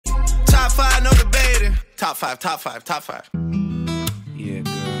Top five, top five, top five. Yeah,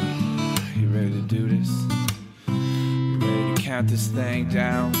 girl. You ready to do this? You ready to count this thing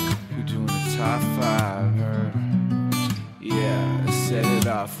down? We're doing the top five, her. Yeah, let's set it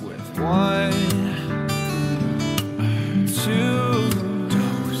off with 1, 2,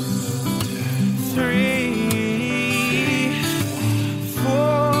 3,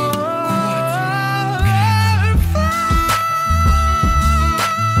 4.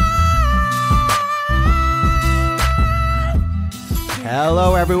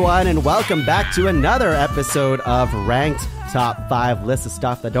 Hello, everyone, and welcome back to another episode of Ranked Top 5 List of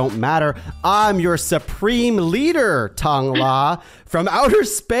Stuff That Don't Matter. I'm your supreme leader, Tuong La, from outer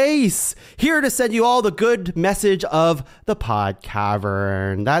space, here to send you all the good message of the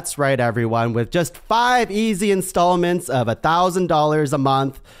PodCavern. That's right, everyone, with just 5 easy installments of $1,000 a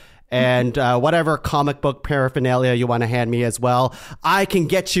month and whatever comic book paraphernalia you want to hand me as well, I can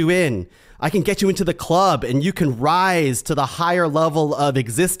get you in. I can get you into the club and you can rise to the higher level of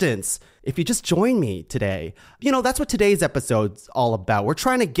existence if you just join me today. You know, that's what today's episode's all about. We're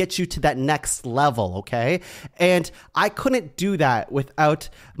trying to get you to that next level, okay? And I couldn't do that without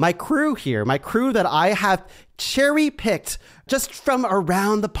my crew here, my crew that I have cherry-picked just from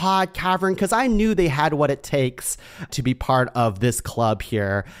around the PodCavern because I knew they had what it takes to be part of this club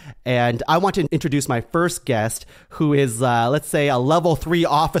here. And I want to introduce my first guest, who is, let's say, a level 3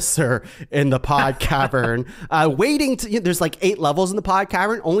 officer in the PodCavern. Waiting to, there's like 8 levels in the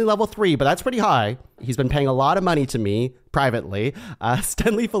PodCavern, only level 3, but that's pretty high. He's been paying a lot of money to me privately.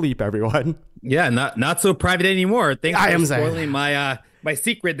 Stenley Philippe, everyone. Yeah, not so private anymore. Thanks I for am spoiling my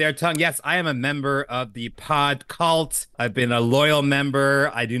secret there, Tuong. Yes, I am a member of the Pod Cult. I've been a loyal member.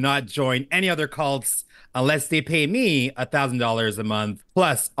 I do not join any other cults unless they pay me $1,000 a month,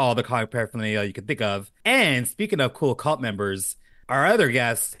 plus all the comic paraphernalia you can think of. And speaking of cool cult members, our other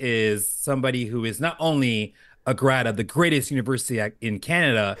guest is somebody who is not only a grad of the greatest university in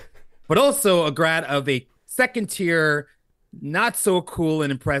Canada, but also a grad of a second-tier, not so cool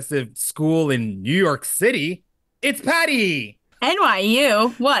and impressive school in New York City. It's Patty!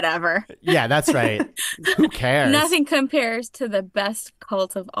 NYU, whatever. Yeah, that's right. Who cares? Nothing compares to the best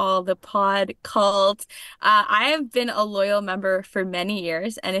cult of all, the Pod Cult. I have been a loyal member for many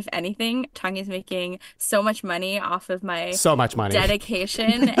years, and if anything, Tuong is making so much money off of my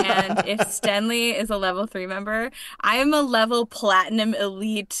dedication. And if Stenley is a level 3 member, I am a level platinum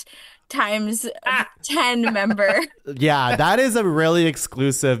elite times 10 member. Yeah, that is a really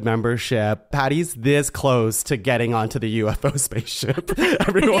exclusive membership. Patty's this close to getting onto the UFO spaceship.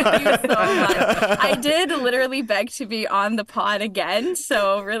 Everyone. Thank you so much. I did literally beg to be on the pod again,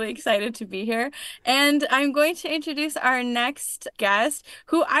 so really excited to be here. And I'm going to introduce our next guest,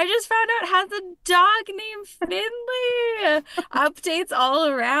 who I just found out has a dog named Finley. Updates all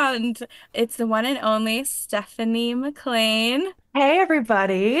around. It's the one and only Stefanie McBurns. Hey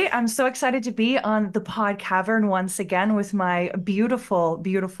everybody, I'm so excited to be on the PodCavern once again with my beautiful,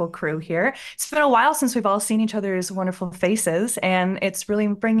 beautiful crew here. It's been a while since we've all seen each other's wonderful faces, and it's really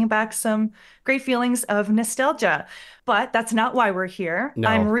bringing back some great feelings of nostalgia. But that's not why we're here. No.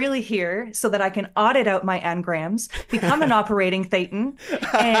 I'm really here so that I can audit out my engrams, become an operating thetan,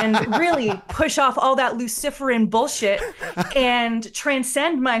 and really push off all that Luciferin bullshit and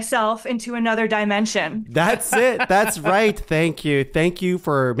transcend myself into another dimension. That's it. That's right. Thank you. Thank you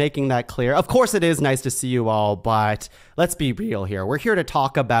for making that clear. Of course, it is nice to see you all, but let's be real here. We're here to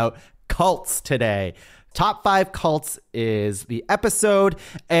talk about cults today. Top 5 cults is the episode.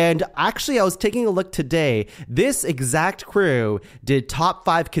 And actually, I was taking a look today. This exact crew did top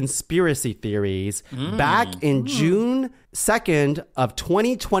 5 conspiracy theories back in June 2nd of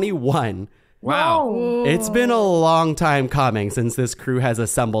 2021. Wow. It's been a long time coming since this crew has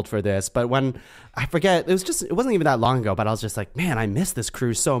assembled for this. But when I forget, it wasn't even that long ago, but I was just like, man, I miss this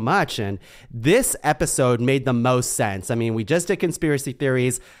crew so much. And this episode made the most sense. I mean, we just did conspiracy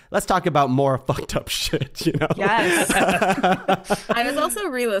theories. Let's talk about more fucked up shit, you know? Yes. I was also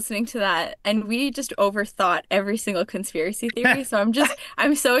re-listening to that, and we just overthought every single conspiracy theory. So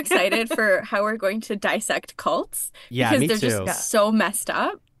I'm so excited for how we're going to dissect cults. Yeah, because me they're too. just so messed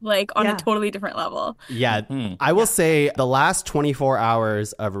up. Like on a totally different level. Yeah, I will say the last 24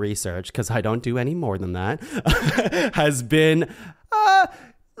 hours of research, because I don't do any more than that, has been,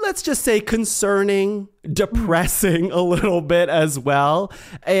 let's just say, concerning, depressing a little bit as well.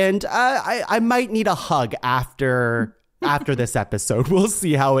 And I might need a hug after after this episode. We'll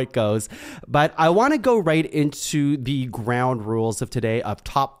see how it goes. But I want to go right into the ground rules of today of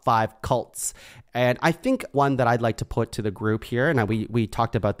top 5 cults. And I think one that I'd like to put to the group here, and we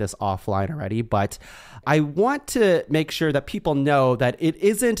talked about this offline already, but I want to make sure that people know that it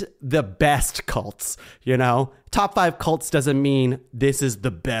isn't the best cults, you know? Top 5 cults doesn't mean this is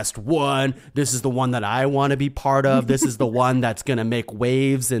the best one. This is the one that I want to be part of. This is the one that's going to make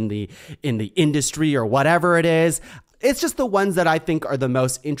waves in the industry or whatever it is. It's just the ones that I think are the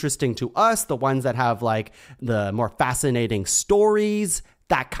most interesting to us, the ones that have like the more fascinating stories,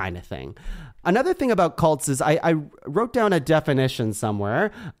 that kind of thing. Another thing about cults is I wrote down a definition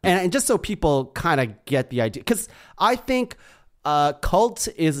somewhere, and just so people kind of get the idea, because I think cult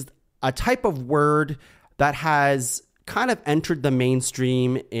is a type of word that has kind of entered the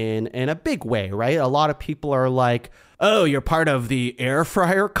mainstream in a big way, right? A lot of people are like, oh, you're part of the air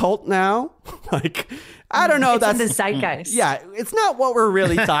fryer cult now? Like, I don't know. It's in the zeitgeist. Yeah, it's not what we're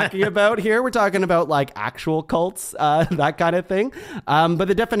really talking about here. We're talking about like actual cults, that kind of thing. But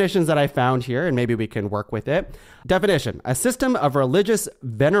the definitions that I found here, and maybe we can work with it. Definition: a system of religious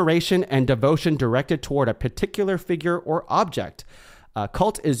veneration and devotion directed toward a particular figure or object. A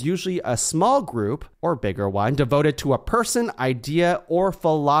cult is usually a small group or bigger one devoted to a person, idea, or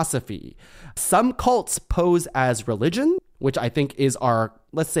philosophy. Some cults pose as religion, which I think is our,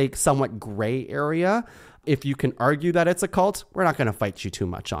 let's say, somewhat gray area. If you can argue that it's a cult, we're not going to fight you too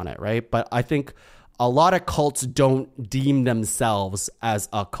much on it, right? But I think a lot of cults don't deem themselves as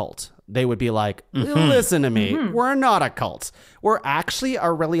a cult. They would be like, listen to me, we're not a cult. We're actually a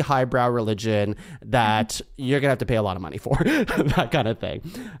really highbrow religion that you're going to have to pay a lot of money for, that kind of thing.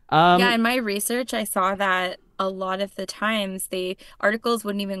 Yeah, in my research, I saw that a lot of the times articles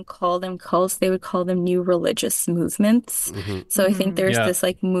wouldn't even call them cults. They would call them new religious movements. So I think there's this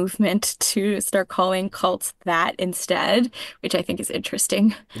like movement to start calling cults that instead, which I think is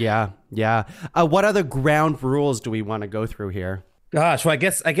interesting. Yeah. What other ground rules do we want to go through here? Gosh, well, I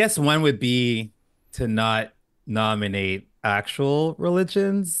guess one would be to not nominate actual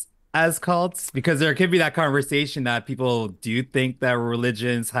religions as cults, because there could be that conversation that people do think that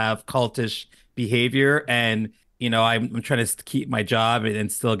religions have cultish behavior, and I'm trying to keep my job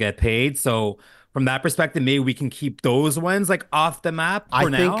and still get paid. So from that perspective, maybe we can keep those ones like off the map for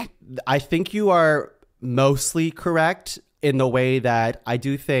now. I think you are mostly correct in the way that I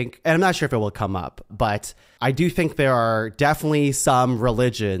do think, and I'm not sure if it will come up, but I do think there are definitely some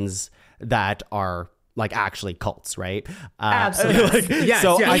religions that are like actually cults, right? Absolutely. Yes,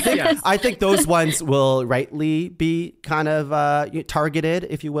 so yes, I think those ones will rightly be kind of targeted,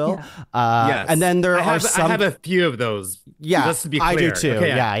 if you will. Yes. And then I have a few of those. Yeah, just to be clear. I do too. Okay,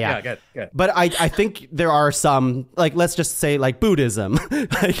 Yeah. Good. But I think there are some, like, let's just say like Buddhism.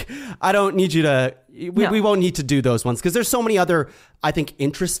 Like, I don't need you to. We won't need to do those ones because there's so many other, I think,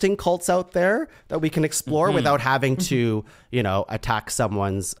 interesting cults out there that we can explore without having to, attack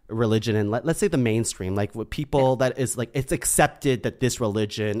someone's religion. And let's say the mainstream, like with people that is like, it's accepted that this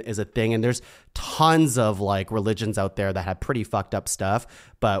religion is a thing. And there's tons of like religions out there that have pretty fucked up stuff,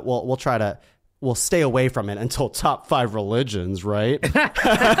 but we'll stay away from it until top 5 religions, right?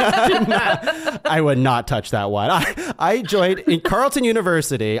 I would not touch that one. I joined in Carleton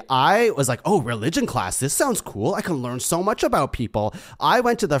University. I was like, oh, religion class. This sounds cool. I can learn so much about people. I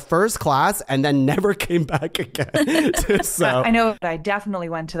went to the first class and then never came back again. So I know I definitely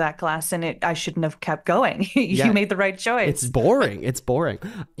went to that class and I shouldn't have kept going. You made the right choice. It's boring.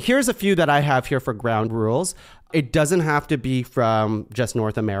 Here's a few that I have here for ground rules. It doesn't have to be from just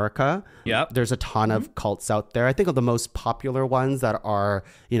North America. Yep. There's a ton of cults out there. I think of the most popular ones that are,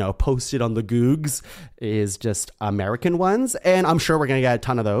 posted on the Googs is just American ones. And I'm sure we're going to get a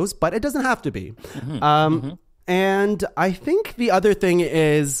ton of those, but it doesn't have to be. And I think the other thing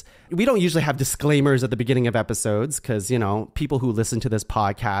is we don't usually have disclaimers at the beginning of episodes because, people who listen to this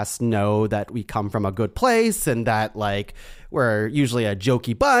podcast know that we come from a good place and that like we're usually a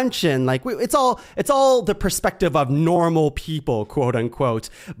jokey bunch and like it's all the perspective of normal people, quote unquote.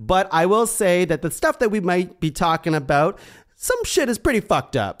 But I will say that the stuff that we might be talking about, some shit is pretty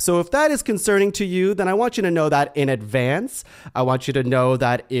fucked up. So if that is concerning to you, then I want you to know that in advance. I want you to know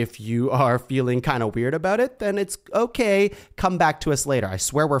that if you are feeling kind of weird about it, then it's okay. Come back to us later. I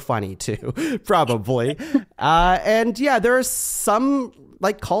swear we're funny too, probably. And yeah, there are some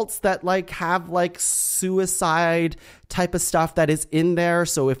like cults that like have like suicide type of stuff that is in there.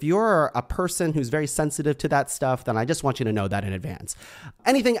 So if you're a person who's very sensitive to that stuff, then I just want you to know that in advance.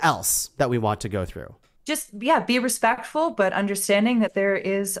 Anything else that we want to go through? Just, be respectful, but understanding that there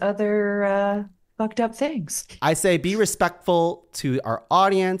is other fucked up things. I say be respectful to our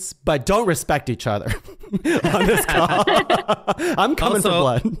audience, but don't respect each other on this call. I'm coming for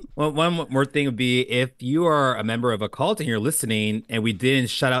blood. Well, one more thing would be if you are a member of a cult and you're listening and we didn't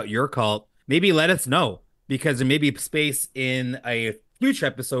shut out your cult, maybe let us know, because there may be space in a future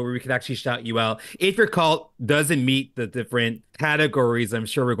episode where we could actually shout you out if your cult doesn't meet the different categories I'm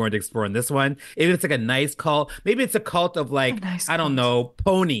sure we're going to explore in this one. If it's like a nice cult, maybe it's a cult of like, I don't know,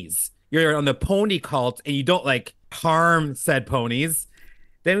 ponies. You're on the pony cult and you don't like harm said ponies,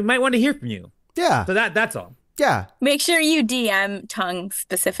 then we might want to hear from you. Yeah. So that's all. Yeah. Make sure you DM Tongue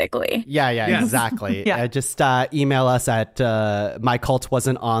specifically. Yeah, exactly. Just email us at my cult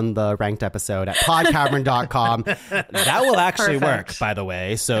wasn't on the ranked episode at podcavern.com. That will actually work, by the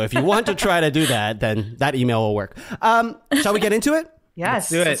way. So if you want to try to do that, then that email will work. Shall we get into it? Yes,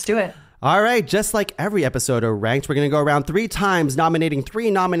 let's do it. All right, just like every episode of Ranked, we're going to go around 3 times, nominating 3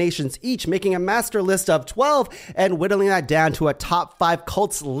 nominations each, making a master list of 12 and whittling that down to a top 5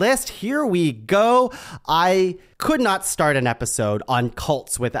 cults list. Here we go. I could not start an episode on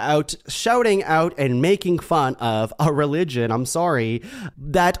cults without shouting out and making fun of a religion, I'm sorry,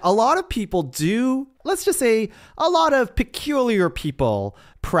 that a lot of people do. Let's just say a lot of peculiar people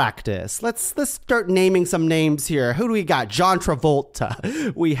practice. Let's start naming some names here. Who do we got? John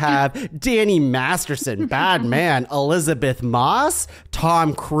Travolta. We have Danny Masterson, bad man. Elizabeth Moss,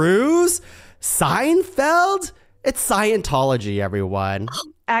 Tom Cruise, Seinfeld. It's Scientology, everyone.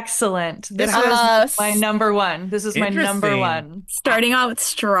 Excellent. This was my number one. This is my number one. Starting out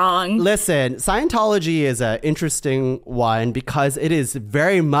strong. Listen, Scientology is an interesting one because it is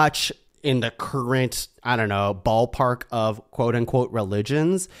very much in the current, I don't know, ballpark of quote unquote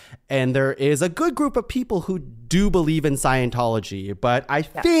religions. And there is a good group of people who do believe in Scientology. But I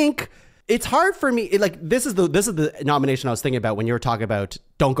think it's hard for me. This is the nomination I was thinking about when you were talking about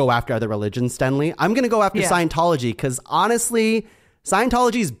don't go after other religions, Stenley. I'm going to go after Scientology because honestly,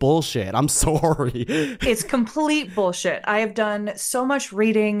 Scientology is bullshit. I'm sorry. It's complete bullshit. I have done so much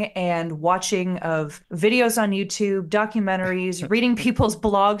reading and watching of videos on YouTube, documentaries, reading people's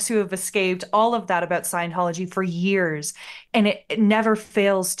blogs who have escaped, all of that about Scientology for years. And it never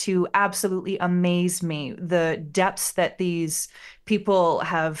fails to absolutely amaze me, the depths that these people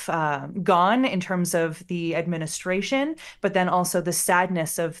have gone in terms of the administration, but then also the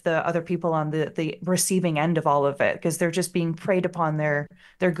sadness of the other people on the receiving end of all of it, because they're just being preyed upon their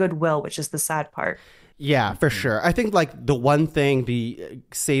goodwill, which is the sad part. Yeah, for sure. I think like the one thing,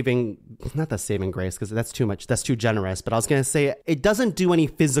 not the saving grace, because that's too much, that's too generous, but I was going to say it doesn't do any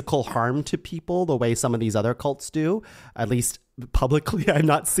physical harm to people the way some of these other cults do, at least publicly. I've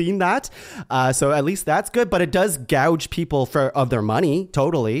not seen that. So at least that's good, but it does gouge people of their money,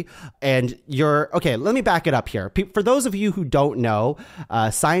 totally. And okay, let me back it up here. For those of you who don't know,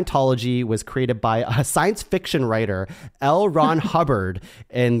 Scientology was created by a science fiction writer, L. Ron Hubbard,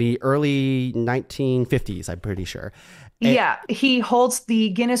 in the early 1950s, I'm pretty sure. Yeah, he holds the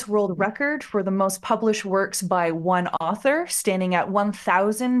Guinness World Record for the most published works by one author, standing at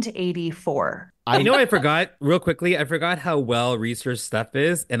 1,084. You know what I forgot real quickly? I forgot how well researched Steph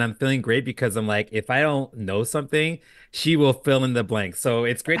is, and I'm feeling great because I'm like, if I don't know something, she will fill in the blank. So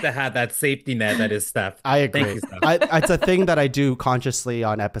it's great to have that safety net that is Steph. I agree. Thank you, Steph. It's a thing that I do consciously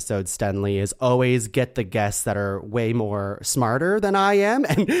on episodes, Stenley, is always get the guests that are way more smarter than I am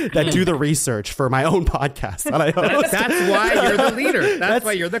and that do the research for my own podcast that I host. That's why you're the leader. That's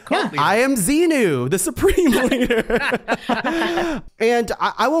why you're the cult leader. I am Xenu, the supreme leader. And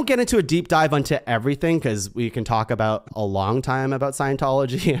I won't get into a deep dive onto everything because we can talk about a long time about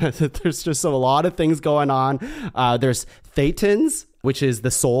Scientology. There's just a lot of things going on. There's Thetans, which is the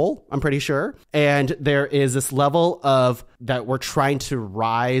soul, I'm pretty sure. And there is this level of that we're trying to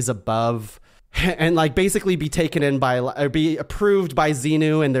rise above and like basically be taken in by or be approved by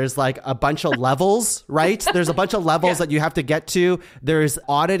Xenu. And there's like a bunch of levels, right? There's a bunch of levels that you have to get to. There's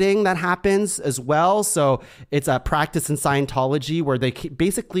auditing that happens as well. So it's a practice in Scientology where they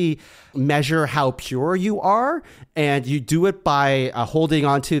basically measure how pure you are. And you do it by holding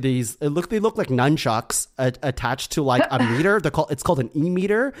onto these, they look like nunchucks attached to like a meter. It's called an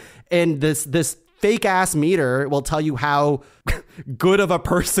e-meter. And this fake ass meter will tell you how good of a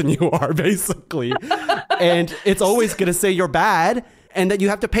person you are, basically. And it's always going to say you're bad and that you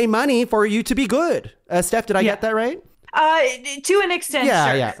have to pay money for you to be good. Steph, did I get that right? To an extent,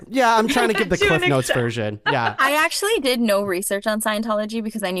 sure. Yeah, I'm trying to give the Cliff Notes version. Yeah. I actually did no research on Scientology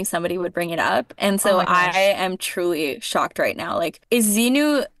because I knew somebody would bring it up. And so I am truly shocked right now. Like, is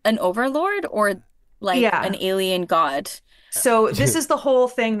Xenu an overlord or like an alien god? So this is the whole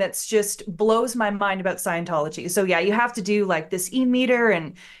thing that's just blows my mind about Scientology. So yeah, you have to do like this e-meter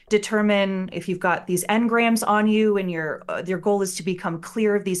and determine if you've got these engrams on you, and your goal is to become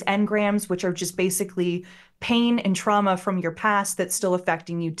clear of these engrams, which are just basically pain and trauma from your past that's still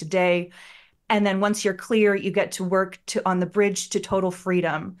affecting you today. And then once you're clear, you get to work on the bridge to total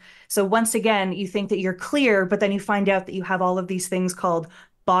freedom. So once again, you think that you're clear, but then you find out that you have all of these things called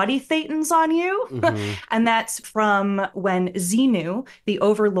body thetans on you. Mm-hmm. And that's from when Xenu, the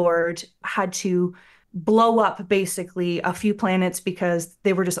overlord, had to blow up basically a few planets because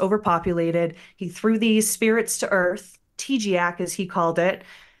they were just overpopulated. He threw these spirits to Earth, Tegeac as he called it.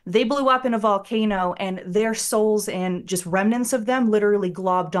 They blew up in a volcano, and their souls and just remnants of them literally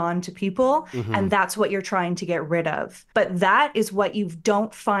globbed on to people. Mm-hmm. And that's what you're trying to get rid of. But that is what you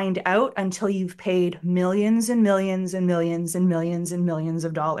don't find out until you've paid millions and millions and millions and millions and millions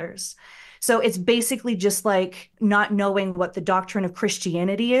of dollars. So it's basically just like not knowing what the doctrine of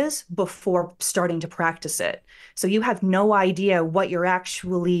Christianity is before starting to practice it. So you have no idea what you're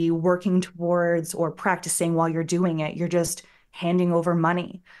actually working towards or practicing while you're doing it. You're just handing over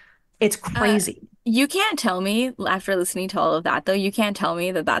money. It's crazy. You can't tell me, after listening to all of that, though, you can't tell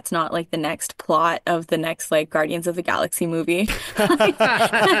me that that's not like the next plot of the next like Guardians of the Galaxy movie. Like,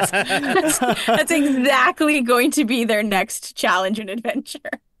 that's exactly going to be their next challenge and adventure.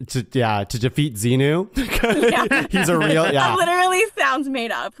 To defeat Xenu. Yeah. He's a real, That literally sounds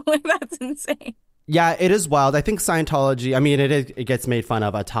made up. Like, that's insane. Yeah, it is wild. I think Scientology, I mean, it gets made fun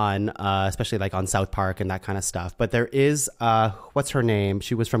of a ton, especially like on South Park and that kind of stuff. But there is, what's her name?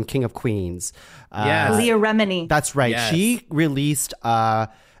 She was from King of Queens. Yes. Leah Remini. That's right. Yes. She released,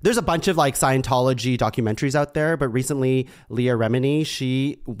 there's a bunch of like Scientology documentaries out there. But recently, Leah Remini,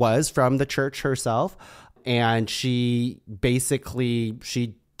 she was from the church herself. And she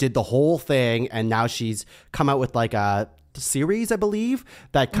did the whole thing. And now she's come out with like a series, I believe,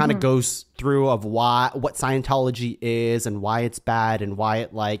 that kind of goes through of what Scientology is and why it's bad and why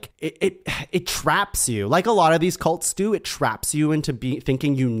it traps you, like a lot of these cults do. It traps you into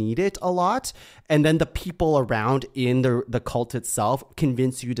thinking you need it a lot, and then the people around in the cult itself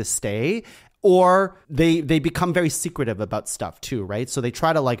convince you to stay. Or they become very secretive about stuff too, right? So they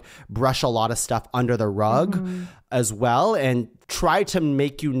try to like brush a lot of stuff under the rug as well, and try to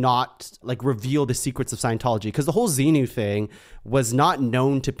make you not like reveal the secrets of Scientology. Because the whole Xenu thing was not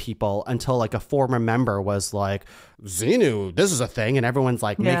known to people until like a former member was like, Xenu, this is a thing. And everyone's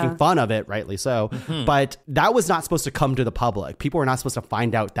like making fun of it, rightly so. Mm-hmm. But that was not supposed to come to the public. People were not supposed to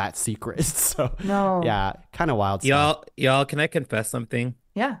find out that secret. So yeah, kind of wild stuff. Y'all, can I confess something?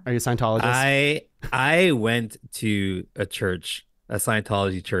 Yeah. Are you a Scientologist? I went to a church, a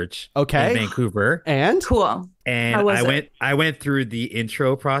Scientology church in Vancouver. And? Cool. And I went through the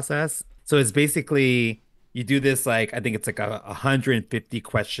intro process. So it's basically you do this like, I think it's like a 150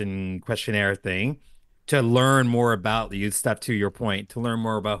 questionnaire thing to learn more about you, step to your point, to learn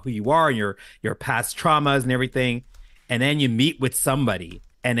more about who you are, your past traumas and everything. And then you meet with somebody,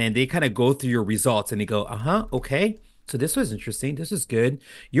 and then they kind of go through your results and they go, okay. So this was interesting. This is good.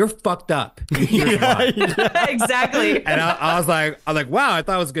 You're fucked up. Exactly. And I was like, wow, I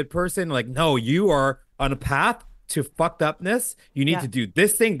thought I was a good person. Like, no, you are on a path to fucked upness. You need to do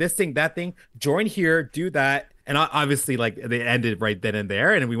this thing, that thing. Join here, do that. And obviously, like, they ended right then and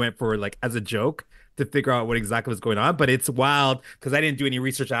there. And we went for like as a joke to figure out what exactly was going on. But it's wild because I didn't do any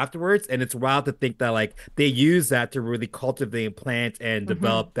research afterwards. And it's wild to think that like they use that to really cultivate, plant, and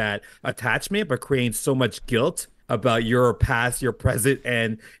develop that attachment, but creating so much guilt about your past, your present,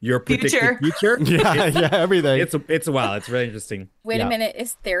 and your predicted future. Everything. It's wild. It's really interesting. Wait a minute,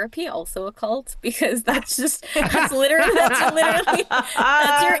 is therapy also a cult? Because that's literally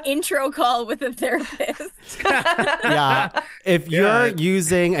that's your intro call with a therapist. If you're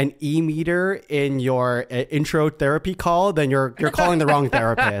using an e-meter in your intro therapy call, then you're calling the wrong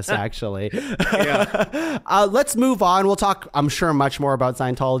therapist, actually. Let's move on. We'll talk, I'm sure, much more about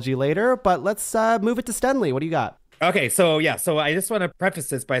Scientology later, but let's move it to Stenley. What do you got? Okay, so I just want to preface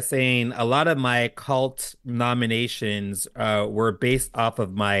this by saying a lot of my cult nominations were based off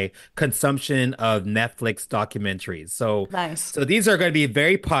of my consumption of Netflix documentaries. So nice. So these are going to be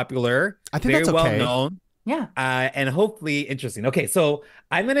very popular, I think very that's okay. well known, and hopefully interesting. Okay, so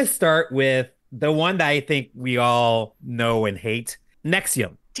I'm going to start with the one that I think we all know and hate,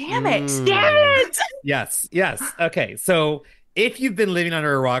 NXIVM. Damn it! Yes. Okay, so if you've been living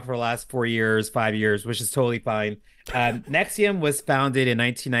under a rock for the last 4 years, 5 years, which is totally fine, NXIVM was founded in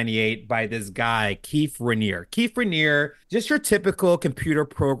 1998 by this guy, Keith Raniere. Keith Raniere, just your typical computer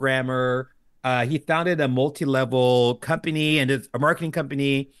programmer, He founded a multi-level company and a marketing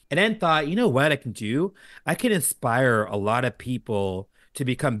company, and then thought, you know what I can do? I can inspire a lot of people to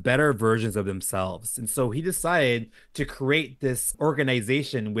become better versions of themselves. And so he decided to create this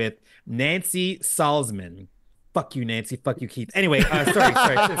organization with Nancy Salzman. Fuck you, Nancy. Fuck you, Keith. Anyway, sorry.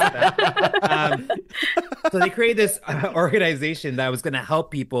 So they created this organization that was going to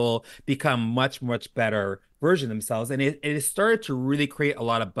help people become much, much better version of themselves. And it started to really create a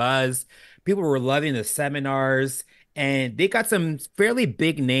lot of buzz. People were loving the seminars, and they got some fairly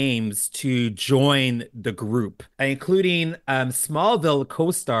big names to join the group, including Smallville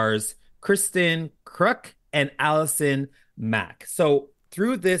co-stars Kristen Crook and Allison Mack. So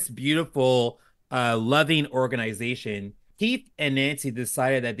through this beautiful, loving organization, Keith and Nancy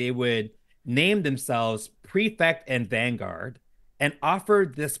decided that they would name themselves Prefect and Vanguard and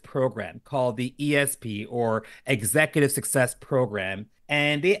offered this program called the ESP, or Executive Success Program.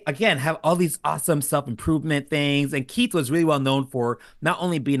 And they, again, have all these awesome self-improvement things. And Keith was really well known for not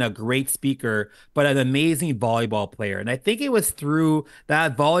only being a great speaker, but an amazing volleyball player. And I think it was through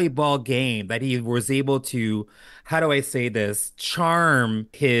that volleyball game that he was able to, how do I say this, charm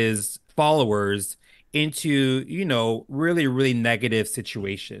his followers into, really, really negative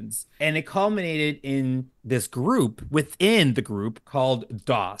situations. And it culminated in this group within the group called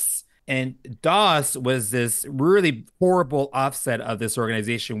DOS. And DOS was this really horrible offset of this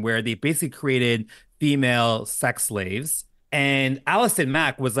organization where they basically created female sex slaves. And Allison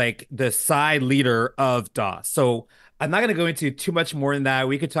Mack was like the side leader of DOS. So I'm not going to go into too much more than that.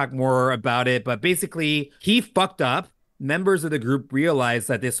 We could talk more about it. But basically, he fucked up. Members of the group realized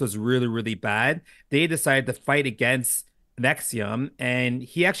that this was really, really bad. They decided to fight against NXIVM. And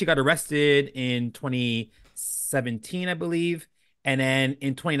he actually got arrested in 2017, I believe. And then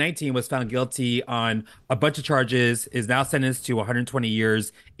in 2019 was found guilty on a bunch of charges, is now sentenced to 120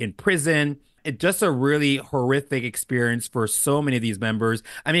 years in prison. It's just a really horrific experience for so many of these members.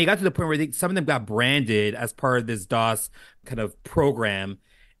 I mean, it got to the point where some of them got branded as part of this DOS kind of program.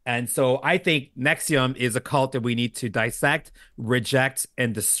 And so I think NXIVM is a cult that we need to dissect, reject,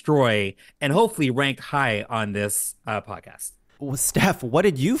 and destroy, and hopefully rank high on this podcast. Well, Steph, what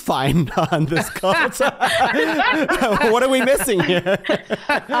did you find on this cult? What are we missing here?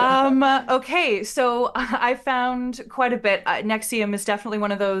 Okay, so I found quite a bit. NXIVM is definitely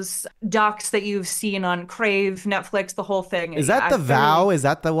one of those docs that you've seen on Crave, Netflix, the whole thing. Is that The Vow? Is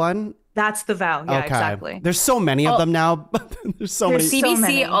that the one? That's The Vow. Yeah, okay. Exactly. There's so many of them now. There's so many.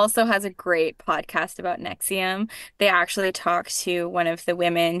 CBC also has a great podcast about NXIVM. They actually talked to one of the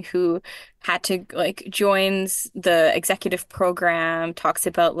women who had to joins the executive program, talks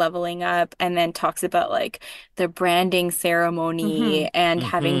about leveling up, and then talks about the branding ceremony and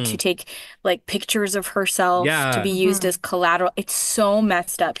having to take pictures of herself to be used as collateral. It's so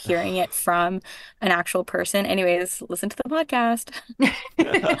messed up hearing it from an actual person. Anyways, listen to the podcast.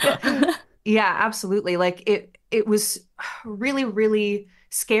 Yeah, absolutely. It was really, really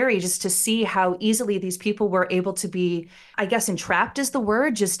scary just to see how easily these people were able to be, I guess, entrapped is the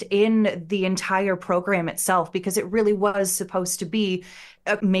word, just in the entire program itself, because it really was supposed to be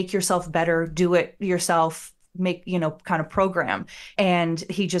make yourself better, do it yourself, make, kind of program. And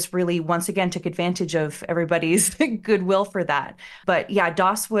he just really, once again, took advantage of everybody's goodwill for that. But yeah,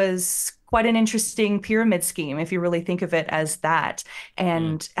 DOS was quite an interesting pyramid scheme, if you really think of it as that.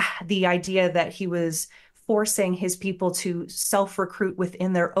 And the idea that he was forcing his people to self-recruit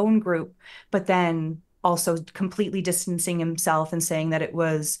within their own group, but then also completely distancing himself and saying that it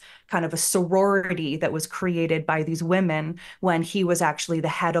was kind of a sorority that was created by these women when he was actually the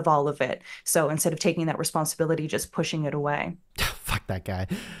head of all of it. So instead of taking that responsibility, just pushing it away. Fuck that guy.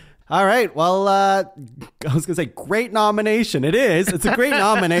 All right. Well, I was going to say great nomination. It is. It's a great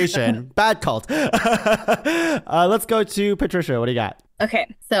nomination. Bad cult. Let's go to Patricia. What do you got?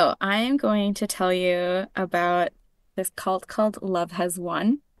 Okay. So I am going to tell you about this cult called Love Has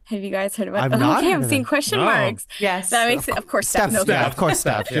Won. Have you guys heard about it? Okay, I'm seeing question marks. Yes. That makes it, of course, Steph knows that. Of course,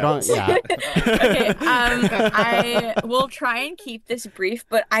 Steph. You don't, Okay. I will try and keep this brief,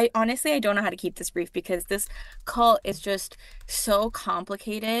 but I don't know how to keep this brief because this cult is just so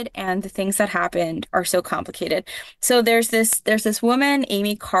complicated and the things that happened are so complicated. So there's this woman,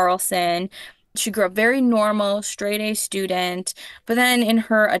 Amy Carlson. She grew up very normal, straight A student, but then in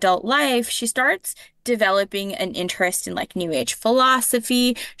her adult life, she starts developing an interest in New Age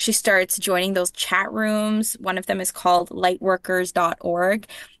philosophy. She starts joining those chat rooms. One of them is called lightworkers.org,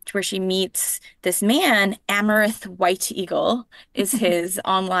 where she meets this man, Amaranth White Eagle is his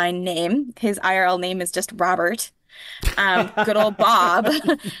online name. His IRL name is just Robert. good old Bob.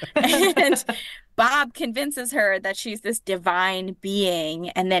 And Bob convinces her that she's this divine being,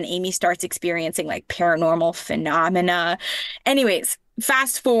 and then Amy starts experiencing like paranormal phenomena. Anyways,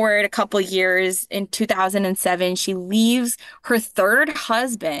 fast forward a couple years, in 2007, she leaves her third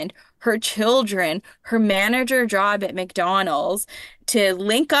husband, her children, her manager job at McDonald's to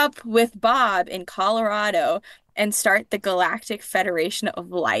link up with Bob in Colorado and start the Galactic Federation of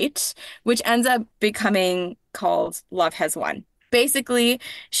Light, which ends up becoming called Love Has Won. Basically,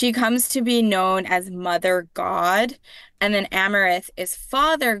 she comes to be known as Mother God, and then Amaranth is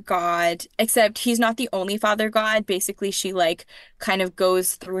Father God, except he's not the only Father God. Basically, she like kind of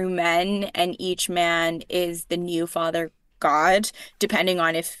goes through men, and each man is the new Father God, depending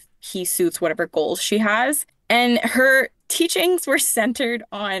on if he suits whatever goals she has. And her teachings were centered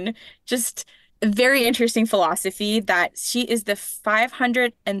on just a very interesting philosophy that she is the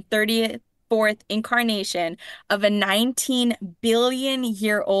 530th fourth incarnation of a 19 billion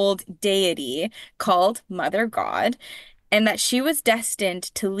year old deity called Mother God, and that she was destined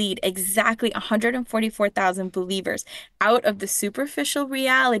to lead exactly 144,000 believers out of the superficial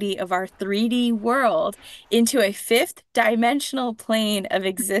reality of our 3D world into a fifth dimensional plane of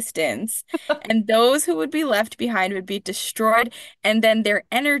existence. And those who would be left behind would be destroyed, and then their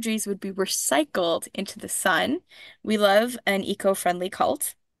energies would be recycled into the sun. We love an eco-friendly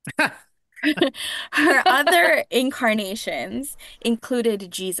cult. Her other incarnations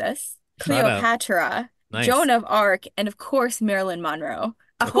included Jesus, Cleopatra, Nice. Joan of Arc, and of course, Marilyn Monroe.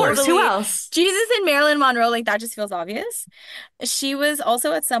 Of course, who else? Jesus and Marilyn Monroe, like that just feels obvious. She was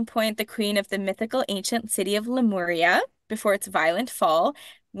also at some point the queen of the mythical ancient city of Lemuria before its violent fall.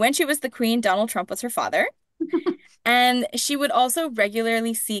 When she was the queen, Donald Trump was her father. And she would also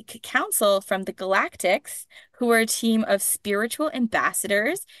regularly seek counsel from the Galactics, who were a team of spiritual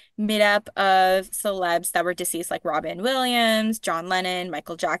ambassadors made up of celebs that were deceased, like Robin Williams, John Lennon,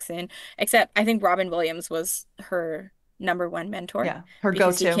 Michael Jackson, except I think Robin Williams was her number one mentor. Yeah, her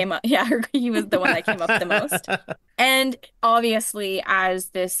because go-to. He was the one that came up the most. And obviously, as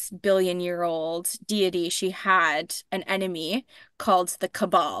this billion-year-old deity, she had an enemy called the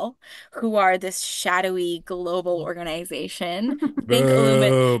Cabal, who are this shadowy global organization. Think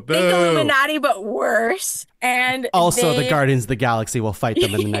Illuminati, but worse. And also, the Guardians of the Galaxy will fight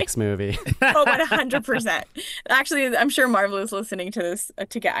them in the next movie. Oh, 100%. Actually, I'm sure Marvel is listening to this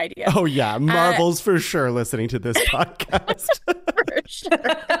to get ideas. Oh, yeah. Marvel's for sure listening to this podcast. For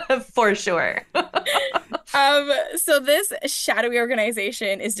sure. For sure. So this shadowy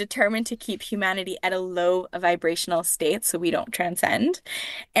organization is determined to keep humanity at a low vibrational state so we don't transcend.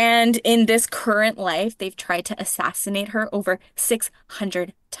 And in this current life, they've tried to assassinate her over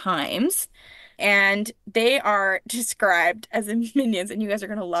 600 times. And they are described as minions, and you guys are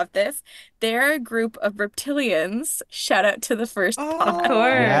going to love this. They're a group of reptilians. Shout out to the first pod. Of course.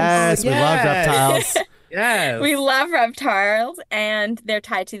 Yes, we love reptiles. Yes. We love reptiles, and they're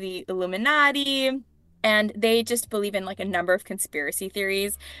tied to the Illuminati. And they just believe in like a number of conspiracy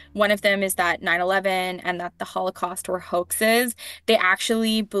theories. One of them is that 9/11 and that the Holocaust were hoaxes. They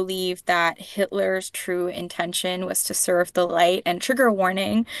actually believe that Hitler's true intention was to serve the light. And trigger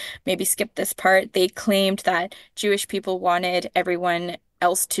warning, maybe skip this part. They claimed that Jewish people wanted everyone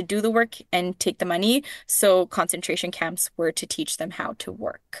else to do the work and take the money. So concentration camps were to teach them how to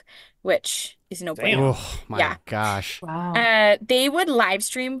work, which is no brainer. Oh my gosh. Wow. They would live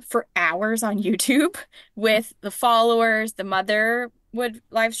stream for hours on YouTube with the followers. The mother would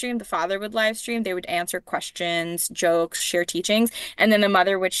live stream, the father would live stream. They would answer questions, jokes, share teachings, and then the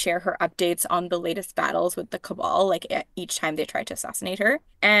mother would share her updates on the latest battles with the Cabal, like each time they tried to assassinate her.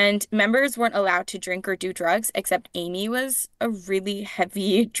 And members weren't allowed to drink or do drugs, except Amy was a really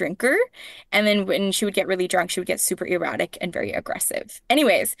heavy drinker. And then when she would get really drunk, she would get super erratic and very aggressive.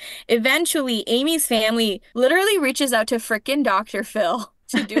 Anyways, eventually Amy's family literally reaches out to frickin' Dr. Phil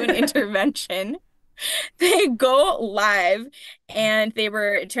to do an intervention. They go live, and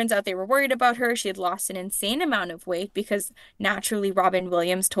it turns out they were worried about her. She had lost an insane amount of weight because naturally Robin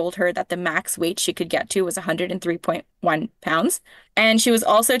Williams told her that the max weight she could get to was 103.1 pounds. And she was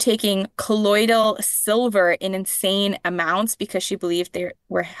also taking colloidal silver in insane amounts because she believed there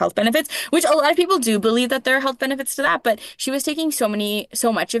were health benefits, which a lot of people do believe that there are health benefits to that. But she was taking so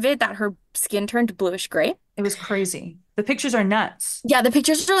much of it that her skin turned bluish gray. It was crazy. The pictures are nuts. Yeah, the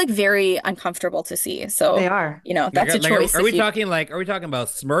pictures are like very uncomfortable to see. So they are. You know, that's a choice. Are we talking about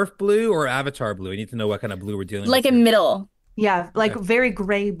Smurf blue or Avatar blue? I need to know what kind of blue we're dealing with. Like a middle. Yeah, like very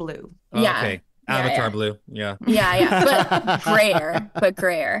gray blue. Oh, yeah. Okay. Avatar blue. Yeah. Yeah. But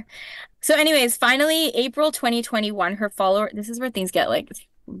grayer. So anyways, finally, April 2021, her follower, this is where things get like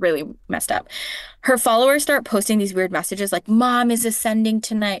really messed up. Her followers start posting these weird messages like, Mom is ascending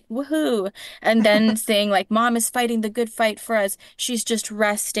tonight. Woohoo. And then saying like, Mom is fighting the good fight for us. She's just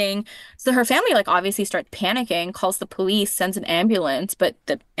resting. So her family like obviously starts panicking, calls the police, sends an ambulance, but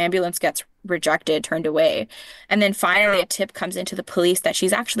the ambulance gets rejected, turned away. And then finally a tip comes into the police that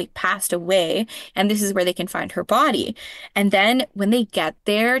she's actually passed away, and this is where they can find her body. And then when they get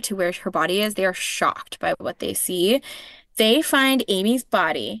there to where her body is, they are shocked by what they see. They find Amy's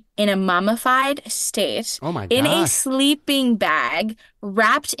body in a mummified state, Oh my in a gosh. sleeping bag,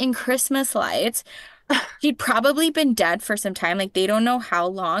 wrapped in Christmas lights. She'd probably been dead for some time, like they don't know how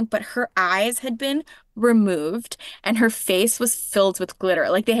long, but her eyes had been removed and her face was filled with glitter.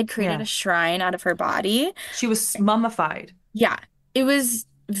 Like they had created Yeah. a shrine out of her body. She was mummified. Yeah, it was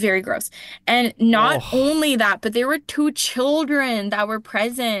very gross. And not Oh. only that, but there were 2 children that were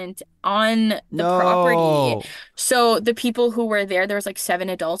present on the No. property. So the people who were there was like 7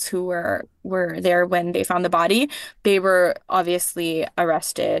 adults who were there when they found the body. They were obviously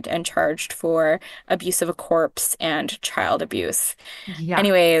arrested and charged for abuse of a corpse and child abuse. Yeah.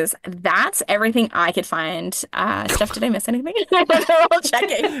 Anyways, that's everything I could find. Steph, did I miss anything? They're all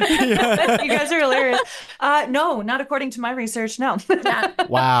checking. You guys are hilarious. No, not according to my research. No. Yeah.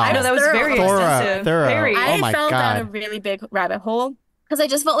 Wow. I know that was very extensive. Thorough. Very. Oh my I fell down a God. really big rabbit hole because I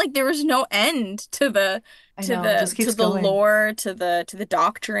just felt like there was no end to the I know, it just keeps going. lore, to the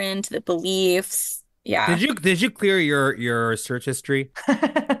doctrine, to the beliefs. Yeah. Did you clear your search history?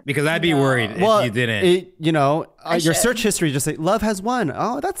 Because I'd be worried if Well, you didn't. I your should. search history just say love has won.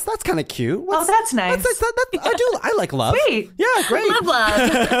 Oh, that's kind of cute. Oh, that's nice. I like love. Sweet. Yeah, great.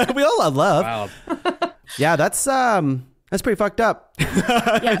 Love. We all love love. Wow. Yeah, that's pretty fucked up.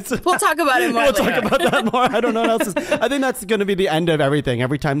 Yeah. We'll talk about it more We'll later. talk about that more. I don't know what else is. I think that's going to be the end of everything.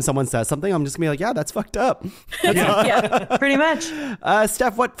 Every time someone says something, I'm just going to be like, yeah, that's fucked up. Yeah. Pretty much.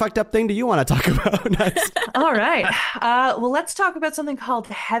 Steph, what fucked up thing do you want to talk about next? All right. Well, let's talk about something called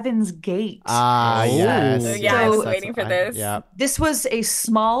Heaven's Gate. Yes. Yeah, I was That's- waiting for this. Yeah. This was a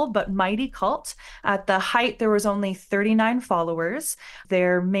small but mighty cult. At the height, there was only 39 followers.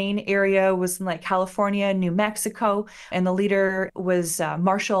 Their main area was in like California, New Mexico, and the leader was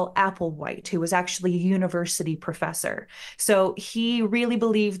Marshall Applewhite, who was actually a university professor. So he really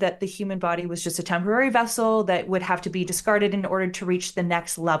believed that the human body was just a temporary vessel that would have to be discarded in order to reach the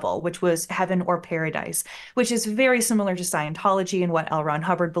next level, which was heaven or paradise, which is very similar to Scientology and what L. Ron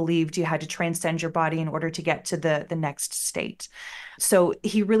Hubbard believed. You had to transcend your body in order to get to the next state. So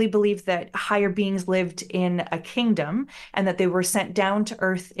he really believed that higher beings lived in a kingdom and that they were sent down to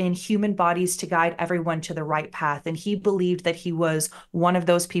earth in human bodies to guide everyone to the right path. And he believed that he was one of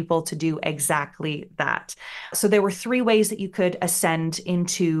those people to do exactly that. So there were 3 ways that you could ascend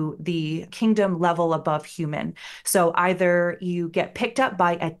into the kingdom level above human. So either you get picked up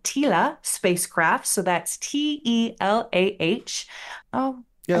by a Tela spacecraft. So that's Telah. Oh,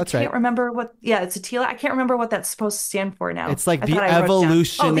 Yeah, that's I can't right. remember what. Yeah, it's a Tela. I can't remember what that's supposed to stand for now. It's like I the thought I wrote it down.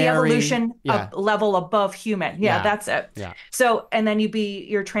 evolutionary. Oh, the evolution Yeah. level above human. Yeah, Yeah. that's it. Yeah. So, and then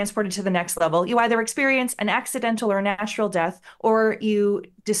you're transported to the next level. You either experience an accidental or natural death, or you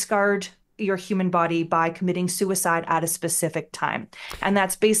discard your human body by committing suicide at a specific time. And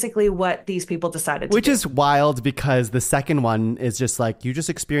that's basically what these people decided to Which do. is wild because the second one is just like you just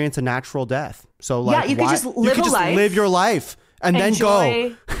experience a natural death. So like, Yeah, you could just live a life. live your life and then go.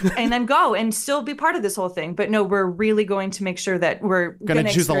 enjoy and then go and still be part of this whole thing. But no, we're really going to make sure that we're Gonna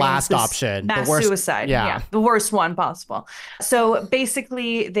choose the experience last this option, the mass worst- suicide. yeah. The worst one possible. So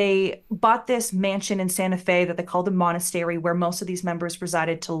basically, they bought this mansion in Santa Fe that they called a monastery, where most of these members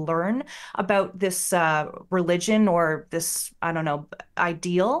resided to learn about this religion or this, I don't know,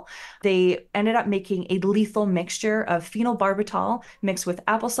 ideal. They ended up making a lethal mixture of phenobarbital mixed with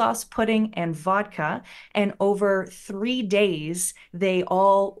applesauce, pudding, and vodka. And over 3 days, they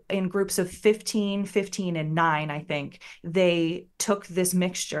all, in groups of 15, 15, and 9, I think, they took this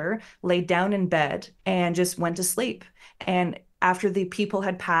mixture, laid down in bed, and just went to sleep. And after the people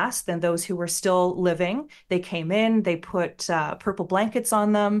had passed, then those who were still living, they came in, they put purple blankets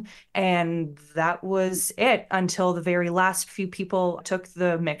on them, and that was it until the very last few people took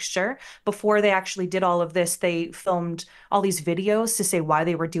the mixture. Before they actually did all of this, they filmed all these videos to say why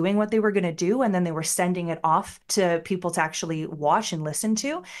they were doing what they were going to do, and then they were sending it off to people to actually watch and listen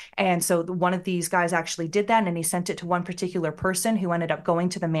to. And so one of these guys actually did that, and he sent it to one particular person who ended up going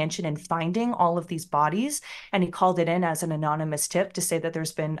to the mansion and finding all of these bodies, and he called it in as an anonymous tip to say that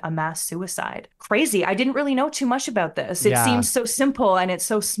there's been a mass suicide. Crazy. I didn't really know too much about this. It Yeah. seems so simple and it's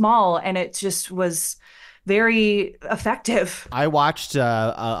so small, and it just was very effective. I watched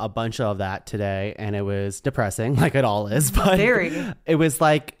a bunch of that today, and it was depressing, like it all is. But Very. it was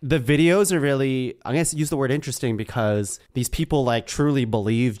like the videos are really, I'm going to use the word interesting because these people like truly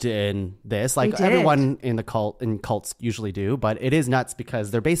believed in this. Like They did. everyone in cults usually do, but it is nuts because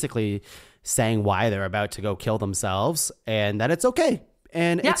they're basically saying why they're about to go kill themselves and that it's okay.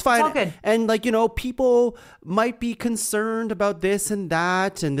 And Yeah, it's fine. it's all good. And like, people might be concerned about this and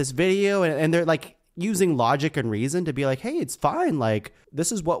that and this video, and they're like using logic and reason to be like, hey, it's fine. Like,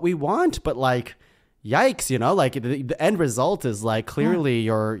 this is what we want. But like, yikes, like the end result is like clearly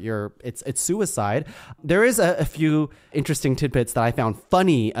it's suicide. There is a few interesting tidbits that I found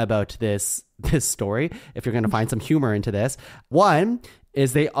funny about this story. If you're going to find some humor into this, one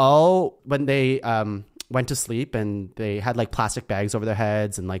is they all, when they went to sleep and they had like plastic bags over their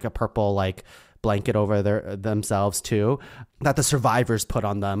heads and like a purple like blanket over themselves too, that the survivors put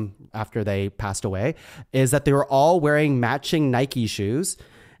on them after they passed away, is that they were all wearing matching Nike shoes.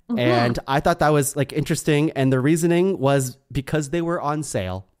 And I thought that was like interesting. And the reasoning was because they were on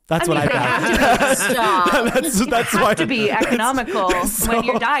sale. That's what I found. Stop. That's Have why to be economical when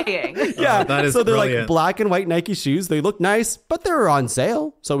you're dying. Yeah, that is so they're like brilliant. black and white Nike shoes. They look nice, but they're on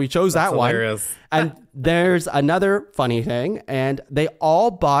sale. So we chose that hilarious. one. And there's another funny thing. And they all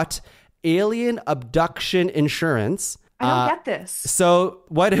bought alien abduction insurance. I don't get this. So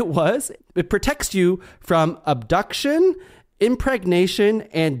what it was, it protects you from abduction, impregnation,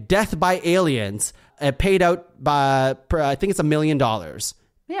 and death by aliens. Paid out by, I think it's $1 million.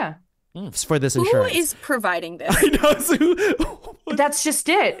 Yeah. For this Who insurance. is providing this? I know. So That's just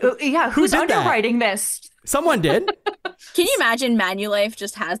it. Yeah. Who's did that? underwriting this? someone did. Can you imagine Manulife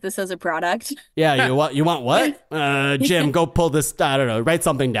just has this as a product? Yeah, you want what? Jim, go pull this. I don't know. Write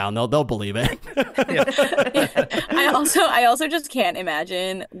something down. They'll believe it. I also just can't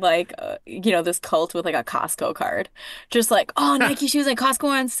imagine like this cult with like a Costco card, just like, oh, Nike shoes at Costco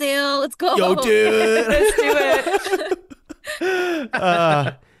on sale. Let's go. Yo, dude. Let's do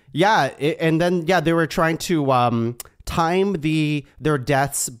it. They were trying to time their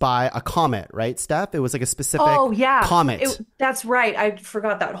deaths by a comet, right, Steph? It was like a specific comet. That's right. I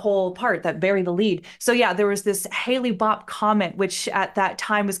forgot that whole part that buried the lead. So yeah, there was this Hale-Bopp comet, which at that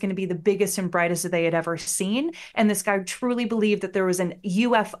time was going to be the biggest and brightest that they had ever seen. And this guy truly believed that there was an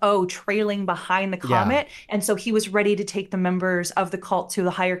UFO trailing behind the comet. And so he was ready to take the members of the cult to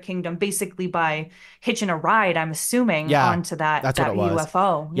the higher kingdom, basically by hitching a ride, I'm assuming, onto that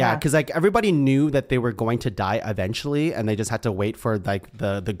UFO. Yeah, because like everybody knew that they were going to die eventually, and they just had to wait for like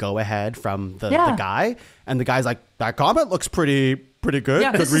the go ahead from the guy. And the guy's like, that comet looks pretty good.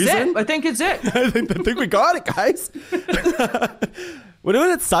 Yeah, good this reason. is it. I think it's it. I think we got it, guys.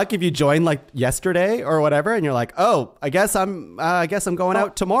 Wouldn't it suck if you joined like yesterday or whatever, and you're like, oh, I guess I'm going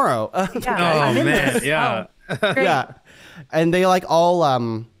out tomorrow. Yeah. Yeah, and they like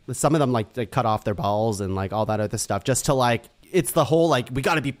all some of them like they cut off their balls and like all that other stuff just to like, it's the whole like, we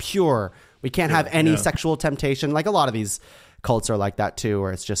got to be pure. We can't have any sexual temptation. Like a lot of these cults are like that too,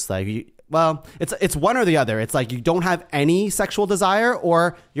 where it's just like, it's one or the other. It's like you don't have any sexual desire,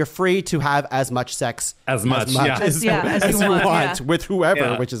 or you're free to have as much sex as you want with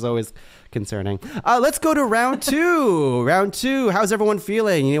whoever, which is always concerning. Let's go to round two. Round two. How's everyone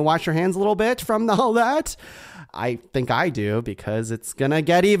feeling? You need to wash your hands a little bit from all that? I think I do, because it's going to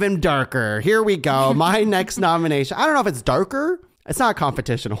get even darker. Here we go. My next nomination. I don't know if it's darker. It's not a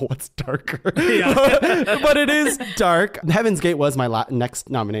competition of what's darker, but it is dark. Heaven's Gate was my next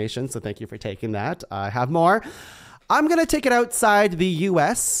nomination, so thank you for taking that. I have more. I'm going to take it outside the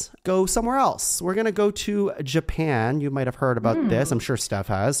U.S., go somewhere else. We're going to go to Japan. You might have heard about this. I'm sure Steph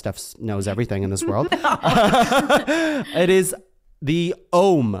has. Steph knows everything in this world. It is the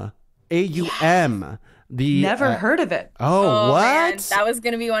Aum, A-U-M. Never heard of it. Oh, what? Man, that was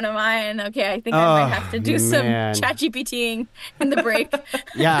going to be one of mine. Okay, I think I might have to do some ChatGPTing in the break.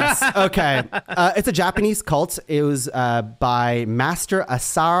 Yes. Okay. It's a Japanese cult. It was by Master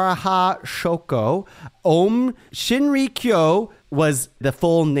Asaraha Shoko. Aum Shinrikyo was the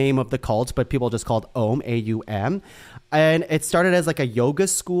full name of the cult, but people just called Aum, A-U-M. And it started as like a yoga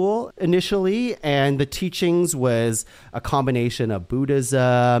school initially, and the teachings was a combination of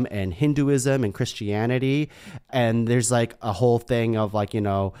Buddhism and Hinduism and Christianity. And there's like a whole thing of like,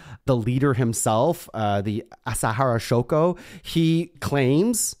 the leader himself, the Asahara Shoko, he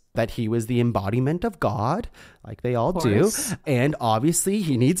claims that he was the embodiment of God, like they all do. And obviously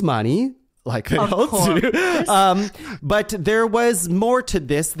he needs money, like they all do. But there was more to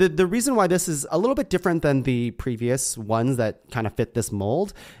this. The reason why this is a little bit different than the previous ones that kind of fit this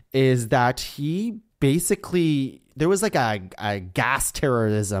mold is that he basically there was like a gas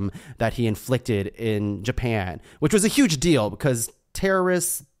terrorism that he inflicted in Japan, which was a huge deal because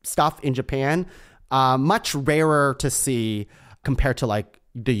terrorist stuff in Japan, much rarer to see compared to like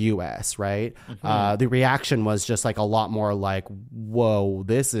the US, right? The reaction was just like a lot more like, whoa,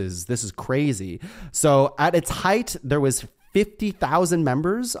 this is crazy. So at its height, there was 50,000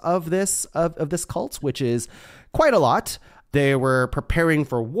 members of this cult, which is quite a lot. They were preparing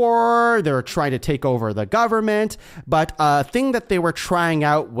for war. They were trying to take over the government. But a thing that they were trying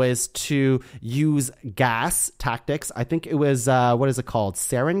out was to use gas tactics. I think it was, what is it called?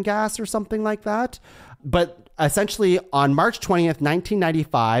 Sarin gas or something like that. But essentially, on March 20th,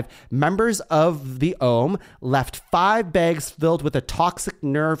 1995, members of the OM left 5 bags filled with a toxic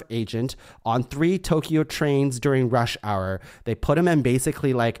nerve agent on 3 Tokyo trains during rush hour. They put them in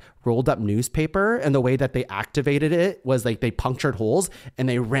basically like rolled up newspaper, and the way that they activated it was like they punctured holes and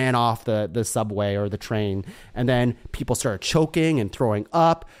they ran off the subway or the train. And then people started choking and throwing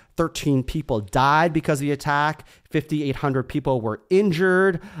up. 13 people died because of the attack. 5,800 people were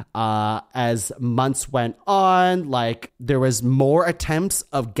injured. As months went on, like there was more attempts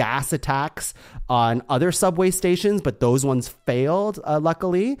of gas attacks on other subway stations, but those ones failed,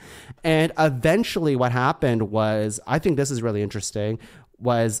 luckily. And eventually what happened was, I think this is really interesting,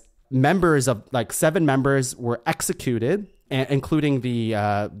 was members of like 7 members were executed, including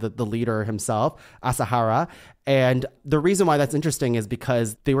the leader himself, Asahara. And the reason why that's interesting is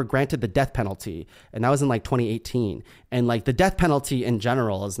because they were granted the death penalty, and that was in like 2018. And like the death penalty in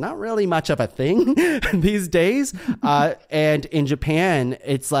general is not really much of a thing these days. And in Japan,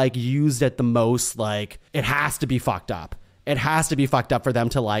 it's like used at the most, like it has to be fucked up. It has to be fucked up for them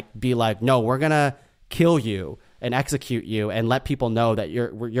to like be like, no, we're gonna kill you and execute you and let people know that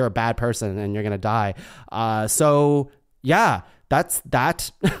you're a bad person and you're gonna die. So yeah, that's that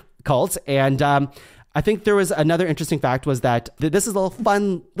cult. And I think there was another interesting fact was that this is a little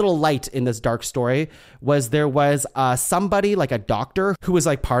fun little light in this dark story was there was somebody like a doctor who was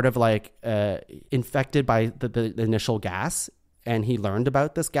like part of like infected by the initial gas, and he learned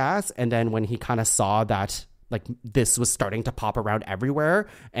about this gas. And then when he kind of saw that like this was starting to pop around everywhere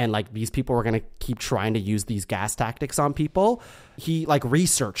and like these people were going to keep trying to use these gas tactics on people, he like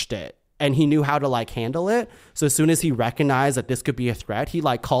researched it. And he knew how to like handle it. So as soon as he recognized that this could be a threat, he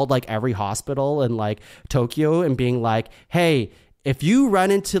like called like every hospital in like Tokyo and being like, hey, if you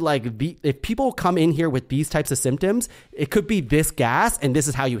run into like if people come in here with these types of symptoms, it could be this gas and this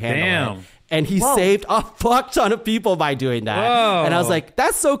is how you handle it. And he saved a fuck ton of people by doing that. Whoa. And I was like,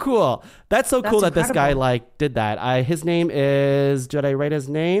 that's so cool. That's so cool that this guy like did that. His name is, did I write his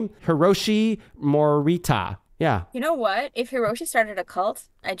name? Hiroshi Morita. Yeah. You know what? If Hiroshi started a cult,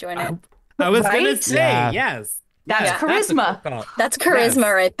 I'd join it. I was going to say, yes. That's charisma. That's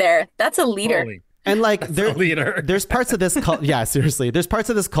charisma right there. That's a leader. Totally. And like there's parts of this cult. Yeah, seriously. There's parts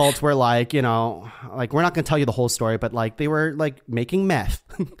of this cult where like, you know, like we're not going to tell you the whole story, but like they were like making meth,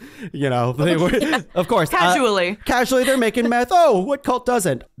 you know, they were, of course, casually they're making meth. Oh, what cult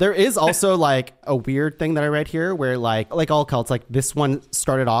doesn't? There is also like a weird thing that I read here where like all cults, like this one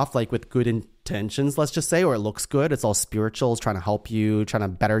started off like with good intentions, let's just say, or it looks good. It's all spiritual. It's trying to help you, trying to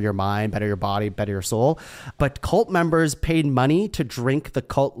better your mind, better your body, better your soul. But cult members paid money to drink the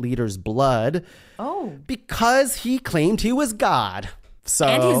cult leader's blood. Oh, because he claimed he was God. So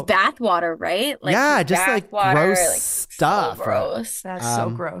and his bathwater, right? Like yeah, just like gross stuff. So gross. That's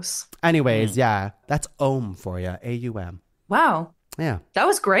so gross. Anyways, yeah, that's Om for you. AUM. Wow. Yeah, that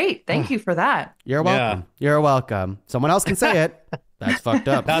was great. Thank you for that. You're welcome. Yeah. You're welcome. Someone else can say it. That's fucked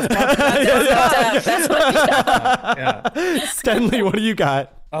up. That's fucked up. That's fucked up. Yeah. Stenley, what do you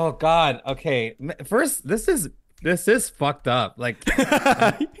got? Oh God. Okay. First, this is fucked up. Like,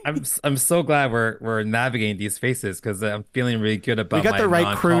 I'm so glad we're navigating these phases because I'm feeling really good about. We got the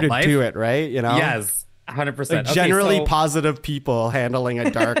right crew to life. do it, right? You know. Yes. 100%. Like generally positive people handling a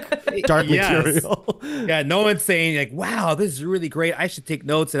dark material. Yeah. No one's saying like, "Wow, this is really great. I should take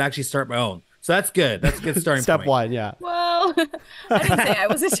notes and actually start my own." So that's good. That's a good starting Step point. one, yeah. Well, I didn't say I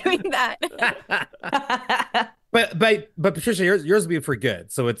wasn't doing that. But Patricia, yours will be for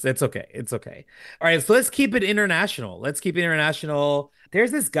good. So it's okay. It's okay. All right. So let's keep it international.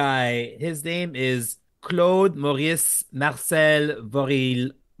 There's this guy. His name is Claude Maurice Marcel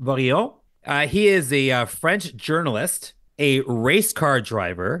Vorillon. He is a French journalist, a race car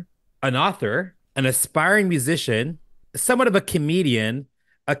driver, an author, an aspiring musician, somewhat of a comedian,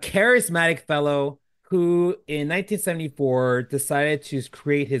 a charismatic fellow who in 1974 decided to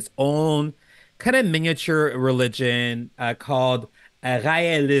create his own kind of miniature religion called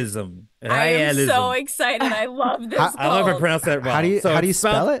Raelism. I am so excited. I love this. I don't know if I pronounced that wrong. How do you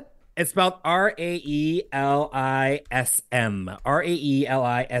spell it? It's spelled Raelism. Raelism.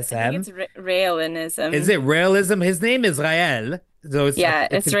 I think it's Raelianism. Is it realism? His name is Rael. So it's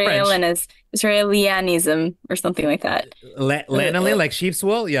in French. Israelianism or something like that. Lanolin, like sheep's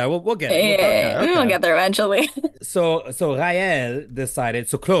wool? Yeah, we'll get it. Yeah, we'll get there eventually. So Rael decided,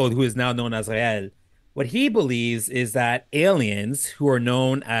 so Claude, who is now known as Rael, what he believes is that aliens, who are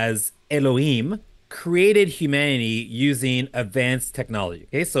known as Elohim, created humanity using advanced technology.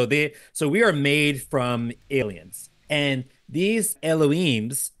 Okay, so we are made from aliens. And these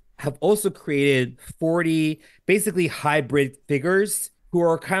Elohims have also created 40 basically hybrid figures who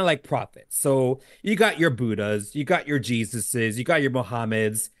are kind of like prophets. So you got your Buddhas, you got your Jesuses, you got your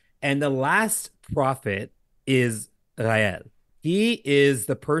Mohammeds, and the last prophet is Rael. He is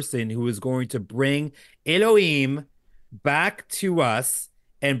the person who is going to bring Elohim back to us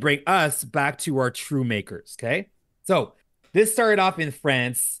and bring us back to our true makers, okay? So this started off in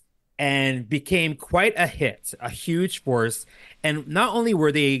France and became quite a hit, a huge force. And not only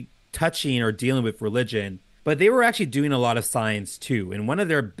were they touching or dealing with religion, but they were actually doing a lot of science too. And one of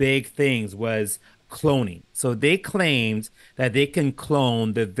their big things was cloning. So they claimed that they can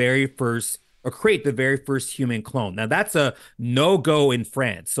clone the very first or create the very first human clone. Now that's a no-go in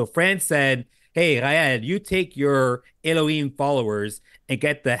France. So France said, hey, Raed, you take your Elohim followers and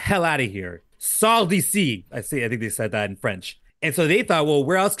get the hell out of here. Sors d'ici. I think they said that in French. And so they thought, well,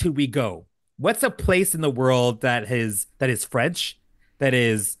 where else could we go? What's a place in the world that is French, that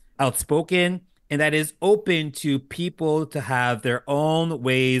is outspoken, and that is open to people to have their own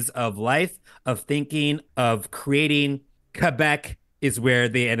ways of life, of thinking, of creating? Quebec is where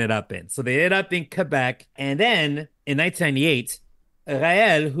they ended up in. So they ended up in Quebec. And then in 1998,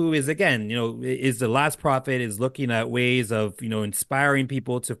 Rael, who is, again, is the last prophet, is looking at ways of, inspiring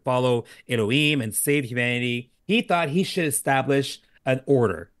people to follow Elohim and save humanity. He thought he should establish an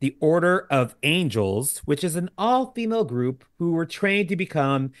order, the Order of Angels, which is an all-female group who were trained to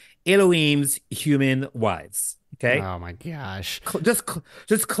become Elohim's human wives. Okay. Oh my gosh. Just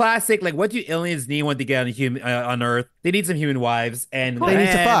classic. Like, what do aliens need when they get on Earth? They need some human wives, and they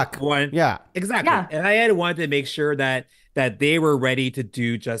need to fuck. Yeah, exactly. Yeah. And I had wanted to make sure that they were ready to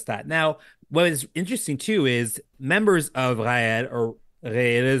do just that. Now, what is interesting too is members of Rael or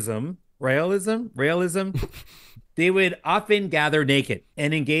Raelism, they would often gather naked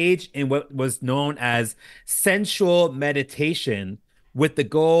and engage in what was known as sensual meditation with the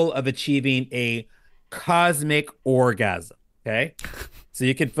goal of achieving a cosmic orgasm. Okay. So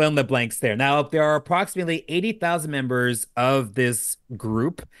you can fill in the blanks there. Now, there are approximately 80,000 members of this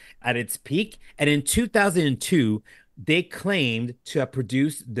group at its peak. And in 2002, they claimed to have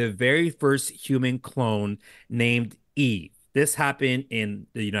produced the very first human clone named Eve. This happened in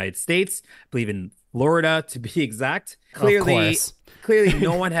the United States, I believe in Florida, to be exact. Clearly,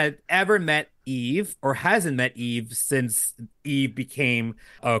 no one had ever met Eve or hasn't met Eve since Eve became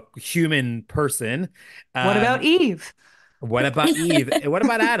a human person. What about Eve? What about Eve? And what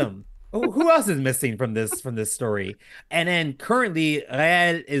about Adam? Who else is missing from this story? And then currently,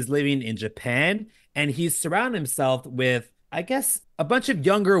 Rael is living in Japan, and he's surrounded himself with, I guess, a bunch of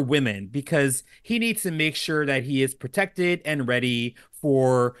younger women because he needs to make sure that he is protected and ready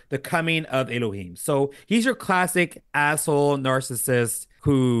for the coming of Elohim. So he's your classic asshole narcissist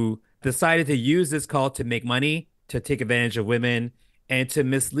who decided to use this cult to make money, to take advantage of women, and to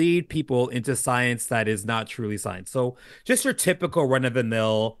mislead people into science that is not truly science. So just your typical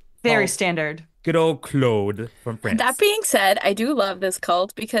run-of-the-mill. Very standard. Good old Claude from France. That being said, I do love this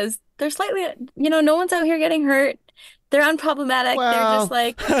cult because they're slightly, no one's out here getting hurt. They're unproblematic. Well, they're just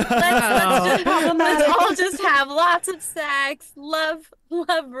like, let's all just have lots of sex. Love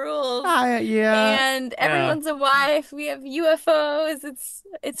rules. Yeah. And everyone's a wife. We have UFOs.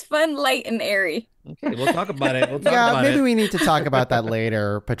 It's fun, light, and airy. Okay, we'll talk about it. Maybe we need to talk about that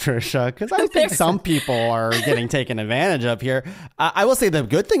later, Patricia, because I think some people are getting taken advantage of here. I will say the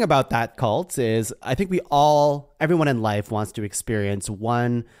good thing about that cult is I think everyone in life wants to experience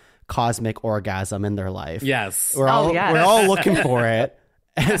one cosmic orgasm in their life. Yes. We're all looking for it.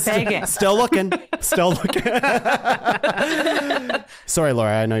 Still looking. Sorry,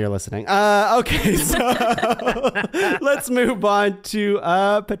 Laura, I know you're listening. Okay, so let's move on to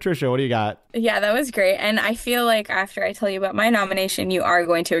Patricia. What do you got? Yeah, that was great. And I feel like after I tell you about my nomination, you are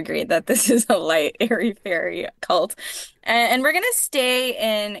going to agree that this is a light, airy, fairy cult. And we're going to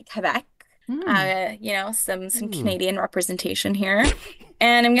stay in Quebec. Some Canadian representation here.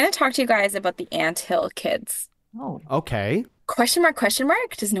 And I'm going to talk to you guys about the Anthill Kids. Oh, okay. Question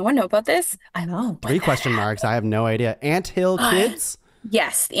mark? Does no one know about this? I know. 3 question marks. I have no idea. Anthill Kids?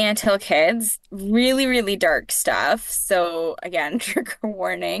 Yes, the Anthill Kids. Really, really dark stuff. So again, trigger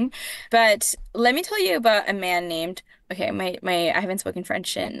warning. But let me tell you about a man named, okay, my I haven't spoken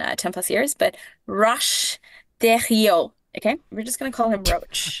French in 10 plus years, but Roche Derriot. Okay, we're just gonna call him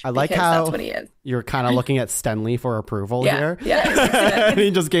Roach I like because that's how what he is. you're kind of looking at Stenley for approval Yeah, here. yeah. And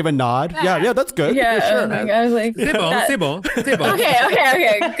he just gave a nod. Yeah, that's good. Yeah, sure. oh my God, I was like, C'est bon, that- c'est bon, c'est bon.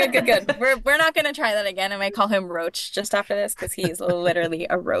 Okay. Good. We're not gonna try that again. I might call him Roach just after this because he's literally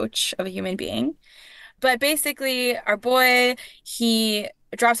a roach of a human being. But basically, our boy, he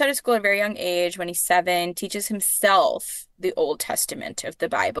drops out of school at a very young age when he's 7, teaches himself the Old Testament of the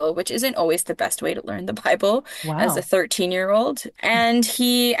Bible, which isn't always the best way to learn the Bible as a Wow. 13-year-old. And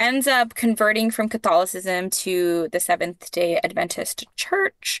he ends up converting from Catholicism to the Seventh-day Adventist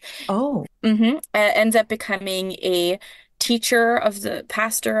Church. Oh, Ends up becoming a teacher of the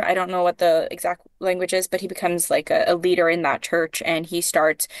pastor. I don't know what the exact language is, but he becomes like a leader in that church and he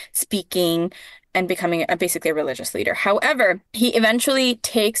starts speaking and becoming basically a religious leader. However, he eventually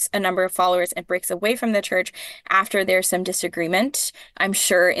takes a number of followers and breaks away from the church after there's some disagreement, I'm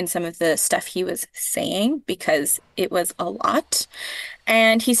sure, in some of the stuff he was saying because it was a lot.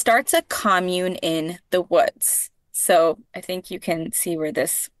 And he starts a commune in the woods. So I think you can see where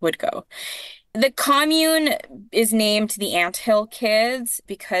this would go. The commune is named the Anthill Kids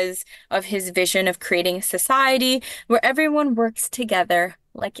because of his vision of creating a society where everyone works together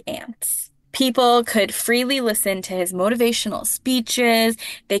like ants. People could freely listen to his motivational speeches,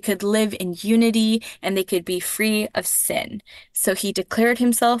 they could live in unity, and they could be free of sin. So he declared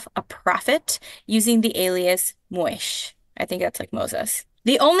himself a prophet using the alias Moish. I think that's like Moses.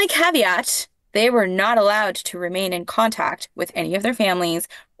 The only caveat, they were not allowed to remain in contact with any of their families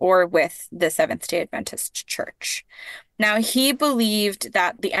or with the Seventh-day Adventist Church. Now, he believed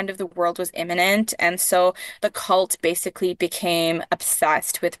that the end of the world was imminent, and so the cult basically became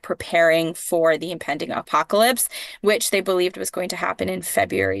obsessed with preparing for the impending apocalypse, which they believed was going to happen in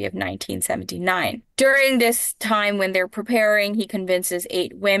February of 1979. During this time when they're preparing, he convinces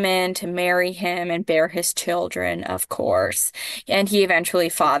 8 women to marry him and bear his children, of course, and he eventually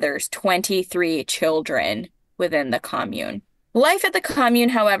fathers 23 children within the commune. Life at the commune,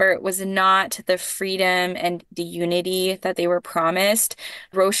 however, was not the freedom and the unity that they were promised.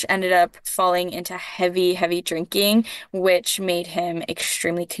 Roche ended up falling into heavy, heavy drinking, which made him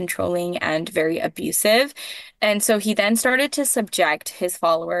extremely controlling and very abusive. And so he then started to subject his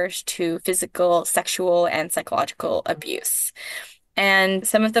followers to physical, sexual, and psychological abuse. And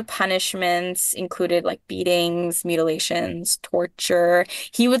some of the punishments included like beatings, mutilations, torture.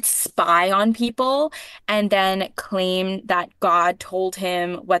 He would spy on people and then claim that God told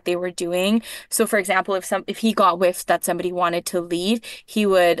him what they were doing. So for example, if he got whiff that somebody wanted to leave, he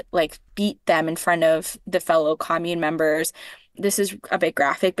would like beat them in front of the fellow commune members. This is a bit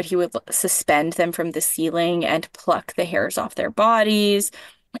graphic, but he would suspend them from the ceiling and pluck the hairs off their bodies.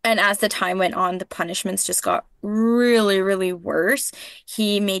 And as the time went on, the punishments just got really, really worse.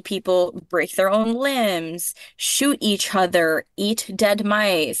 He made people break their own limbs, shoot each other, eat dead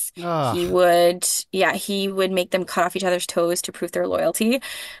mice. Ugh. He would make them cut off each other's toes to prove their loyalty.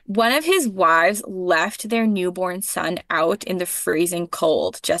 One of his wives left their newborn son out in the freezing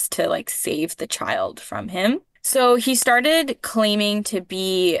cold just to like save the child from him. So he started claiming to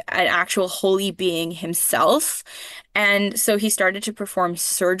be an actual holy being himself. And so he started to perform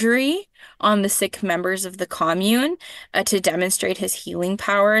surgery on the sick members of the commune to demonstrate his healing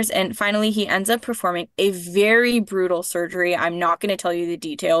powers. And finally, he ends up performing a very brutal surgery. I'm not going to tell you the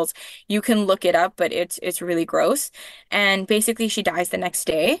details. You can look it up, but it's really gross. And basically, she dies the next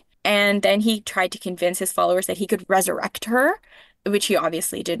day. And then he tried to convince his followers that he could resurrect her, which he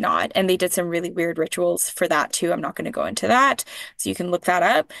obviously did not. And they did some really weird rituals for that too. I'm not going to go into that. So you can look that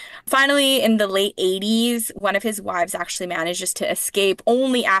up. Finally, in the late 80s, one of his wives actually manages to escape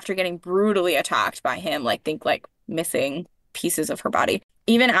only after getting brutally attacked by him, like missing pieces of her body.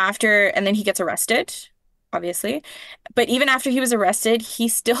 And then he gets arrested, obviously. But even after he was arrested, he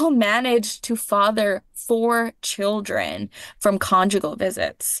still managed to father 4 children from conjugal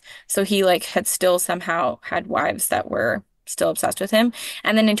visits. So he had still somehow had wives that were still obsessed with him.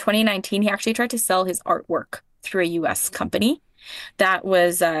 And then in 2019, he actually tried to sell his artwork through a US company. It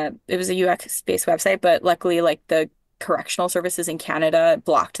was a US-based website, but luckily the correctional services in Canada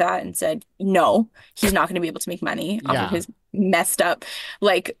blocked that and said, no, he's not going to be able to make money off of his messed up.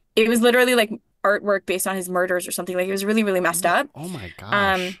 It was literally artwork based on his murders or something. It was really, really messed up. Oh my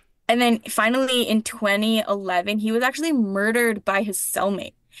gosh. And then finally in 2011, he was actually murdered by his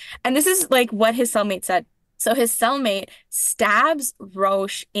cellmate. And this is what his cellmate said. So his cellmate stabs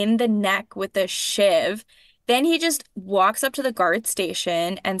Roche in the neck with a shiv, Then he just walks up to the guard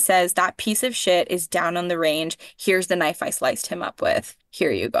station and says, that piece of shit is down on the range. Here's the knife I sliced him up with.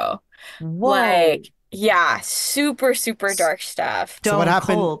 Here you go. Whoa. Yeah, super, super dark stuff. So what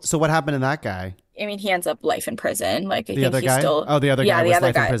happened? Cold. So what happened to that guy? I mean, he ends up life in prison. I The think other he's guy? still. Oh, the other Yeah, guy the was other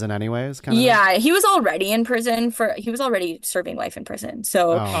life in guy. prison anyways, kind of. Yeah, he was already in prison he was already serving life in prison.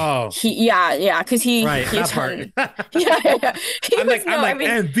 So Oh, because he right, he that was part. yeah. I'm like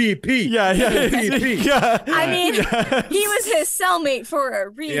MVP. Yeah. MVP. Yeah. I mean, he was his cellmate for a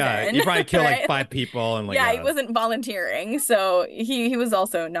reason. Yeah, you probably killed like right? 5 people and like Yeah, he wasn't volunteering, so he was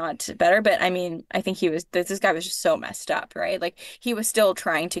also not better. But I mean, I think this guy was just so messed up, right? Like he was still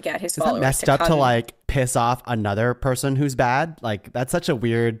trying to get his Is that followers messed to up to come. like piss off another person who's bad? Like that's such a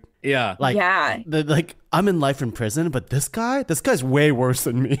weird. Yeah. Like, Yeah. like I'm in life in prison, but this guy's way worse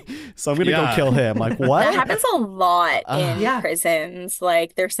than me. So I'm going to go Yeah. kill him. Like, what? That happens a lot in Yeah. prisons.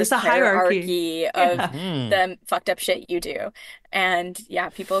 Like there's this a hierarchy. of Hmm. the fucked up shit you do. And yeah,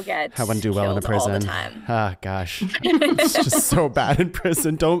 people get I wouldn't do well in a killed all the prison. time. Oh, gosh. It's just so bad in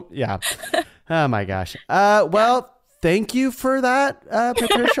prison. Yeah. Oh, my gosh. Well, thank you for that,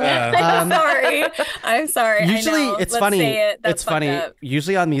 Patricia. I'm sorry. Usually I know. it's Let's funny. say it. That's It's funny. fucked up.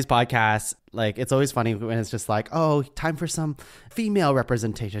 Usually on these podcasts, like it's always funny when it's just like, oh, time for some female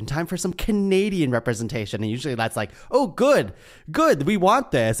representation, time for some Canadian representation. And usually that's like, oh, good. We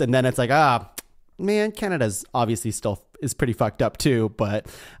want this. And then it's like, man, Canada's obviously still is pretty fucked up too, but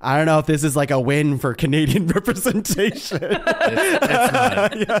I don't know if this is like a win for Canadian representation. It's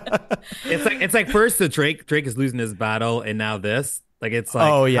not. It's like first the Drake is losing his battle, and now this. Like it's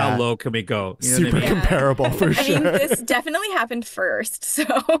like, Oh, yeah. how low can we go? You know Super what I mean? comparable for I sure. mean, this definitely happened first, so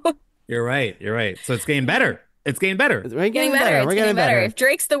You're right. So it's getting better. It's getting better. We're getting better. We're It's getting better. If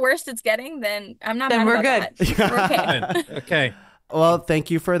Drake's the worst it's getting, then I'm not Then mad we're about good. that. We're okay. Okay. Well, thank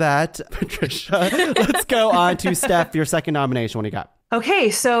you for that, Patricia. Let's go on to Steph, your second nomination. What do you got?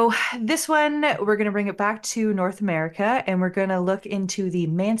 Okay, so this one, we're going to bring it back to North America and we're going to look into the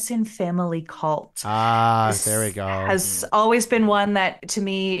Manson family cult. There we go. Has always been one that to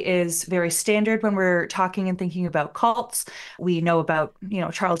me is very standard when we're talking and thinking about cults. We know about,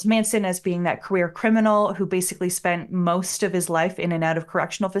 Charles Manson as being that career criminal who basically spent most of his life in and out of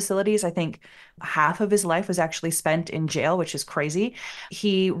correctional facilities. I think half of his life was actually spent in jail, which is crazy.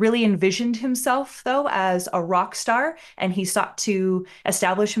 He really envisioned himself, though, as a rock star, and he sought to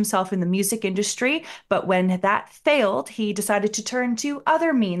establish himself in the music industry. But when that failed, he decided to turn to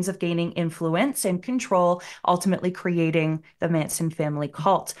other means of gaining influence and control, ultimately creating the Manson family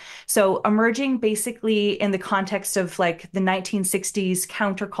cult. So emerging basically in the context of like the 1960s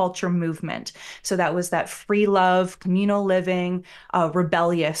counterculture movement. So that was that free love, communal living,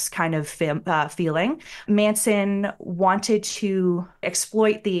 rebellious kind of feeling. Manson wanted to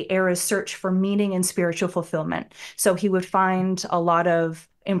exploit the era's search for meaning and spiritual fulfillment. So he would find a lot of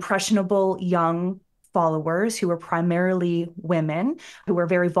impressionable young followers who were primarily women, who were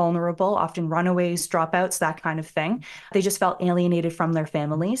very vulnerable, often runaways, dropouts, that kind of thing. They just felt alienated from their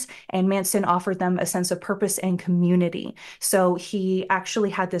families. And Manson offered them a sense of purpose and community. So he actually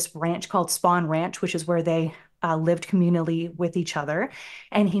had this ranch called Spawn Ranch, which is where they lived communally with each other.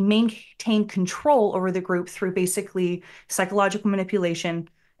 And he maintained control over the group through basically psychological manipulation,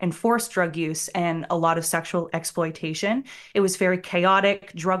 enforced drug use, and a lot of sexual exploitation. It was very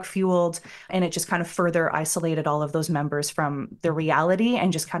chaotic, drug-fueled, and it just kind of further isolated all of those members from the reality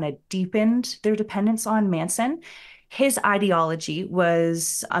and just kind of deepened their dependence on Manson. His ideology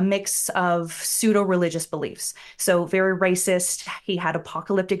was a mix of pseudo-religious beliefs. So very racist. He had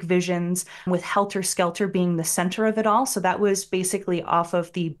apocalyptic visions, with Helter Skelter being the center of it all. So that was basically off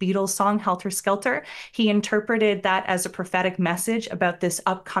of the Beatles song Helter Skelter. He interpreted that as a prophetic message about this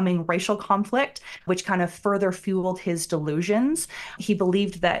upcoming racial conflict, which kind of further fueled his delusions. He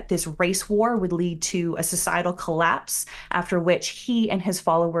believed that this race war would lead to a societal collapse, after which he and his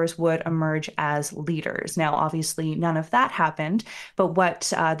followers would emerge as leaders. Now, obviously, none of that happened, but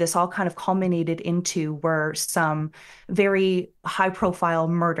what this all kind of culminated into were some very high-profile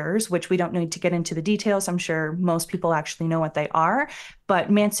murders, which we don't need to get into the details. I'm sure most people actually know what they are.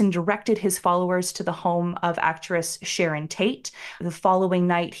 But Manson directed his followers to the home of actress Sharon Tate. The following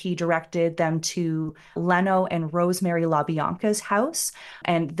night, he directed them to Leno and Rosemary LaBianca's house.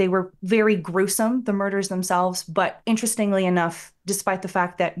 And they were very gruesome, the murders themselves. But interestingly enough, despite the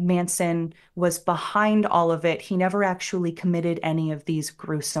fact that Manson was behind all of it, he never actually committed any of these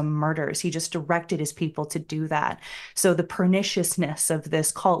gruesome murders. He just directed his people to do that. So the perniciousness of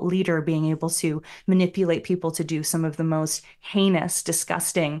this cult leader being able to manipulate people to do some of the most heinous,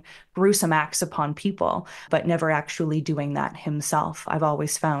 disgusting, gruesome acts upon people, but never actually doing that himself, I've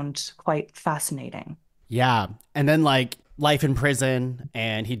always found quite fascinating. Yeah. And then like life in prison,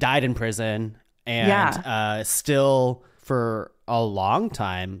 and he died in prison, and still for a long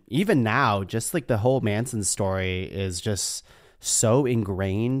time, even now, just like the whole Manson story is just so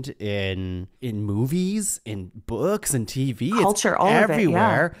ingrained in movies, in books, and TV. Culture, it's all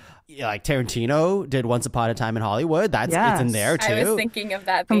everywhere. of it, yeah. Like Tarantino did Once Upon a Time in Hollywood. It's in there too. I was thinking of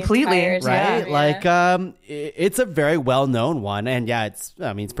that completely, right? Yeah. Like it's a very well known one, and it's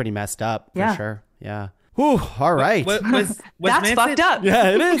pretty messed up for sure. Yeah. Whew, all right. Was That's Manson, fucked up. Yeah,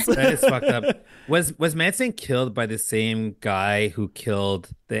 it is. That is fucked up. Was Manson killed by the same guy who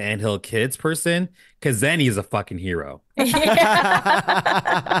killed the Anthill Kids person? Because then he's a fucking hero.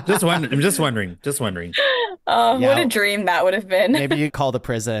 Yeah. I'm just wondering. Oh, what a dream that would have been. Maybe you call the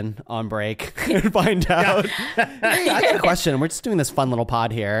prison on break and find out. I got a question. We're just doing this fun little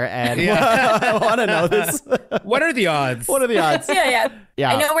pod here, and I want to know this. What are the odds? What are the odds? Yeah.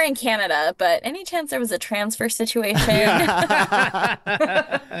 I know we're in Canada, but any chance there was a transfer situation? Yeah,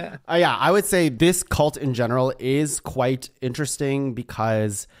 I would say this cult in general is quite interesting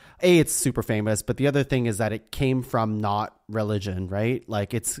because it's super famous, but the other thing is that it came from not religion, right?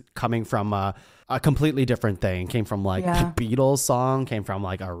 Like it's coming from a completely different thing. Came from like the Beatles song, came from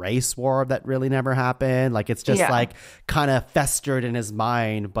like a race war that really never happened. Like it's just like kind of festered in his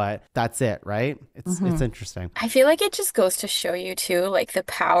mind, but that's it, right? It's interesting. I feel like it just goes to show you too, like the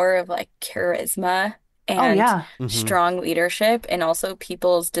power of like charisma and strong leadership, and also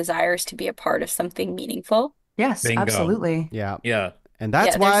people's desires to be a part of something meanable. Yes, Bingo. absolutely. Yeah. And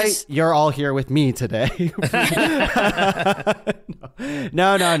that's why you're all here with me today.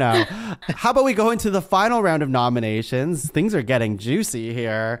 No. How about we go into the final round of nominations? Things are getting juicy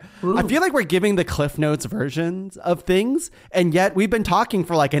here. Ooh. I feel like we're giving the Cliff Notes versions of things, and yet we've been talking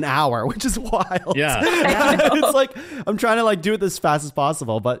for like an hour, which is wild. Yeah. It's like I'm trying to like do it as fast as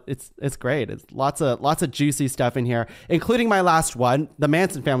possible, but it's great. It's lots of juicy stuff in here, including my last one. The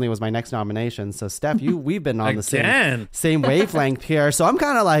Manson family was my next nomination. So Steph, we've been on the same wavelength here. So I'm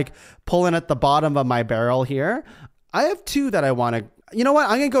kind of like pulling at the bottom of my barrel here. I have two that I want to, you know what?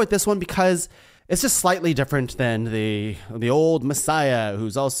 I'm going to go with this one because it's just slightly different than the old Messiah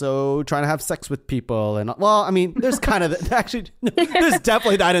who's also trying to have sex with people. And well, I mean, there's kind of actually, there's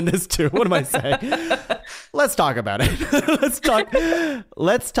definitely that in this too. What am I saying? Let's talk about it.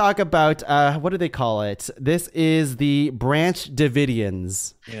 Let's talk about, what do they call it? This is the Branch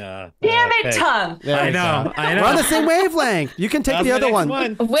Davidians. Yeah. Damn it, Tongue. I know. We're on the same wavelength. You can take the other one.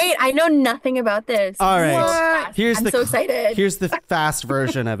 Wait, I know nothing about this. All right. I'm so excited. Here's the fast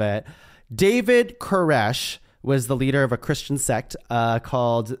version of it. David Koresh was the leader of a Christian sect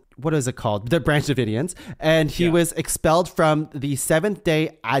called, what is it called? The Branch Davidians. And he was expelled from the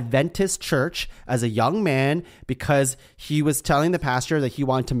Seventh-day Adventist Church as a young man because he was telling the pastor that he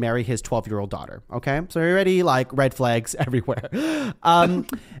wanted to marry his 12-year-old daughter. Okay? So already like red flags everywhere. And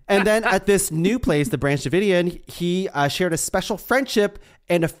then at this new place, the Branch Davidian, he shared a special friendship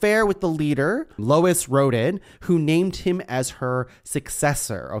and affair with the leader, Lois Roden, who named him as her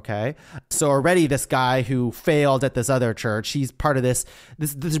successor, okay? So already this guy who failed at this other church, he's part of this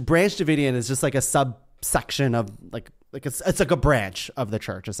Branch Davidian is just like a subsection of it's like a branch of the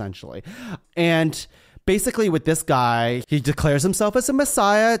church, essentially. And basically with this guy, he declares himself as a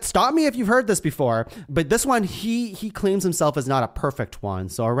Messiah. Stop me if you've heard this before. But this one, he claims himself as not a perfect one.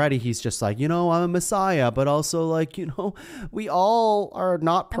 So already he's just like, I'm a Messiah, but also like, we all are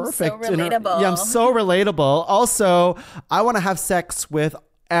not perfect. I'm so relatable. I'm so relatable. Also, I want to have sex with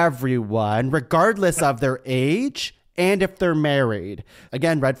everyone, regardless of their age and if they're married.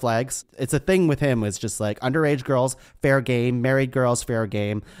 Again, red flags. It's a thing with him. It's just like underage girls, fair game. Married girls, fair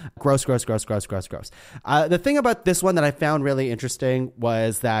game. Gross. The thing about this one that I found really interesting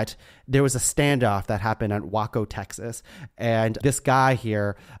was that there was a standoff that happened at Waco, Texas. And this guy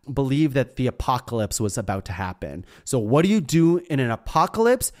here believed that the apocalypse was about to happen. So what do you do in an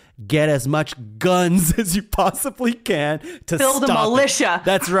apocalypse? Get as much guns as you possibly can to build a militia.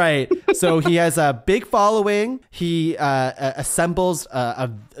 That's right. So he has a big following. He assembles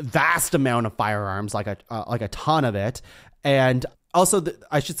a vast amount of firearms, like a ton of it. And also,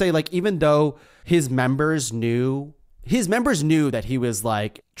 I should say, like, even though his members knew that he was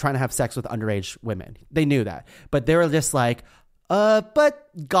like trying to have sex with underage women, they knew that, but they were just like, but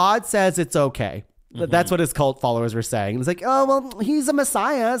God says it's okay. That's what his cult followers were saying. It's like, oh, well, he's a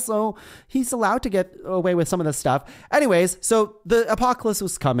Messiah, so he's allowed to get away with some of this stuff. Anyways, so the apocalypse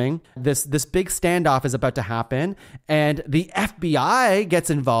was coming. This big standoff is about to happen, and the FBI gets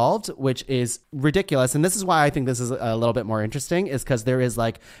involved, which is ridiculous. And this is why I think this is a little bit more interesting, is because there is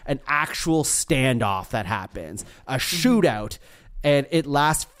like an actual standoff that happens, a shootout, and it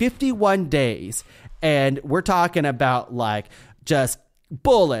lasts 51 days. And we're talking about like just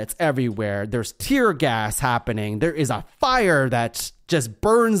bullets everywhere. There's tear gas happening. There is a fire that just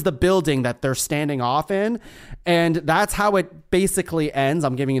burns the building that they're standing off in. And that's how it basically ends.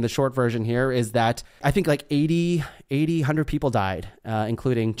 I'm giving you the short version here, is that I think like 100 people died,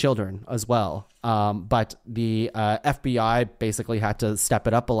 including children as well. But the FBI basically had to step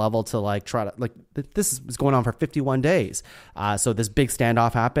it up a level to like try to like this was going on for 51 days. So this big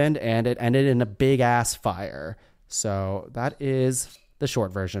standoff happened and it ended in a big ass fire. So that is the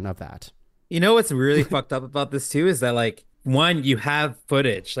short version of that. You know what's really fucked up about this too is that like one, you have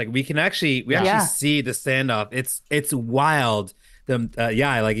footage. Like we actually see the standoff. It's wild.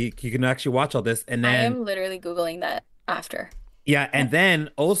 Like you can actually watch all this, and then I am literally Googling that after. Yeah, and then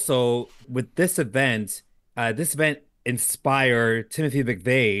also with this event inspired Timothy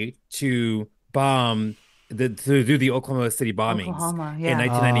McVeigh to bomb to do the Oklahoma City bombings in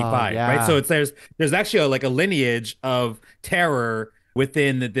 1995, right? So there's actually a lineage of terror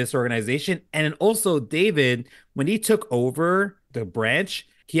within this organization. And then also David, when he took over the branch,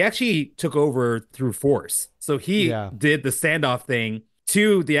 he actually took over through force. So he did the standoff thing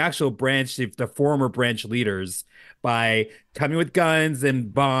to the actual branch, the former branch leaders, by coming with guns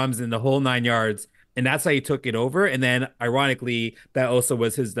and bombs and the whole 9 yards. And that's how he took it over. And then ironically, that also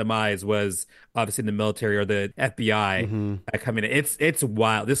was his demise, was obviously the military or the FBI coming in. It's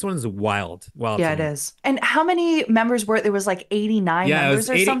wild. This one's wild. Yeah, it is. And how many members were it? There was like 89 members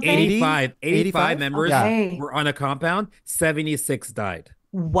or something? 85 members were on a compound. 76 died.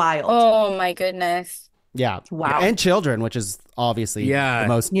 Wild. Oh my goodness. Yeah. Wow. And children, which is obviously the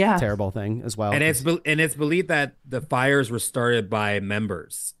most terrible thing as well. And it's believed that the fires were started by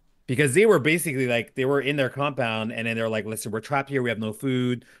members. Because they were basically like, they were in their compound and then they're like, listen, we're trapped here. We have no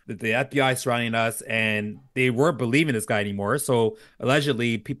food. The FBI surrounding us, and they weren't believing this guy anymore. So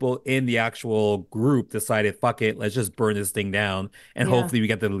allegedly people in the actual group decided, fuck it, let's just burn this thing down. And hopefully we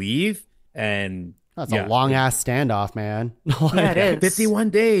get to leave. And that's a long ass standoff, man. It is. 51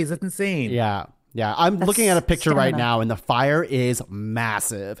 days. That's insane. Yeah. Yeah, I'm looking at a picture right now, and the fire is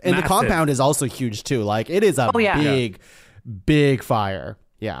massive. And the compound is also huge, too. Like, it is a big fire.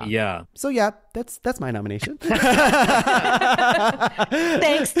 Yeah. Yeah. So yeah, that's my nomination. Thanks,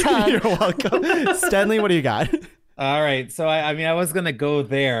 Tom. You're welcome. Stenley, what do you got? All right. So I was gonna go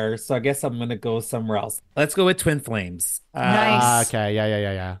there, so I guess I'm gonna go somewhere else. Let's go with Twin Flames. Nice. Okay.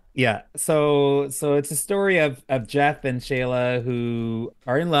 Yeah. Yeah. So it's a story of Jeff and Shayla who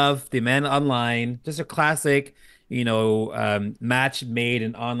are in love. They met online. Just a classic, match made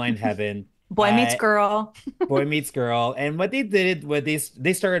in online heaven. Boy meets girl. Boy meets girl. And what they did was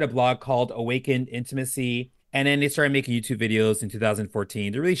they started a blog called Awakened Intimacy. And then they started making YouTube videos in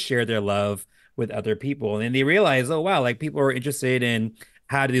 2014 to really share their love with other people. And then they realized, oh, wow, like people are interested in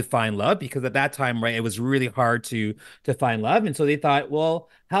how to find love, because at that time, right, it was really hard to find love. And so they thought, well,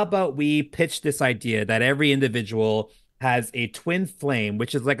 how about we pitch this idea that every individual has a twin flame,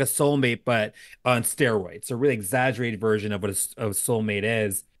 which is like a soulmate, but on steroids. So a really exaggerated version of what a soulmate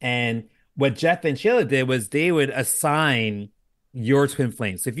is. And what Jeff and Shayla did was they would assign your twin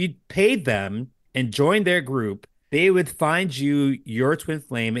flame. So if you paid them and joined their group, they would find you your twin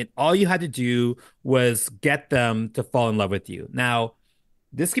flame, and all you had to do was get them to fall in love with you. Now,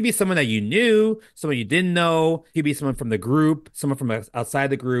 this could be someone that you knew, someone you didn't know. It could be someone from the group, someone from outside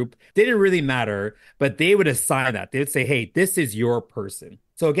the group. They didn't really matter, but they would assign that. They would say, hey, this is your person.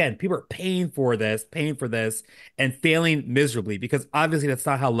 So again, people are paying for this, and failing miserably, because obviously that's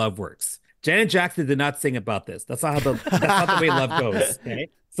not how love works. Janet Jackson did not sing about this. That's not the way love goes.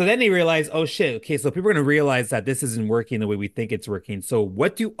 Okay. So then they realize, oh shit, okay, so people are going to realize that this isn't working the way we think it's working. So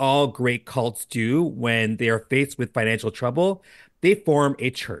what do all great cults do when they are faced with financial trouble? They form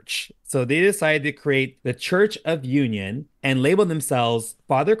a church. So they decided to create the Church of Union and label themselves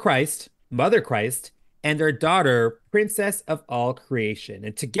Father Christ, Mother Christ, and their daughter, Princess of All Creation.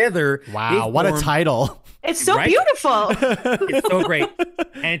 And together, wow, what a title. It's so beautiful. It's so great.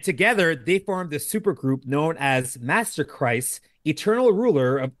 And together, they formed a supergroup known as Master Christ, eternal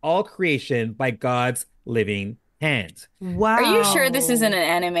ruler of all creation by God's living hand. Wow. Are you sure this isn't an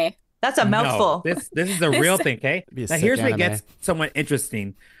anime? That's a mouthful. No, this is a real thing, okay? Now here's where it gets somewhat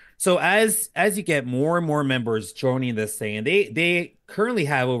interesting. So as you get more and more members joining this thing, and they currently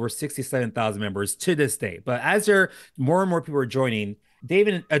have over 67,000 members to this day. But as more and more people are joining,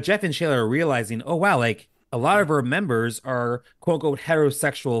 Jeff and Shayla are realizing, oh wow, like a lot of our members are quote unquote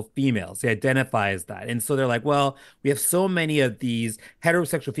heterosexual females. They identify as that. And so they're like, well, we have so many of these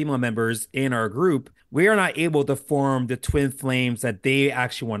heterosexual female members in our group, we are not able to form the twin flames that they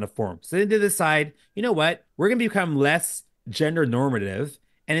actually want to form. So then they decide, you know what, we're going to become less gender normative,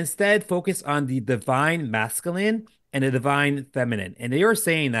 and instead focus on the divine masculine and the divine feminine. And they were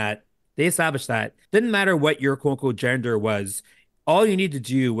saying that they established that didn't matter what your quote unquote gender was, all you need to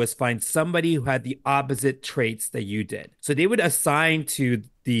do was find somebody who had the opposite traits that you did. So they would assign to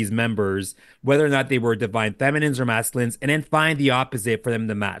these members whether or not they were divine feminines or masculines, and then find the opposite for them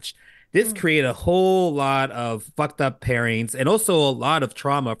to match. This created a whole lot of fucked up pairings and also a lot of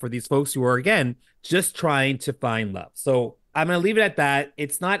trauma for these folks who are, again, just trying to find love. So I'm going to leave it at that.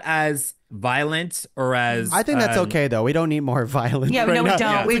 It's not as violent or as... I think that's okay, though. We don't need more violence. Yeah, right no, we now.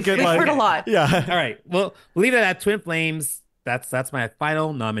 don't. Yeah. We've heard a lot. Yeah. All right. Well, we'll leave it at Twin Flames. That's my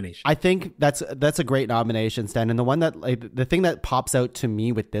final nomination. I think that's a great nomination, Stan. And the one that the thing that pops out to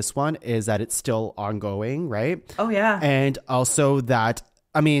me with this one is that it's still ongoing, right? Oh, yeah. And also that,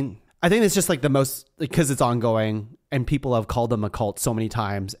 I mean, I think it's just like the most, because it's ongoing and people have called them a cult so many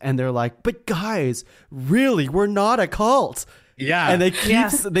times and they're like, but guys, really, we're not a cult. Yeah. And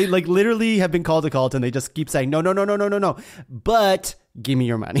they like literally have been called a cult and they just keep saying, no. But give me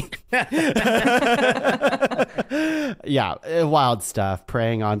your money. Yeah. Wild stuff.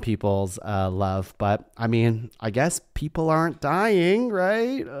 Preying on people's love. But I mean, I guess people aren't dying,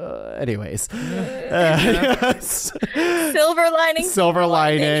 right? Anyways. Yes. Silver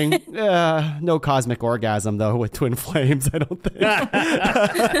lining. No cosmic orgasm, though, with Twin Flames, I don't think.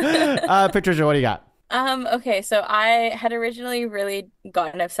 Patricia, what do you got? Okay, so I had originally really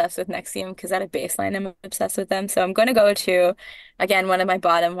gotten obsessed with Nexium because at a baseline I'm obsessed with them. So I'm going to go to, again, one of my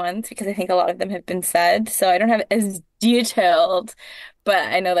bottom ones because I think a lot of them have been said. So I don't have it as detailed, but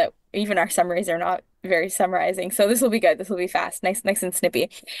I know that even our summaries are not very summarizing. So this will be good. This will be fast, nice and snippy.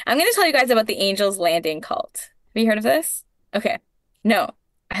 I'm going to tell you guys about the Angels Landing cult. Have you heard of this? Okay. No.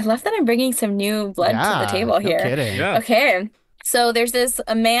 I love that I'm bringing some new blood to the table here. No kidding. Yeah. Okay. So there's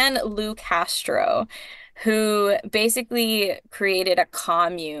a man, Lou Castro, who basically created a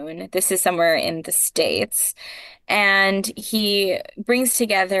commune. This is somewhere in the States. And he brings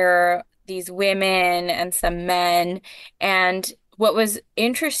together these women and some men. And what was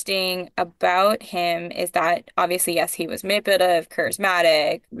interesting about him is that obviously, yes, he was manipulative,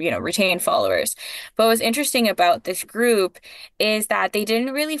 charismatic, retained followers. But what was interesting about this group is that they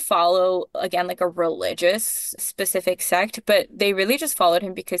didn't really follow, again, like a religious specific sect, but they really just followed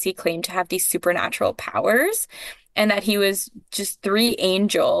him because he claimed to have these supernatural powers and that he was just three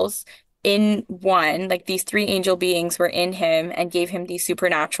angels in one, like these three angel beings were in him and gave him these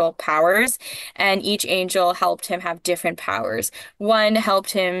supernatural powers. And each angel helped him have different powers. One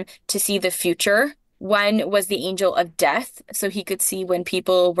helped him to see the future. One was the angel of death, so he could see when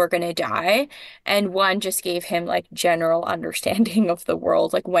people were going to die. And one just gave him like general understanding of the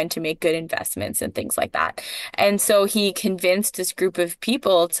world, like when to make good investments and things like that. And so he convinced this group of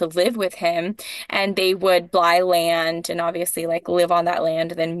people to live with him, and they would buy land and obviously like live on that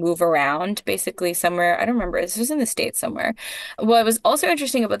land and then move around basically somewhere. I don't remember. This was in the States somewhere. What was also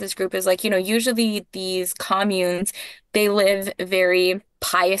interesting about this group is like, usually these communes, they live very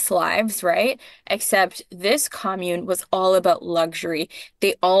pious lives, right? Except this commune was all about luxury.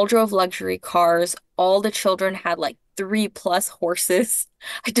 They all drove luxury cars. All the children had like 3+ horses.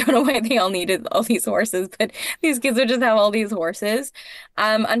 I don't know why they all needed all these horses, but these kids would just have all these horses.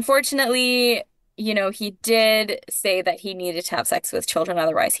 Unfortunately, he did say that he needed to have sex with children,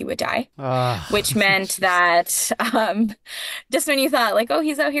 otherwise he would die, which meant that just when you thought like, oh,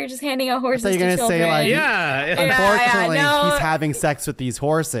 he's out here just handing out horses to children. Say like, unfortunately, no. he's having sex with these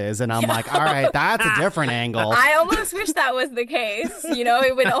horses, and I'm like, all right, that's a different angle. I almost wish that was the case.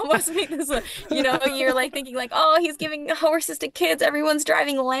 It would almost make this, you're like thinking like, oh, he's giving horses to kids. Everyone's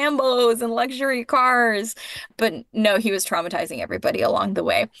driving Lambos and luxury cars. But no, he was traumatizing everybody along the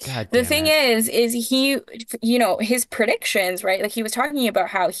way. The thing is he, his predictions, right? Like he was talking about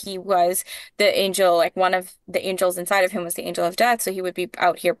how he was the angel, like one of the angels inside of him was the angel of death. So he would be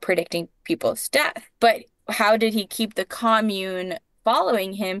out here predicting people's death. But how did he keep the commune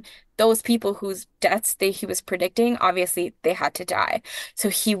following him? Those people whose deaths he was predicting, obviously they had to die. So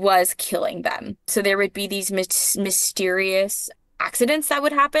he was killing them. So there would be these mysterious accidents that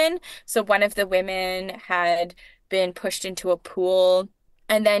would happen. So one of the women had been pushed into a pool.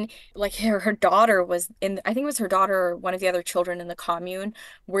 And then like her daughter was I think it was her daughter or one of the other children in the commune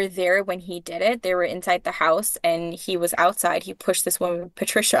were there when he did it. They were inside the house and he was outside. He pushed this woman,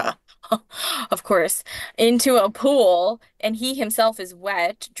 Patricia, of course, into a pool, and he himself is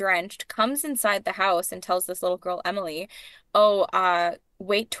wet, drenched, comes inside the house and tells this little girl, Emily, oh,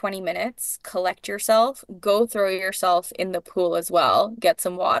 wait 20 minutes, collect yourself, go throw yourself in the pool as well, get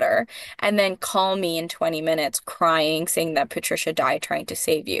some water, and then call me in 20 minutes crying, saying that Patricia died trying to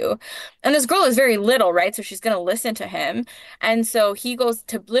save you. And this girl is very little, right? So she's going to listen to him. And so he goes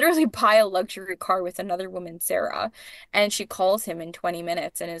to literally buy a luxury car with another woman, Sarah. And she calls him in 20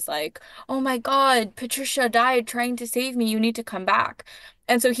 minutes and is like, oh my God, Patricia died trying to save me. You need to come back.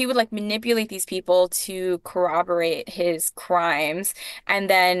 And so he would like manipulate these people to corroborate his crimes. And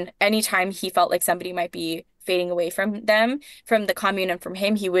then anytime he felt like somebody might be fading away from them, from the commune and from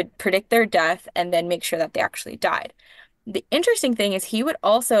him, he would predict their death and then make sure that they actually died. The interesting thing is he would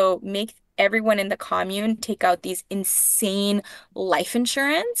also make everyone in the commune take out these insane life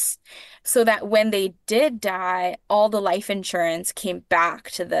insurance so that when they did die, all the life insurance came back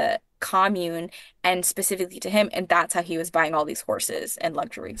to the commune and specifically to him, and that's how he was buying all these horses and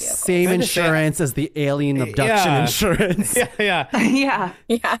luxury vehicles. Same insurance as the alien abduction insurance. Yeah.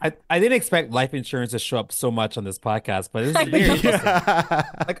 I didn't expect life insurance to show up so much on this podcast, but this is very interesting.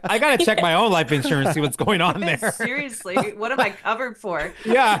 Like, I gotta check my own life insurance, see what's going on there. Seriously, what am I covered for?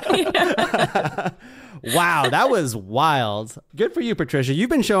 Yeah. Wow, that was wild. Good for you, Patricia.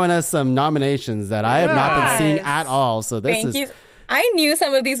 You've been showing us some nominations that I have not been seeing at all. So this Thank you. I knew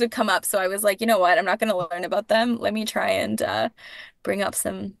some of these would come up, so I was like, you know what? I'm not going to learn about them. Let me try and bring up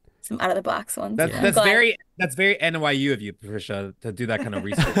some out of the box ones. That's very NYU of you, Patricia, to do that kind of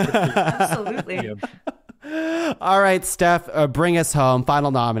research. Absolutely. All right, Steph, bring us home.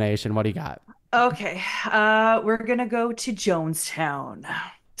 Final nomination. What do you got? Okay, we're gonna go to Jonestown.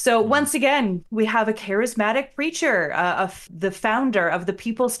 So once again, we have a charismatic preacher, the founder of the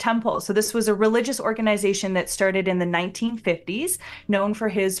People's Temple. So this was a religious organization that started in the 1950s, known for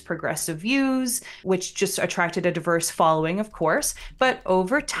his progressive views, which just attracted a diverse following, of course. But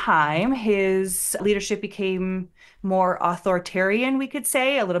over time, his leadership became more authoritarian, we could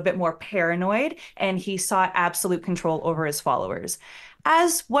say, a little bit more paranoid, and he sought absolute control over his followers.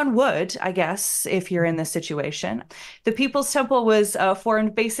 As one would, I guess, if you're in this situation. The People's Temple was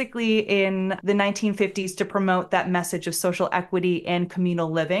formed basically in the 1950s to promote that message of social equity and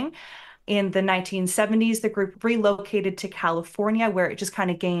communal living. In the 1970s, the group relocated to California, where it just kind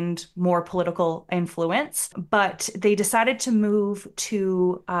of gained more political influence. But they decided to move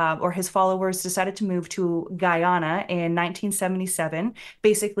to, or his followers decided to move to Guyana in 1977,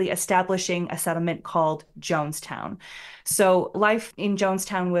 basically establishing a settlement called Jonestown. So life in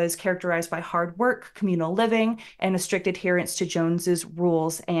Jonestown was characterized by hard work, communal living, and a strict adherence to Jones's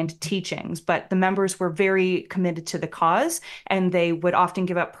rules and teachings. But the members were very committed to the cause, and they would often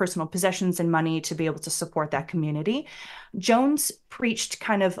give up personal possessions and money to be able to support that community. Jones preached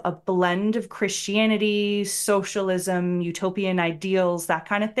kind of a blend of Christianity, socialism, utopian ideals, that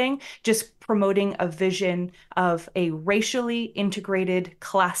kind of thing, just promoting a vision of a racially integrated,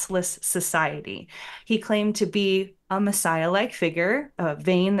 classless society. He claimed to be a messiah-like figure, a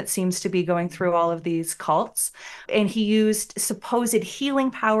vein that seems to be going through all of these cults. And he used supposed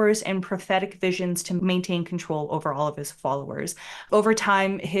healing powers and prophetic visions to maintain control over all of his followers. Over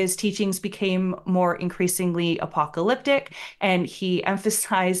time, his teachings became more increasingly apocalyptic, and he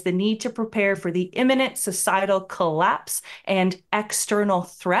emphasized the need to prepare for the imminent societal collapse and external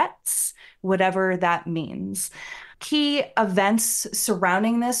threats, whatever that means. Key events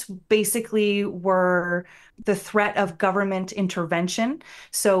surrounding this basically were the threat of government intervention.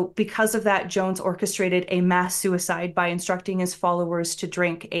 So because of that, Jones orchestrated a mass suicide by instructing his followers to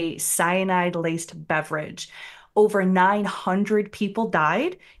drink a cyanide-laced beverage. Over 900 people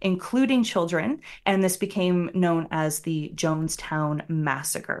died, including children, and this became known as the Jonestown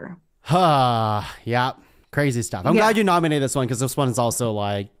Massacre. Yeah, crazy stuff. I'm glad you nominated this one because this one is also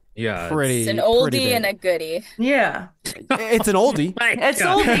like pretty. It's an oldie and a goodie. Yeah. It's an oldie. It's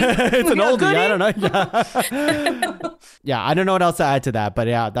oldie. It's an oldie. I don't know. Yeah, I don't know what else to add to that, but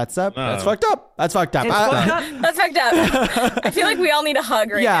yeah, that's fucked up. That's fucked up. That's fucked up. I feel like we all need a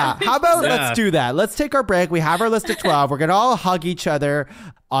hug right now. How about let's do that. Let's take our break. We have our list of 12. We're going to all hug each other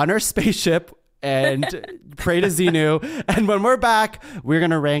on our spaceship and pray to Xenu. And when we're back, we're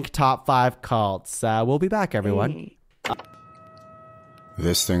going to rank top 5 cults. We'll be back, everyone. Hey.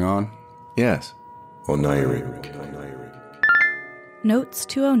 This thing on? Yes. Oniric. Notes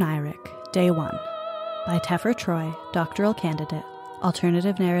to Oniric, Day 1. By Teffer Troy, Doctoral Candidate,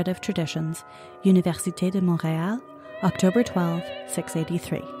 Alternative Narrative Traditions, Université de Montréal, October 12,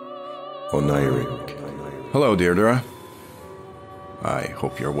 683. Oniric. Hello, Deirdre. I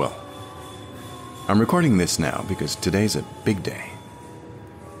hope you're well. I'm recording this now because today's a big day.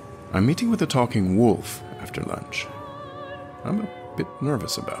 I'm meeting with a talking wolf after lunch. I'm a bit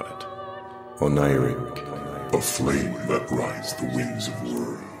nervous about it. Oniric. A flame that rides the winds of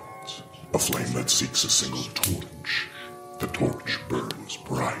worlds. A flame that seeks a single torch. The torch burns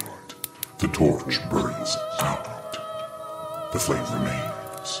bright. The torch burns out. The flame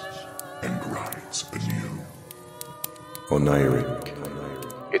remains and rides anew. Oniric.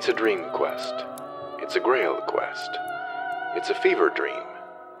 It's a dream quest. It's a grail quest. It's a fever dream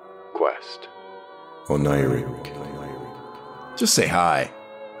quest. Oniric. Just say hi.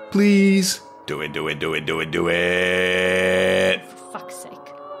 Please. Do it. For fuck's sake.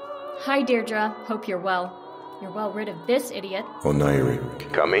 Hi, Deirdre. Hope you're well. You're well rid of this idiot.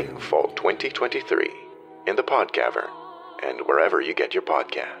 Oniric. Coming fall 2023 in the PodCavern and wherever you get your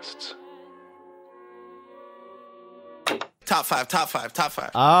podcasts. Top five.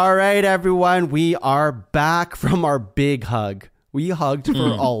 All right, everyone. We are back from our big hug. We hugged for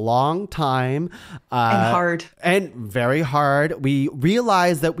a long time. And hard. And very hard. We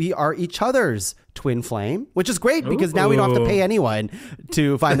realized that we are each other's twin flame, which is great because now we don't have to pay anyone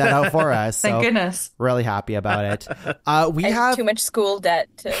to find that out for us. Thank goodness. Really happy about it. We have too much school debt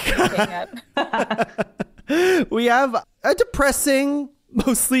to pay up. We have a depressing,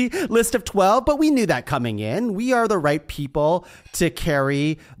 mostly list of 12, but we knew that coming in. We are the right people to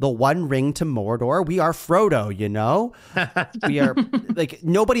carry the one ring to Mordor. We are Frodo, you know? We are like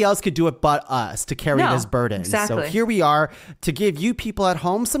nobody else could do it but us to carry this burden. Exactly. So here we are to give you people at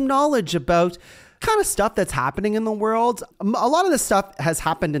home some knowledge about kind of stuff that's happening in the world. A lot of this stuff has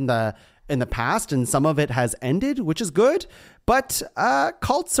happened in the past, and some of it has ended, which is good. But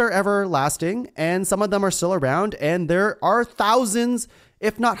cults are everlasting, and some of them are still around, and there are thousands,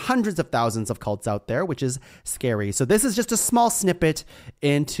 if not hundreds of thousands of cults out there, which is scary. So this is just a small snippet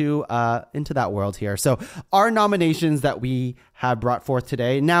into that world here. So our nominations that we have brought forth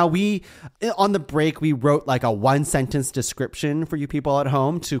today. Now on the break, we wrote like a 1-sentence description for you people at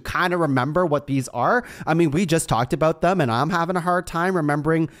home to kind of remember what these are. I mean, we just talked about them, and I'm having a hard time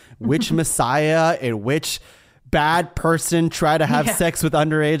remembering which Messiah and which bad person try to have sex with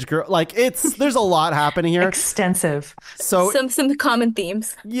underage girl. Like there's a lot happening here. Extensive. So some common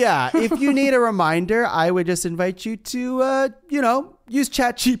themes. Yeah. If you need a reminder, I would just invite you to, use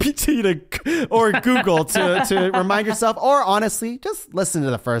ChatGPT or Google to remind yourself, or honestly, just listen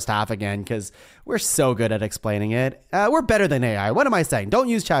to the first half again, because we're so good at explaining it. We're better than AI. What am I saying? Don't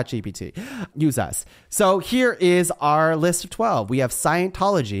use ChatGPT. Use us. So here is our list of 12. We have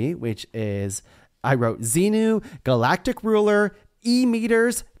Scientology, which is, I wrote Xenu, Galactic Ruler,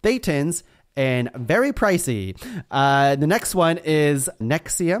 E-meters, Thetans, and very pricey. The next one is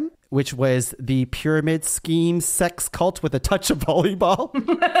Nexium, which was the pyramid scheme sex cult with a touch of volleyball.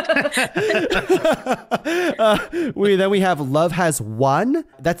 Then we have Love Has Won.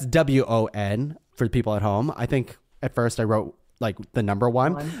 That's WON for the people at home. I think at first I wrote like the number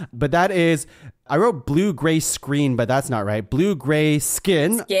one. But that is, I wrote blue gray screen, but that's not right. Blue gray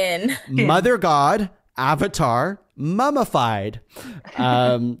skin. Mother God, Avatar, Mummified.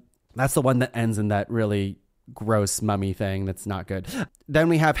 That's the one that ends in that really gross mummy thing. That's not good. Then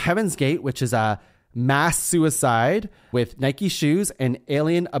we have Heaven's Gate, which is a mass suicide with Nike shoes and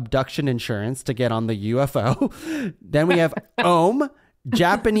alien abduction insurance to get on the UFO. Then we have Ohm,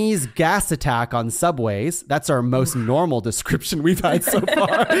 Japanese gas attack on subways. That's our most normal description we've had so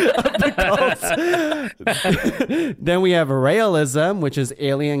far of the cults. Then we have Realism, which is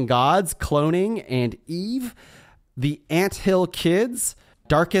alien gods, cloning, and Eve. The Anthill Kids,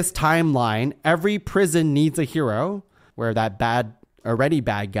 Darkest Timeline, Every Prison Needs a Hero, where that already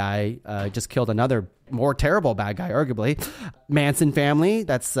bad guy just killed another more terrible bad guy, arguably. Manson Family,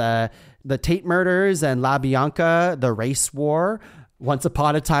 that's the Tate murders and La Bianca, the race war. Once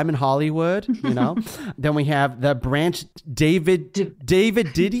Upon a Time in Hollywood, you know. Then we have the Branch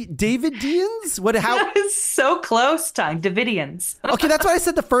Davidians. What? How? That is so close, Davidians. Okay, that's what I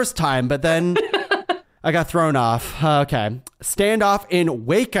said the first time, but then I got thrown off. Okay, Standoff in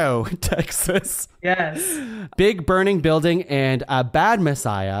Waco, Texas. Yes. Big burning building and a bad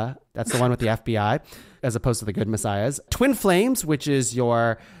Messiah. That's the one with the FBI, as opposed to the good Messiahs. Twin Flames, which is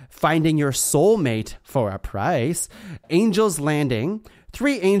your finding your soulmate for a price. Angel's Landing,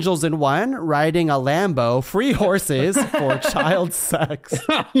 3 angels in one, riding a Lambo, free horses for child sex.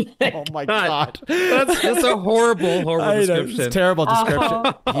 Oh my God. That's a horrible description. It's a terrible description.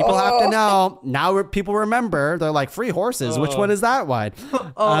 People have to know. Now people remember. They're like, free horses. Which one is that one?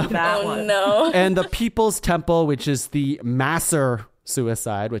 That one. No. And the People's Temple, which is the masser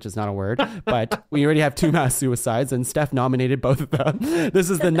suicide, which is not a word, but we already have 2 mass suicides, and Steph nominated both of them. This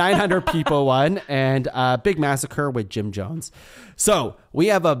is the 900 people one, and Big Massacre with Jim Jones. So we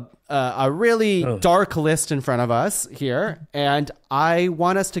have a really dark list in front of us here, and I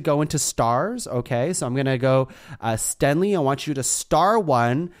want us to go into stars, okay? So I'm going to go, Stenley, I want you to star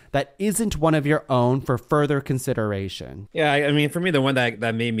one that isn't one of your own for further consideration. Yeah, I mean, for me, the one that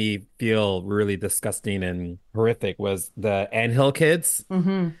made me feel really disgusting and horrific was the Anthill Kids.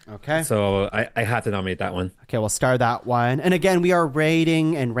 Mm-hmm. Okay. So I have to nominate that one. Okay, we'll star that one. And again, we are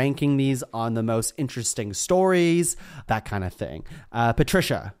rating and ranking these on the most interesting stories, that kind of thing.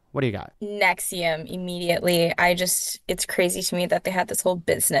 Patricia, what do you got? NXIVM immediately. It's crazy to me that they had this whole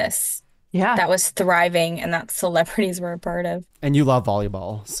business that was thriving and that celebrities were a part of. And you love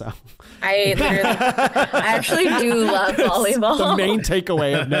volleyball, so. I actually do love volleyball. The main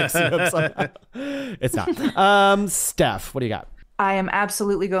takeaway of NXIVM. So. It's not. Steph, what do you got? I am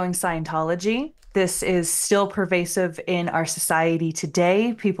absolutely going Scientology. This is still pervasive in our society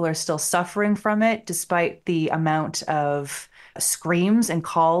today. People are still suffering from it, despite the amount of screams and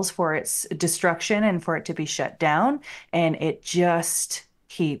calls for its destruction and for it to be shut down. And it just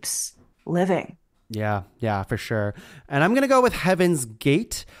keeps living. Yeah, for sure. And I'm going to go with Heaven's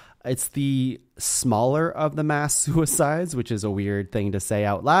Gate. It's the smaller of the mass suicides, which is a weird thing to say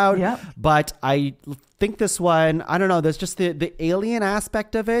out loud. Yep. But I think this one, I don't know, there's just the alien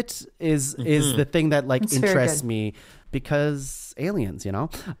aspect of it is the thing that interests me, because aliens, you know?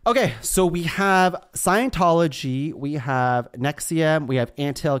 Okay, so we have Scientology, we have NXIVM, we have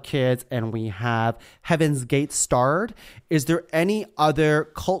Anthill Kids, and we have Heaven's Gate starred. Is there any other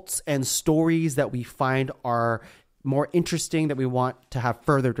cults and stories that we find are more interesting that we want to have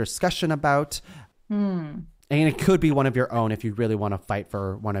further discussion about? And it could be one of your own if you really want to fight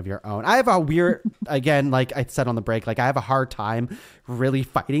for one of your own. I have a weird, again, like I said on the break, I have a hard time really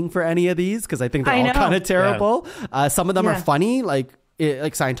fighting for any of these because I think they're all kind of terrible. Yeah. Some of them are funny, like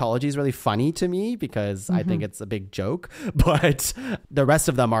Scientology is really funny to me because I think it's a big joke, but the rest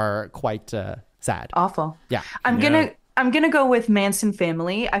of them are quite sad. Awful. Yeah. I'm going to go with Manson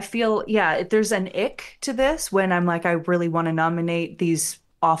family. I feel, there's an ick to this when I'm like, I really want to nominate these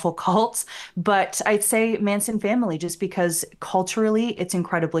awful cults, but I'd say Manson family just because culturally it's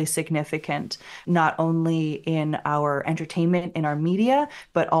incredibly significant, not only in our entertainment, in our media,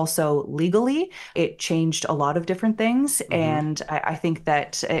 but also legally. It changed a lot of different things, and I think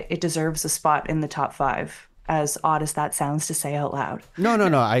that it deserves a spot in the top 5, as odd as that sounds to say out loud. No,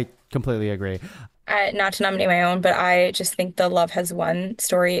 I completely agree. Not to nominate my own, but I just think the Love Has Won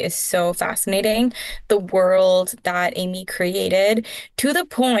story is so fascinating. The world that Amy created, to the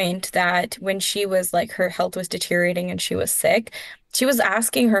point that when she was like, her health was deteriorating and she was sick, she was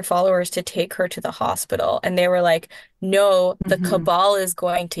asking her followers to take her to the hospital. And they were like, no, the cabal is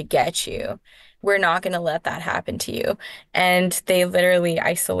going to get you. We're not going to let that happen to you. And they literally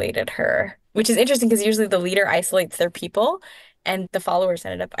isolated her, which is interesting because usually the leader isolates their people. And the followers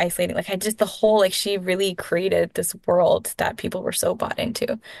ended up isolating. She really created this world that people were so bought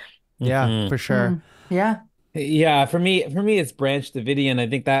into. Yeah, for sure. Yeah. Yeah, for me, it's Branch Davidian. I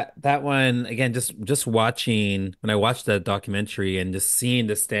think that one, again, just watching, when I watched the documentary and just seeing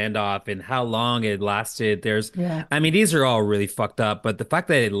the standoff and how long it lasted, I mean, these are all really fucked up, but the fact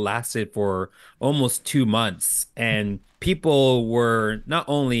that it lasted for almost 2 months and people were not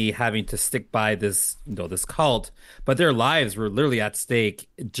only having to stick by this cult, but their lives were literally at stake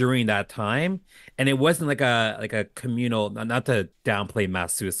during that time. And it wasn't like a communal, not to downplay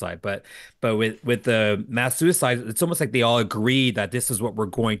mass suicide, but with the mass suicide, it's almost like they all agreed that this is what we're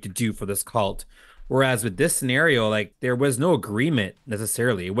going to do for this cult. Whereas with this scenario, like there was no agreement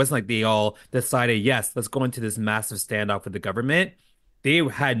necessarily. It wasn't like they all decided, yes, let's go into this massive standoff with the government. They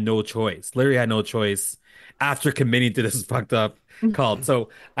had no choice, literally had no choice after committing to this fucked up cult. So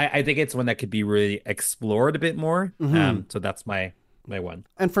I think it's one that could be really explored a bit more. So that's my one.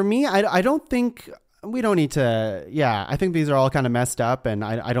 And for me, I don't think we don't need to. Yeah, I think these are all kind of messed up, and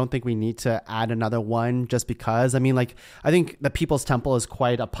I don't think we need to add another one just because. I mean, like, I think the People's Temple is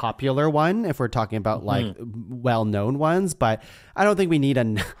quite a popular one if we're talking about like well-known ones, but I don't think we need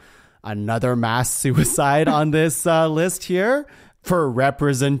another mass suicide on this list here. For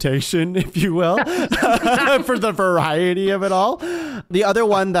representation, if you will, for the variety of it all. The other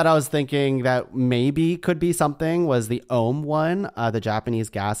one that I was thinking that maybe could be something was the Ohm one, the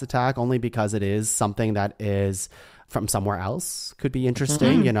Japanese gas attack, only because it is something that is from somewhere else, could be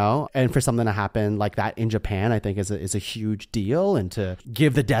interesting, you know, and for something to happen like that in Japan, I think is a huge deal. And to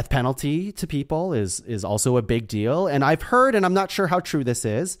give the death penalty to people is also a big deal. And I've heard, and I'm not sure how true this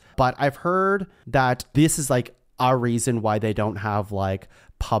is, but I've heard that this is like a reason why they don't have like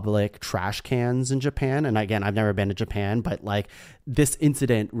public trash cans in Japan. And again, I've never been to Japan, but like this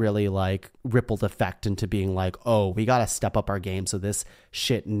incident really like rippled effect into being like, oh, we got to step up our game so this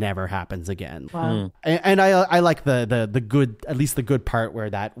shit never happens again. Wow. And I like the good, at least the good part where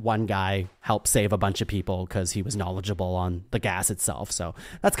that one guy helped save a bunch of people because he was knowledgeable on the gas itself. So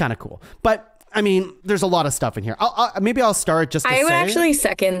that's kind of cool. But I mean, there's a lot of stuff in here. Maybe I'll start just to I would say. actually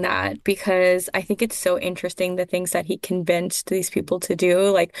second that because I think it's so interesting the things that he convinced these people to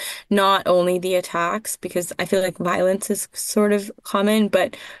do. Like, not only the attacks, because I feel like violence is sort of common,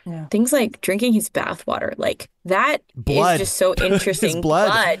 but things like drinking his bathwater, like that blood. is just so interesting. His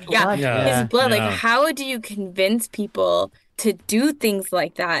blood. Yeah. His blood. Like, how do you convince people to do things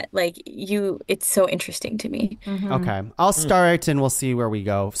like that? Like, it's so interesting to me. Okay, I'll start and we'll see where we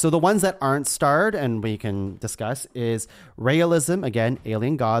go. So the ones that aren't starred and we can discuss is Realism, again,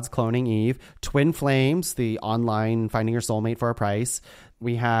 Alien Gods, Cloning Eve, Twin Flames, the online finding your soulmate for a price.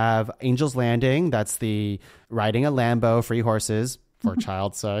 We have Angel's Landing, that's the riding a Lambo, free horses for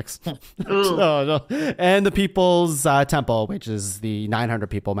child sex. No. And the People's Temple, which is the 900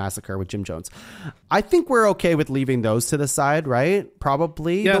 people massacre with Jim Jones. I think we're okay with leaving those to the side, right?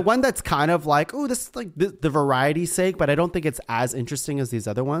 Probably. The one that's kind of like, oh, this is like the variety's sake, but I don't think it's as interesting as these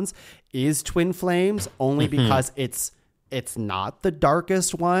other ones, is Twin Flames, only because it's not the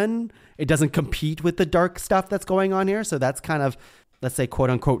darkest one. It doesn't compete with the dark stuff that's going on here. So that's kind of, let's say,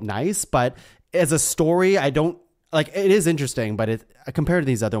 quote unquote, nice. But as a story, I don't, like, it is interesting, but compared to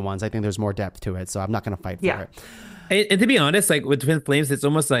these other ones, I think there's more depth to it. So I'm not going to fight for it. And to be honest, like with Twin Flames, it's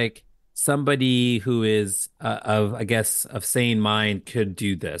almost like somebody who is of sane mind could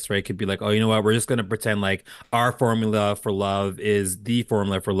do this, right? Could be like, oh, you know what? We're just going to pretend like our formula for love is the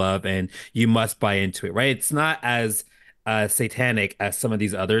formula for love and you must buy into it, right? It's not as satanic as some of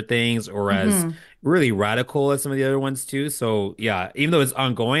these other things or as really radical as some of the other ones too. So yeah, even though it's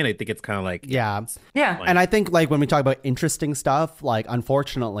ongoing, I think it's kind of like yeah. And I think like when we talk about interesting stuff, like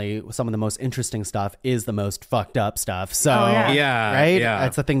unfortunately some of the most interesting stuff is the most fucked up stuff. So right,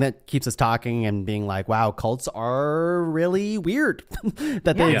 that's the thing that keeps us talking and being like, wow, cults are really weird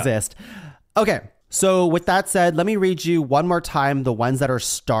that they exist. Okay, so with that said, let me read you one more time the ones that are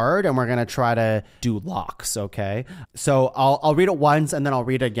starred, and we're going to try to do locks, okay? So I'll read it once, and then I'll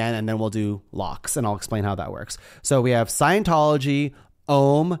read it again, and then we'll do locks, and I'll explain how that works. So we have Scientology,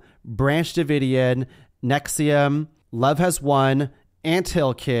 Ohm, Branch Davidian, Nexium, Love Has Won,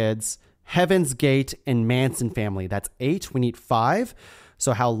 Anthill Kids, Heaven's Gate, and Manson Family. That's 8. We need 5.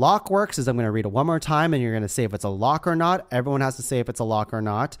 So how lock works is I'm going to read it one more time, and you're going to say if it's a lock or not. Everyone has to say if it's a lock or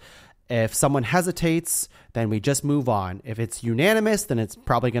not. If someone hesitates, then we just move on. If it's unanimous, then it's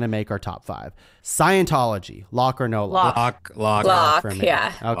probably going to make our top 5. Scientology, lock or no lock? Lock for me.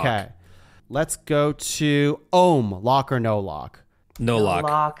 Yeah. Okay. Lock. Let's go to Ohm, lock or no lock? No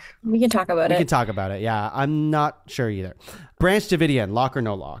lock. We can talk about it. We can talk about it. Yeah, I'm not sure either. Branch Davidian, lock or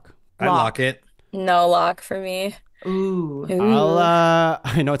no lock? I lock it. No lock for me. Ooh.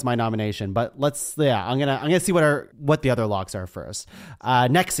 I know it's my nomination, but I'm gonna see what the other locks are first.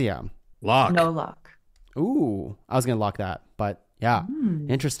 Nexium. Lock. No lock. Ooh, I was gonna lock that, but yeah,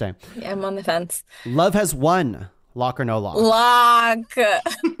 interesting. Yeah, I'm on the fence. Love Has Won, lock or no lock? Lock.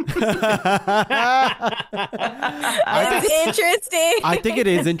 It's interesting. I think it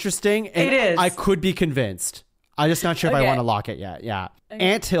is interesting. And it is. I could be convinced. I'm just not sure if I want to lock it yet. Yeah. Okay.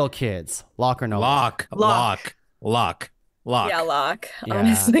 Anthill Kids, lock or no lock? Lock. Yeah, lock. Yeah,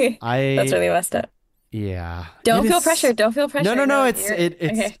 that's really messed up. Yeah. Don't feel pressured. Don't feel pressured. No. It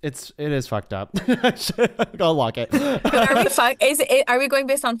is fucked up. I'll lock it. But are we going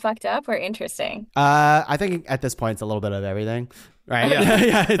based on fucked up or interesting? I think at this point it's a little bit of everything. Right?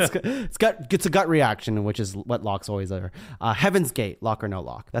 Yeah. It's a gut reaction, which is what locks always are. Heaven's Gate, lock or no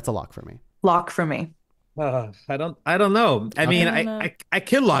lock? That's a lock for me. Lock for me. I don't know. I mean, I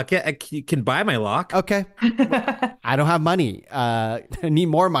can lock it. You can buy my lock. Okay. I don't have money. I need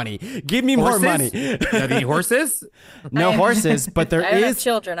more money. Give me more money. You have any horses? No horses, but there is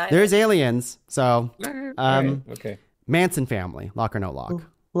children. There's aliens. So, okay. Manson Family, lock or no lock?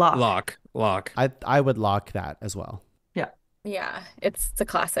 Lock. I would lock that as well. Yeah, it's a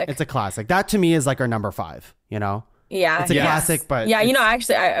classic. It's a classic. That to me is like our number 5, you know? Yeah. It's a classic, but... Yeah,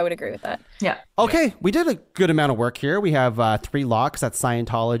 actually, I would agree with that. Yeah. Okay, we did a good amount of work here. We have 3 locks. That's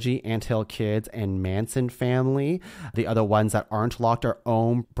Scientology, Anthill Kids, and Manson Family. The other ones that aren't locked are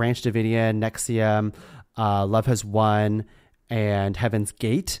Ohm, Branch Davidian, Nexium, Love Has Won, and Heaven's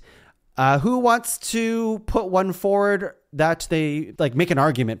Gate. Who wants to put one forward that they make an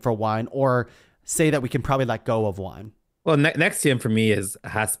argument for one or say that we can probably let go of one? Well, Nexium for me has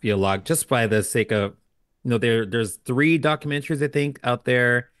to be a lock just by the sake of there's 3 documentaries I think out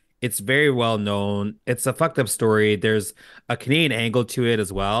there. It's very well known. It's a fucked up story. There's a Canadian angle to it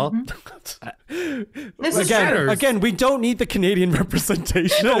as well. Again, we don't need the Canadian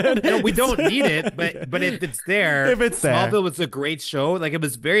representation. No, we don't need it, but if it's there, Smallville was a great show. Like it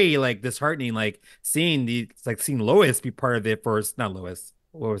was very like disheartening, like seeing Lois be part of it for not Lois.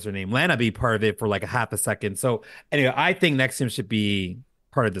 What was her name? Lana be part of it for like a half a second. So anyway, I think NXIVM should be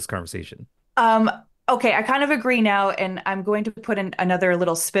part of this conversation. Okay, I kind of agree now, and I'm going to put in another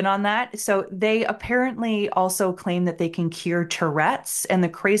little spin on that. So they apparently also claim that they can cure Tourette's, and the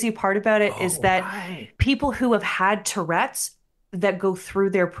crazy part about it is that people who have had Tourette's that go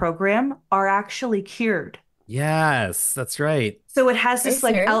through their program are actually cured. Yes, that's right. So it has this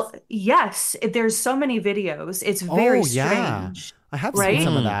yes, there's so many videos. It's very strange. I have seen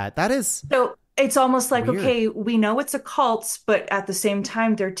some of that. That is so. It's almost like, weird. Okay, we know it's a cult, but at the same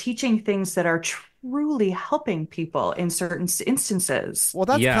time, they're teaching things that are truly helping people in certain instances. Well,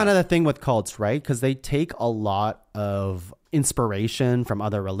 that's kind of the thing with cults, right? Because they take a lot of inspiration from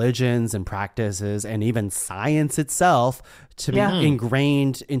other religions and practices and even science itself to be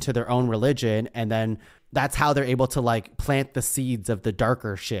ingrained into their own religion. And then that's how they're able to like plant the seeds of the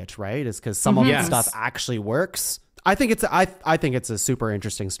darker shit, right? Is because some of the stuff actually works. I think it's a super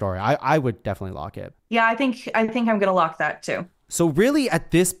interesting story. I would definitely lock it. Yeah, I think I'm going to lock that too. So really at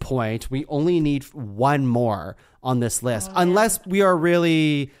this point, we only need one more on this list, unless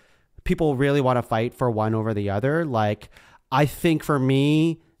people really want to fight for one over the other. Like, I think for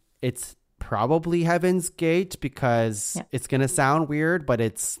me, it's probably Heaven's Gate because it's going to sound weird, but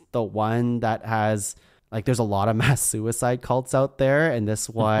it's the one that has... Like, there's a lot of mass suicide cults out there, and this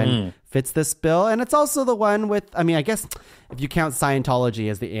one fits this bill. And it's also the one with, I mean, I guess if you count Scientology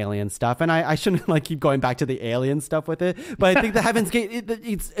as the alien stuff, and I shouldn't like keep going back to the alien stuff with it, but I think the Heaven's Gate,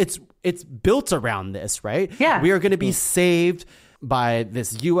 it's built around this, right? Yeah. We are going to be saved by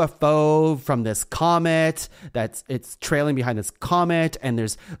this UFO from this comet it's trailing behind this comet, and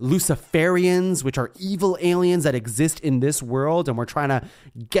there's Luciferians, which are evil aliens that exist in this world, and we're trying to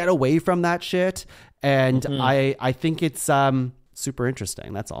get away from that shit. And I think it's super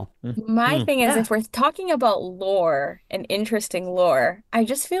interesting. That's all. My thing is, if we're talking about lore and interesting lore, I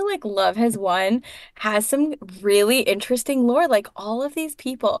just feel like Love Has Won has some really interesting lore. Like all of these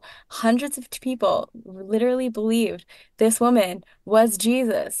people, hundreds of people literally believed this woman was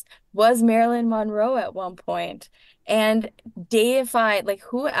Jesus, was Marilyn Monroe at one point, and deified, like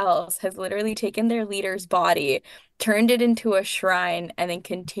who else has literally taken their leader's body, turned it into a shrine, and then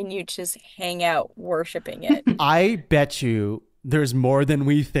continued to just hang out worshiping it. I bet you there's more than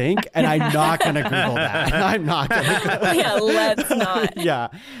we think, and I'm not going to Google that. I'm not going to Google Yeah, let's not. Yeah.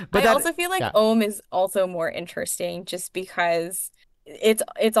 But I also feel like Ohm is also more interesting just because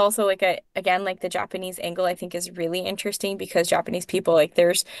it's also like again, like the Japanese angle I think is really interesting because Japanese people, like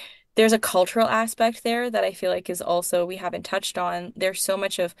there's a cultural aspect there that I feel like is also we haven't touched on. There's so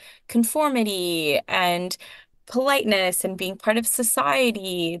much of conformity and politeness and being part of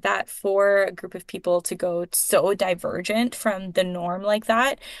society that for a group of people to go so divergent from the norm like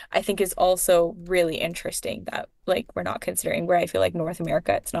that, I think is also really interesting that like we're not considering, where I feel like North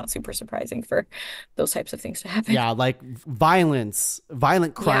America, it's not super surprising for those types of things to happen. Yeah, like violent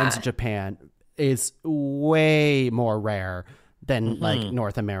crimes in Japan is way more rare than like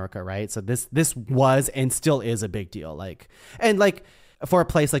North America, right? So this was and still is a big deal. Like, and like for a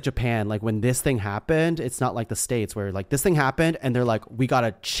place like Japan, like when this thing happened, it's not like the States where like this thing happened and they're like, we got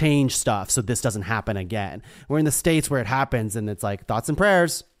to change stuff so this doesn't happen again. We're in the States where it happens and it's like thoughts and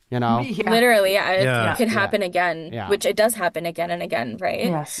prayers, you know? Yeah. Literally, it could happen again, which it does happen again and again, right?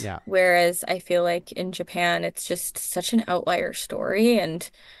 Yes. Yeah. Whereas I feel like in Japan, it's just such an outlier story. And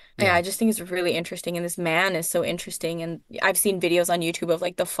I just think it's really interesting. And this man is so interesting. And I've seen videos on YouTube of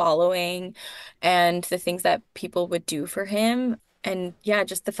like the following and the things that people would do for him. And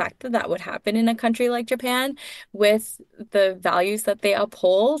just the fact that would happen in a country like Japan with the values that they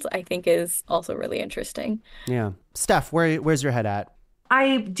uphold, I think is also really interesting. Yeah. Steph, where's your head at?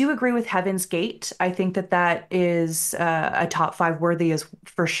 I do agree with Heaven's Gate. I think that is a top 5 worthy is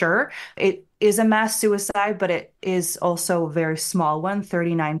for sure. It is a mass suicide, but it is also a very small one,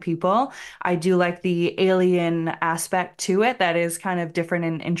 39 people. I do like the alien aspect to it. That is kind of different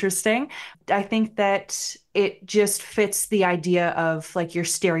and interesting. I think that it just fits the idea of like your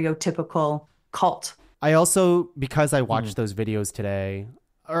stereotypical cult. I also, because I watched those videos today,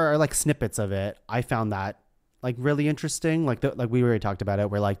 or like snippets of it, I found that like really interesting. Like we already talked about it,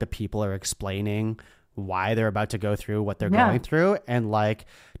 where like the people are explaining why they're about to go through what they're going through, and like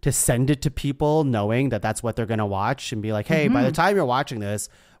to send it to people knowing that that's what they're going to watch and be like, hey, by the time you're watching this,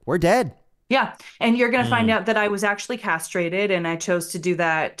 we're dead. Yeah. And you're going to find out that I was actually castrated and I chose to do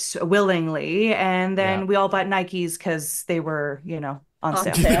that willingly. And then we all bought Nikes because they were, on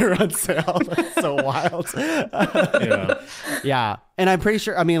sale. They were on sale. That's so wild. Yeah. And I'm pretty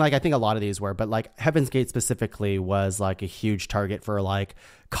sure, I think a lot of these were, but like Heaven's Gate specifically was like a huge target for like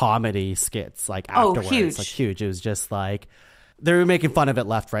comedy skits, like afterwards. Huge. Like huge. It was just like, they were making fun of it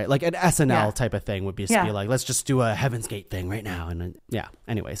left, right? Like an SNL type of thing would be like, let's just do a Heaven's Gate thing right now. And then,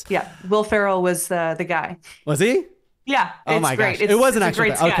 anyways. Yeah. Will Ferrell was the guy. Was he? Yeah. Oh my gosh. It was an actual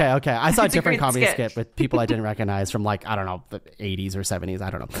thing. Okay. I saw a different comedy skit with people I didn't recognize from like, I don't know, the 80s or 70s.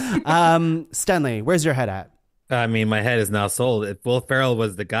 I don't know. Stenley, where's your head at? I mean, my head is now sold. If Will Ferrell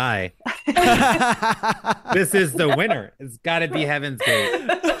was the guy, this is the winner. It's got to be Heaven's Gate.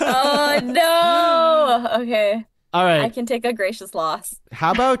 Oh, no. Okay. All right. I can take a gracious loss.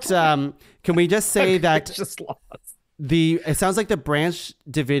 How about, can we just say that just loss. It sounds like the Branch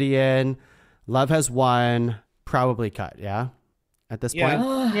Davidian, Love Has Won, probably cut, yeah? At this point?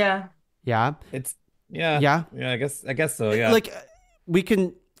 Yeah. Yeah? It's, yeah. I guess so, yeah. Like, we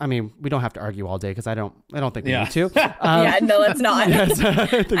can, we don't have to argue all day because I don't think we need to. No, let's not. Yes,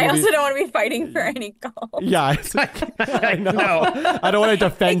 I also don't want to be fighting for any cult. Yeah. I know. No. I don't want to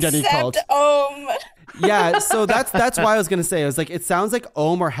defend any cult. Yeah, so that's why I was gonna say, I was like, it sounds like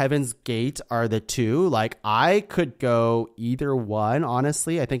Ohm or Heaven's Gate are the two. Like, I could go either one,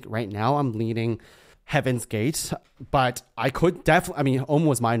 honestly. I think right now I'm leaning Heaven's Gate, but I could definitely, Ohm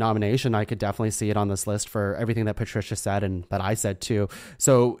was my nomination. I could definitely see it on this list for everything that Patricia said and that I said too.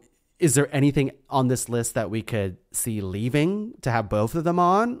 So is there anything on this list that we could see leaving to have both of them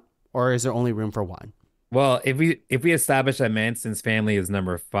on, or is there only room for one? Well, if we establish that Manson's Family is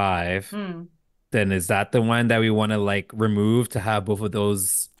number 5, then is that the one that we want to like remove to have both of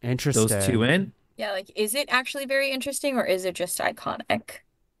those two in? Yeah, like, is it actually very interesting or is it just iconic?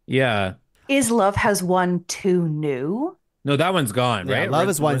 Yeah. Is Love Has Won too new? No, that one's gone, right? Love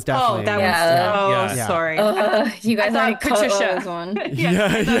Has Won's definitely. Oh, that one's sorry. You guys already Patricia one. She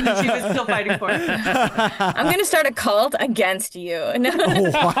was still fighting for it. I'm gonna start a cult against you. No.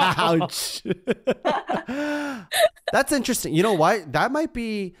 Wow. That's interesting. You know what? That might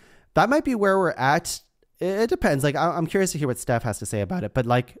be where we're at. It depends. Like, I'm curious to hear what Steph has to say about it. But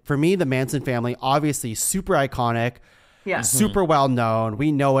like, for me, the Manson family, obviously super iconic. Yeah. Super well known.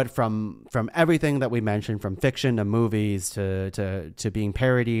 We know it from everything that we mentioned, from fiction to movies to being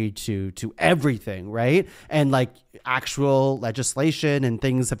parodied to everything, right? And like actual legislation and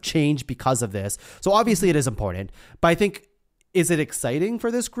things have changed because of this. So obviously it is important. But I think, is it exciting for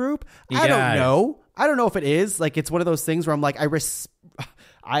this group? I don't know. I don't know if it is. Like, it's one of those things where I'm like,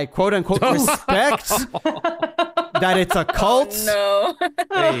 I quote unquote respect that it's a cult. Oh,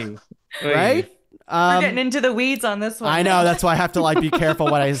 no. Right? We're getting into the weeds on this one. I know. That's why I have to like be careful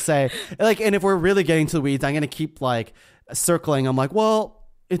what I say. Like, and if we're really getting to the weeds, I'm going to keep like circling. I'm like, well,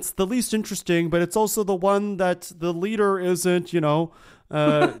 it's the least interesting, but it's also the one that the leader isn't,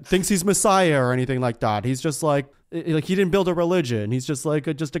 thinks he's Messiah or anything like that. He's just like he didn't build a religion. He's just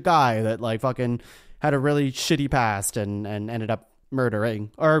like just a guy that like fucking had a really shitty past and ended up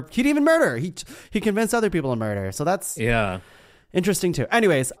murdering, or he didn't even murder. He convinced other people to murder. So that's interesting too.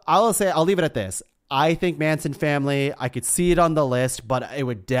 Anyways, I'll leave it at this. I think Manson Family, I could see it on the list, but it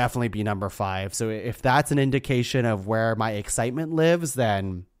would definitely be number 5. So if that's an indication of where my excitement lives,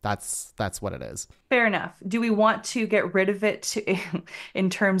 then that's what it is. Fair enough. Do we want to get rid of it in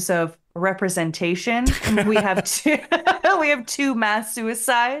terms of representation? We have two mass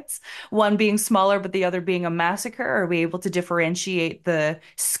suicides, one being smaller but the other being a massacre. Are we able to differentiate the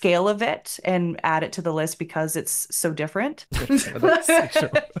scale of it and add it to the list because it's so different?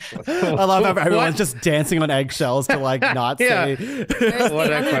 I love how everyone's just dancing on eggshells to like not say. Where's the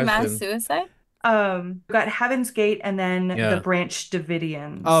other mass suicide? We got Heaven's Gate and then the Branch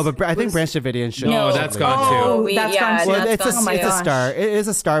Davidians. Oh, but I think Branch Davidians should. No, that's gone too. That's gone too. Well, it's a star. It is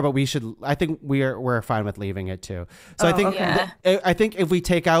a star, but we should. I think we're fine with leaving it too. So I think if we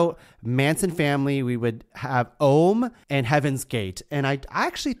take out Manson Family, we would have Ohm and Heaven's Gate, and I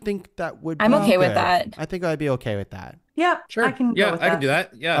actually think that would. I'm okay good. with that. I think I'd be okay with that. Yeah, sure. I can go with that. I can do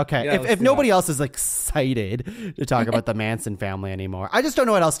that. Yeah. Okay. Yeah, if nobody else is excited to talk about the Manson family anymore, I just don't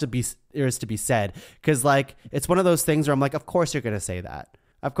know what else there is to be said. Because like, it's one of those things where I'm like, of course you're going to say that.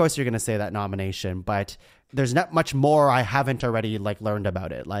 Of course you're going to say that nomination, but there's not much more I haven't already like learned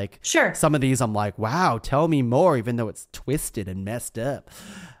about it. Like, sure, some of these I'm like, wow, tell me more, even though it's twisted and messed up.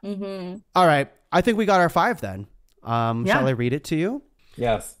 Mm-hmm. All right. I think we got our 5 then. Shall I read it to you?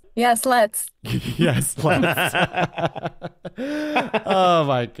 Yes. Yes, let's. Yes, let's. Oh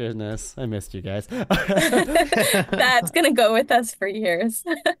my goodness. I missed you guys. That's going to go with us for years.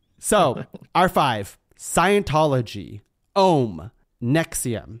 So, our 5: Scientology, Ohm,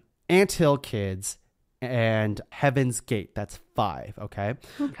 Nexium, Anthill Kids, and Heaven's Gate. That's 5, okay?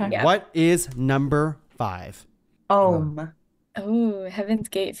 Okay. Yeah. What is number 5? Ohm. Oh, Heaven's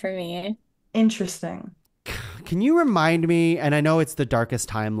Gate for me. Interesting. Can you remind me, and I know it's the darkest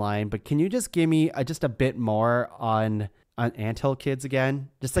timeline, but can you just give me just a bit more on Anthill Kids again?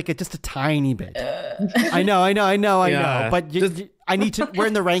 Just a tiny bit. I know. But I need to. We're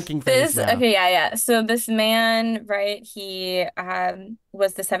in the ranking phase now. Okay, yeah. So this man, right? He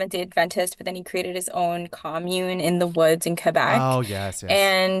was the Seventh-day Adventist, but then he created his own commune in the woods in Quebec. Oh, yes.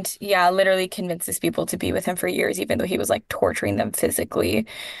 And literally convinces people to be with him for years, even though he was like torturing them physically.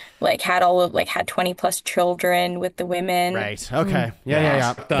 Like had 20 plus children with the women. Right. Okay.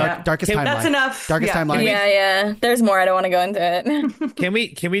 Yeah. Darkest timeline. That's enough. Darkest timeline. Yeah. There's more. I don't want to go into it. Can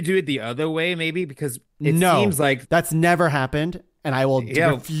we do it the other way maybe? Because it seems like that's never happened. And I will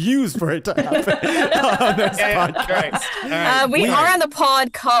refuse for it to happen on this podcast. All right. We are on the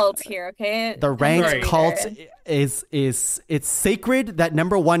pod cult here, okay? The ranked cult is it's sacred that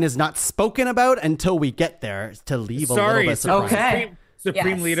number 1 is not spoken about until we get there to leave a little bit surprise. Okay.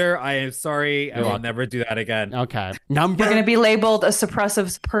 Supreme Leader, I am sorry. I will never do that again. Okay. You're going to be labeled a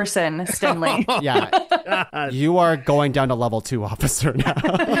suppressive person, Stenley. Yeah. You are going down to level 2 officer now.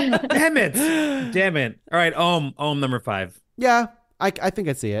 Damn it. All right. Ohm number 5. Yeah. I think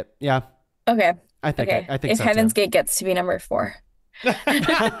I see it. Yeah. Okay. I think if so Heaven's too. Gate gets to be number 4. The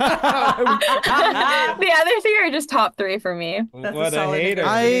other 3 are just top 3 for me. That's What a solid hater.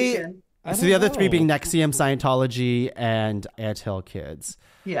 negotiation. So the other 3 being Nexium, Scientology, and Anthill Kids.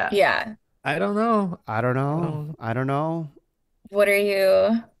 Yeah. I don't know. I don't know. What are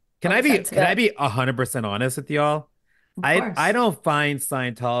you? Can I be 100% honest with y'all? course. I don't find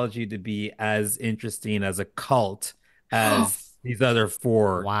Scientology to be as interesting as a cult as these other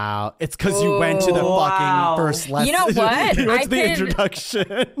 4. Wow. It's because you went to the fucking first lesson. You know what? You went to the introduction.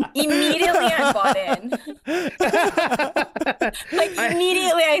 Immediately I bought in.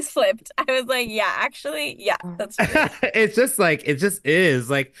 Immediately I flipped. I was like, that's true. It just is.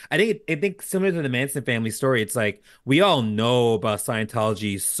 Like, I think similar to the Manson family story, it's like we all know about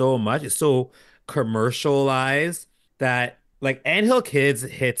Scientology so much. It's so commercialized that like Anthill Kids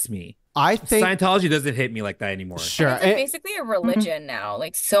hits me. I think Scientology doesn't hit me like that anymore. Sure. It's basically a religion now.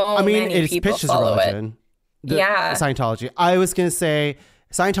 Like many it's people pitched as a follow religion. it. Scientology. I was going to say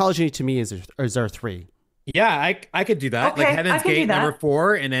Scientology to me is our 3. Yeah, I could do that. Okay, like Heaven's Gate number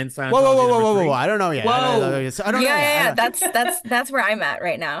 4 and then Scientology. Whoa. I don't know yet. Yeah. That's where I'm at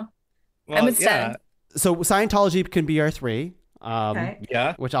right now. I'm with Sten. So Scientology can be our 3.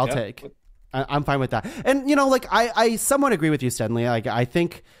 Which I'll take. I'm fine with that. And I somewhat agree with you, Stenley. Like I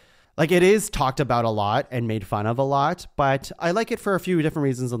think it is talked about a lot and made fun of a lot, but I like it for a few different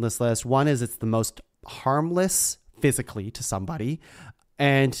reasons on this list. One is it's the most harmless physically to somebody.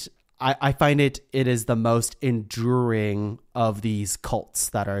 And I find it is the most enduring of these cults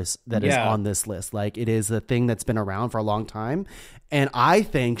that is on this list. Like it is a thing that's been around for a long time and I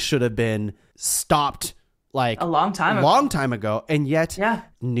think should have been stopped like a long time ago. And yet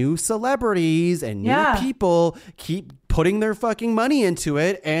new celebrities and new people keep putting their fucking money into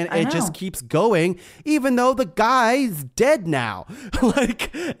it and it just keeps going even though the guy's dead now.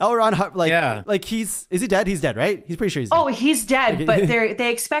 Like L. Ron Hubbard, is he dead? He's dead, right? He's pretty sure he's dead. Oh, he's dead, but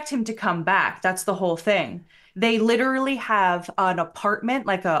they expect him to come back. That's the whole thing. They literally have an apartment,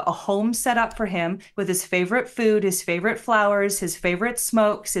 like a home set up for him with his favorite food, his favorite flowers, his favorite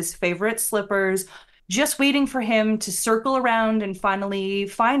smokes, his favorite slippers, just waiting for him to circle around and finally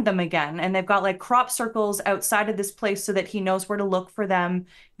find them again. And they've got like crop circles outside of this place so that he knows where to look for them.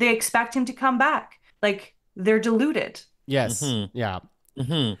 They expect him to come back. Like they're deluded. Yes. Mm-hmm. Yeah.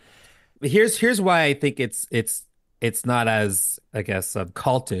 Mm-hmm. Here's why I think it's not as, I guess,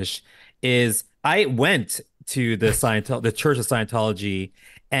 cultish is I went to the Church of Scientology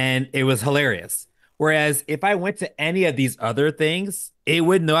and it was hilarious. Whereas if I went to any of these other things, it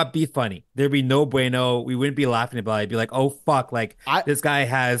would not be funny. There'd be no bueno. We wouldn't be laughing about it. It'd be like, oh, fuck. Like, this guy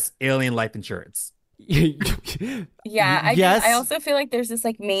has alien life insurance. I also feel like there's this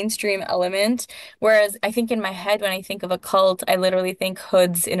like mainstream element, whereas I think in my head when I think of a cult I literally think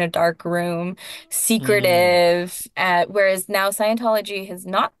hoods in a dark room, secretive, whereas now Scientology has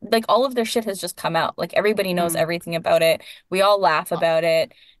not, like all of their shit has just come out, like everybody knows everything about it, we all laugh about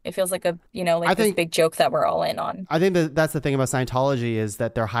it. It feels like this big joke that we're all in on. I think that's the thing about Scientology is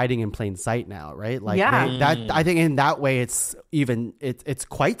that they're hiding in plain sight now, right? Like I think in that way it's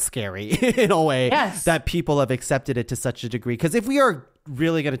quite scary in a way that people have accepted it to such a degree. Because if we are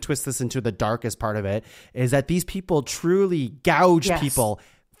really going to twist this into the darkest part of it, is that these people truly gouge people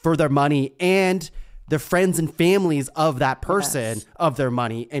for their money and the friends and families of that person of their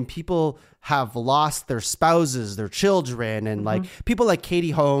money. And people have lost their spouses, their children, and like people like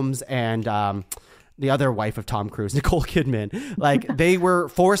Katie Holmes and the other wife of Tom Cruise, Nicole Kidman, like they were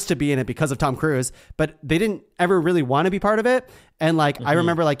forced to be in it because of Tom Cruise, but they didn't ever really want to be part of it. And like, I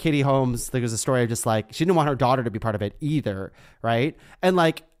remember like Katie Holmes, there was a story of just like, she didn't want her daughter to be part of it either. Right. And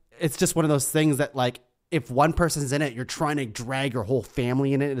like, it's just one of those things that like, if one person's in it, you're trying to drag your whole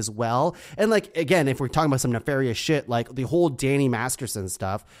family in it as well. And like, again, if we're talking about some nefarious shit, like the whole Danny Masterson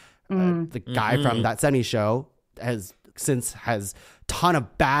stuff, the guy from That 70s Show has ton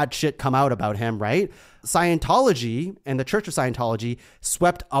of bad shit come out about him, right? Scientology and the Church of Scientology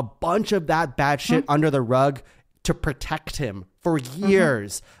swept a bunch of that bad shit under the rug to protect him for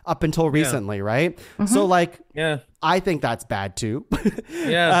years up until recently, right? So like, I think that's bad too.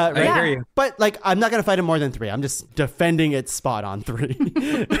 I hear you. But like, I'm not going to fight him more than 3. I'm just defending its spot on 3.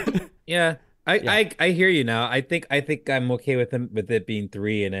 I hear you now. I think I'm okay with it being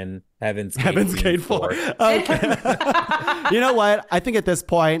 3 and then Heaven's Gate 4. Okay. You know what? I think at this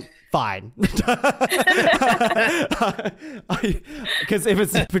point, fine. Because if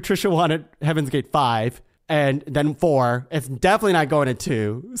it's Patricia wanted Heaven's Gate 5 and then 4, it's definitely not going to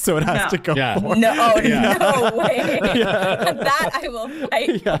 2. So it has to go 4. No way. That I will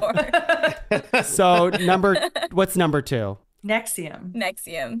fight for. So what's number 2?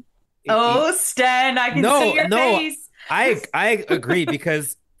 Nexium. Oh, Sten, I can see your face. I agree,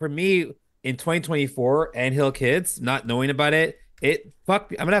 because for me in 2024 Anthill Kids, not knowing about it, I'm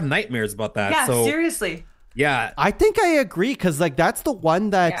gonna have nightmares about that. Yeah, so seriously. Yeah, I think I agree, because like that's the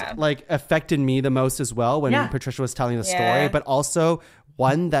one that like affected me the most as well when Patricia was telling the story, but also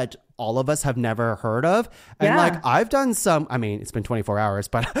one that all of us have never heard of. And like, I've done some, I mean, it's been 24 hours,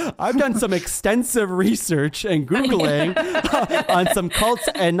 but I've done some extensive research and Googling on some cults,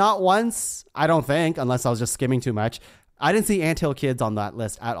 and not once, I don't think, unless I was just skimming too much, I didn't see Anthill Kids on that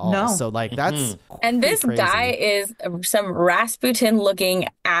list at all. No. So like, that's and this crazy. guy is some Rasputin looking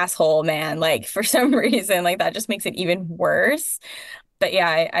asshole, man. Like, for some reason, like that just makes it even worse. But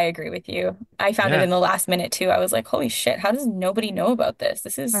yeah, I agree with you. I found it in the last minute too. I was like, holy shit, how does nobody know about this?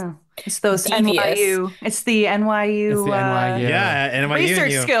 This is it's those devious. NYU. It's the NYU. NYU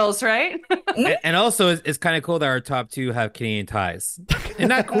research skills, right? and also, it's kind of cool that our top 2 have Canadian ties. Isn't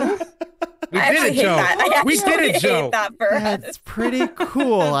that cool? We did it, Joe. We did it, Joe. That's pretty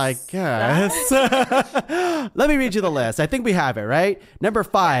cool, I guess. Let me read you the list. I think we have it, right? Number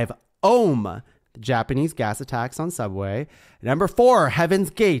 5, Ohm, the Japanese gas attacks on subway. Number 4,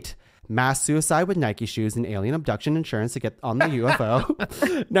 Heaven's Gate, mass suicide with Nike shoes and alien abduction insurance to get on the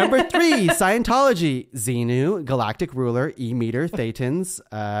UFO. Number 3, Scientology, Xenu, galactic ruler, E-meter, Thetans,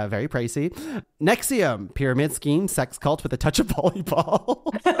 very pricey. Nexium, pyramid scheme, sex cult with a touch of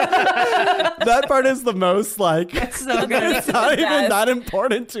volleyball. That part is the most like, it's so good. It's not even that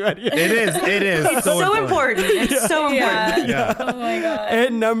important to any of it. It is. It's so important. It's so important. Yeah. Oh my God.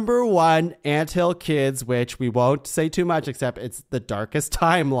 And number 1, Anthill Kids, which we won't say too much, except it's the darkest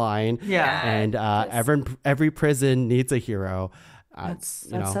timeline. Yeah. And every prison needs a hero.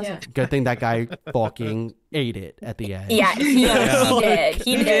 Good thing that guy fucking ate it at the end. Yeah, he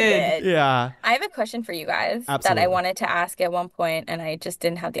did. Yeah. I have a question for you guys Absolutely. that I wanted to ask at one point, and I just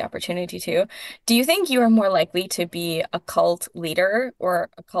didn't have the opportunity to. Do you think you are more likely to be a cult leader or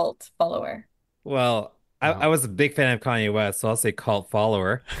a cult follower? Well, I was a big fan of Kanye West, so I'll say cult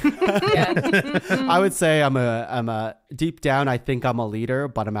follower. I would say I'm a deep down, I think I'm a leader,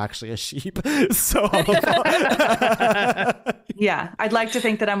 but I'm actually a sheep. So yeah, I'd like to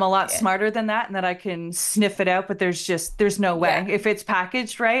think that I'm a lot smarter than that and that I can sniff it out, but there's no way. If it's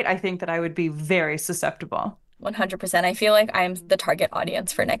packaged right, I think that I would be very susceptible. 100%. I feel like I'm the target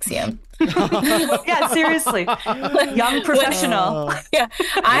audience for Nexium. Yeah, seriously. Young professional.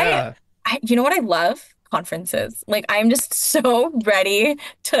 I you know what I love? Conferences. Like, I'm just so ready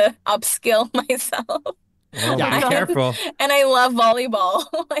to upskill myself. Oh, be careful. And I love volleyball.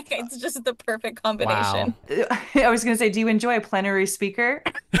 Like, it's just the perfect combination. Wow. I was going to say, do you enjoy a plenary speaker?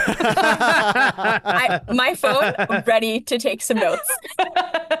 My phone ready to take some notes.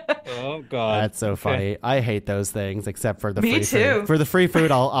 Oh God, that's so funny. I hate those things, except for the Me free too. food. For the free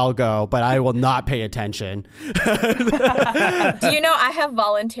food, I'll go, but I will not pay attention. Do you know I have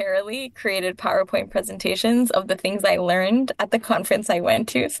voluntarily created PowerPoint presentations of the things I learned at the conference I went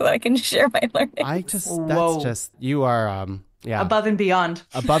to, so that I can share my learnings. That's just you are above and beyond.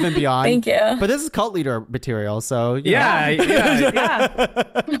 Above and beyond. Thank you. But this is cult leader material, so Wait, maybe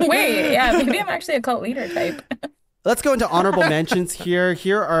I'm actually a cult leader type. Let's go into honorable mentions here.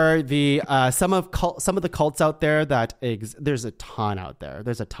 Here are the some of the cults out there that there's a ton out there.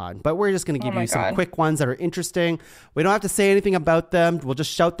 There's a ton, but we're just going to give you some quick ones that are interesting. We don't have to say anything about them. We'll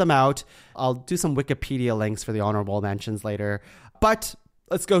just shout them out. I'll do some Wikipedia links for the honorable mentions later. But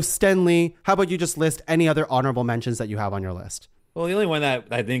let's go, Stenley. How about you just list any other honorable mentions that you have on your list? Well, the only one that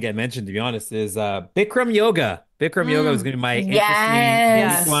I didn't get mentioned, to be honest, is Bikram yoga. Bikram yoga was going to be my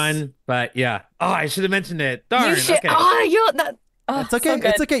interesting one, but yeah. Oh, I should have mentioned it. Darn. You should. Okay. It's okay. So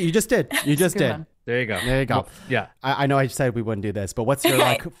it's okay. You just did. You just did. One. There you go. There you go. Well, yeah. I know I said we wouldn't do this, but what's your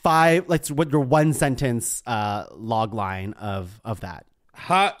what your one sentence log line of that?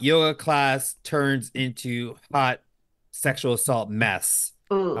 Hot yoga class turns into hot sexual assault mess.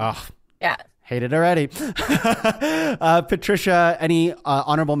 Ooh. Oh, yeah. Hate it already. Patricia, any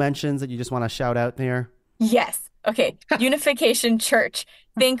honorable mentions that you just want to shout out there? Yes. Okay. Unification Church.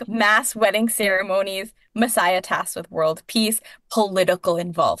 Think mass wedding ceremonies, Messiah tasked with world peace, political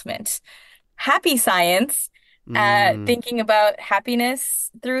involvement. Happy Science. Thinking about happiness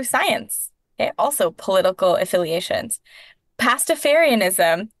through science. Okay. Also political affiliations.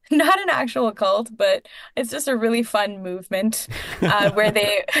 Pastafarianism, not an actual cult, but it's just a really fun movement where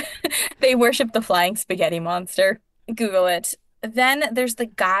they worship the flying spaghetti monster. Google it. Then there's the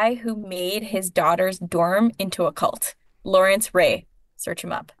guy who made his daughter's dorm into a cult. Lawrence Ray. Search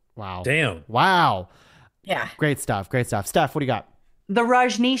him up. Wow. Damn. Wow. Yeah. Great stuff. Great stuff. Steph, what do you got? The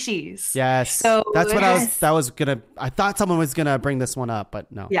Rajneeshis. Yes. So that's what I thought someone was gonna bring this one up, but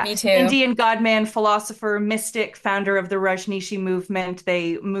no. Yeah. Me too. Indian godman, philosopher, mystic, founder of the Rajneeshi movement.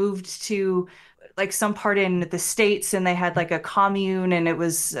 They moved to like some part in the States and they had like a commune and it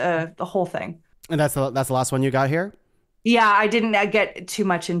was the whole thing. And that's the last one you got here? Yeah, I didn't get too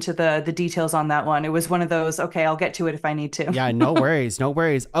much into the details on that one. It was one of those, okay, I'll get to it if I need to. Yeah, no worries. No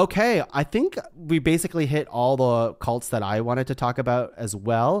worries. Okay, I think we basically hit all the cults that I wanted to talk about as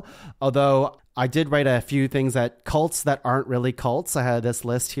well. Although I did write a few things that cults that aren't really cults. I had this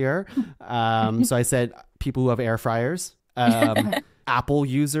list here. So I said people who have air fryers, Apple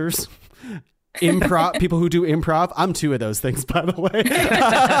users, people who do improv. I'm two of those things, by the way.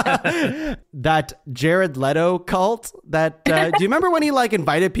 That Jared Leto cult that do you remember when he like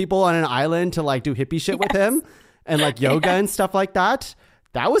invited people on an island to like do hippie shit with him and like yoga and stuff like that?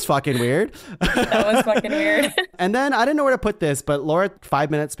 That was fucking weird. That was fucking weird. And then I didn't know where to put this, but Laura, 5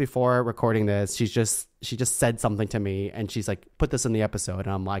 minutes before recording this, she just said something to me and she's like, put this in the episode.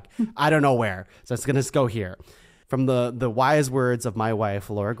 And I'm like, I don't know where. So it's going to go here. From the wise words of my wife,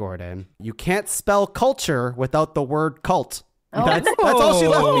 Laura Gordon, you can't spell culture without the word cult. That's all she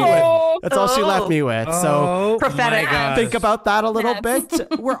left me with. That's all she left me with. So prophetic. Think about that a little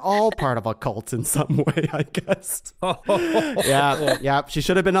bit. We're all part of a cult in some way, I guess. Yeah. She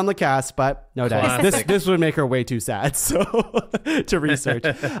should have been on the cast, but no dice. This would make her way too sad. So to research.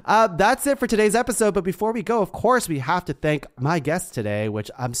 That's it for today's episode. But before we go, of course, we have to thank my guests today, which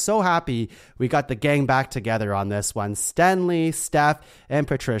I'm so happy we got the gang back together on this one. Stenley, Steph, and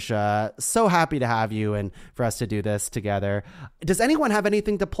Patricia. So happy to have you and for us to do this together. Does anyone have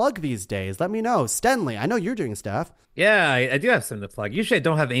anything to plug these days? Let me know. Stenley, I know you're doing stuff. Yeah, I do have something to plug. Usually I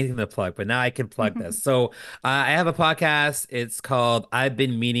don't have anything to plug, but now I can plug this. So I have a podcast. It's called I've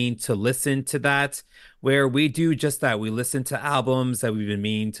Been Meaning to Listen to That, where we do just that. We listen to albums that we've been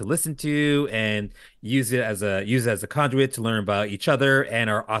meaning to listen to and use it as a conduit to learn about each other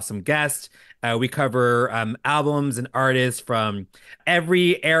and our awesome guest. We cover albums and artists from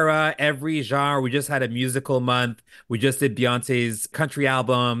every era, every genre. We just had a musical month. We just did Beyonce's country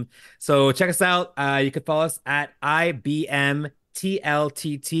album. So check us out. You can follow us at IBMTLTT.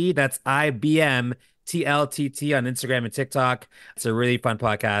 That's IBMTLTT on Instagram and TikTok. It's a really fun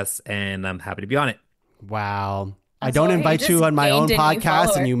podcast, and I'm happy to be on it. Wow. I don't invite you on my own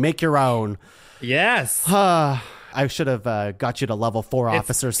podcast, and you make your own. Yes. I should have got you to level 4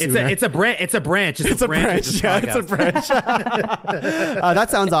 officer sooner. It's a branch. It's a branch. It's a branch. Yeah, it's a branch. That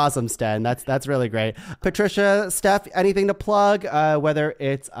sounds awesome, Sten. That's really great. Patricia, Steph, anything to plug? Whether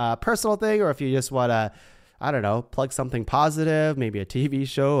it's a personal thing or if you just want to, I don't know, plug something positive, maybe a TV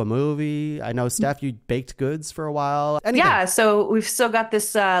show, a movie. I know, Steph, you baked goods for a while. Anything? Yeah, so we've still got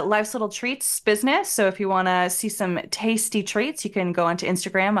this Life's Little Treats business. So if you want to see some tasty treats, you can go onto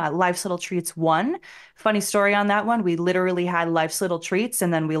Instagram, Life's Little Treats 1. Funny story on that one. We literally had Life's Little Treats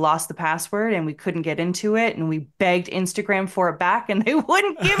and then we lost the password and we couldn't get into it. And we begged Instagram for it back and they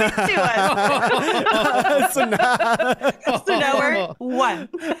wouldn't give it to us. So now we're 1.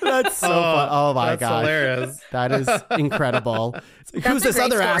 That's so fun. Oh my that's God. Hilarious. That is incredible. Who's this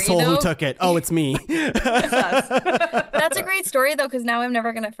other story, asshole who took it? Oh, it's me. That's a great story, though, because now I'm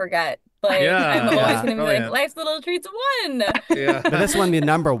never going to forget. Like, I'm always going to be like, life's little treats one. Yeah. But this one, the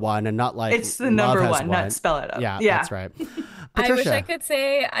number one, and not like it's the number one, not spell it out. Yeah, that's right. Patricia. I wish I could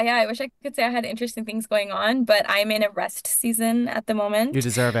say, I wish I could say I had interesting things going on, but I'm in a rest season at the moment. You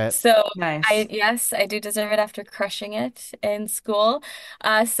deserve it. So nice. I do deserve it after crushing it in school.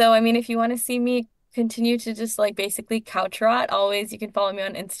 So, I mean, if you want to see me continue to just like basically couch rot, always you can follow me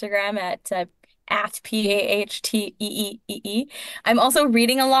on Instagram at PAHTEEEE. I'm also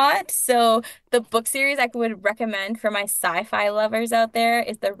reading a lot. So the book series I would recommend for my sci-fi lovers out there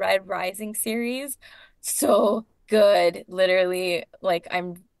is the Red Rising series. So good. Literally, like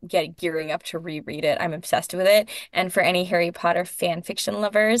I'm gearing up to reread it. I'm obsessed with it. And for any Harry Potter fan fiction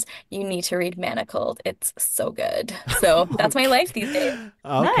lovers, you need to read Manacled. It's so good. So that's my life these days.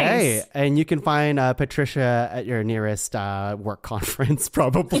 Okay. Nice. And you can find Patricia at your nearest work conference,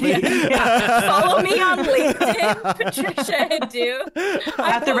 probably. Follow me on LinkedIn, Patricia Eddu.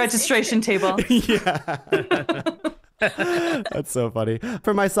 At the registration table. Yeah. That's so funny.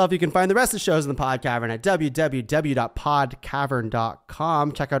 For myself, you can find the rest of the shows in the PodCavern at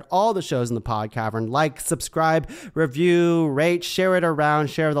www.podcavern.com. Check out all the shows in the PodCavern. Like, subscribe, review, rate, share it around,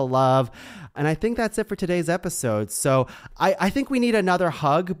 share the love. And I think that's it for today's episode. So I think we need another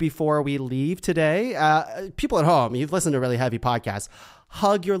hug before we leave today. People at home, you've listened to a really heavy podcast.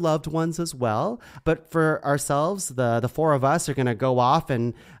 Hug your loved ones as well. But for ourselves, the four of us are going to go off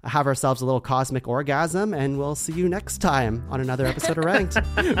and have ourselves a little cosmic orgasm. And we'll see you next time on another episode of Ranked.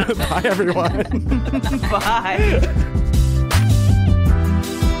 Bye, everyone. Bye.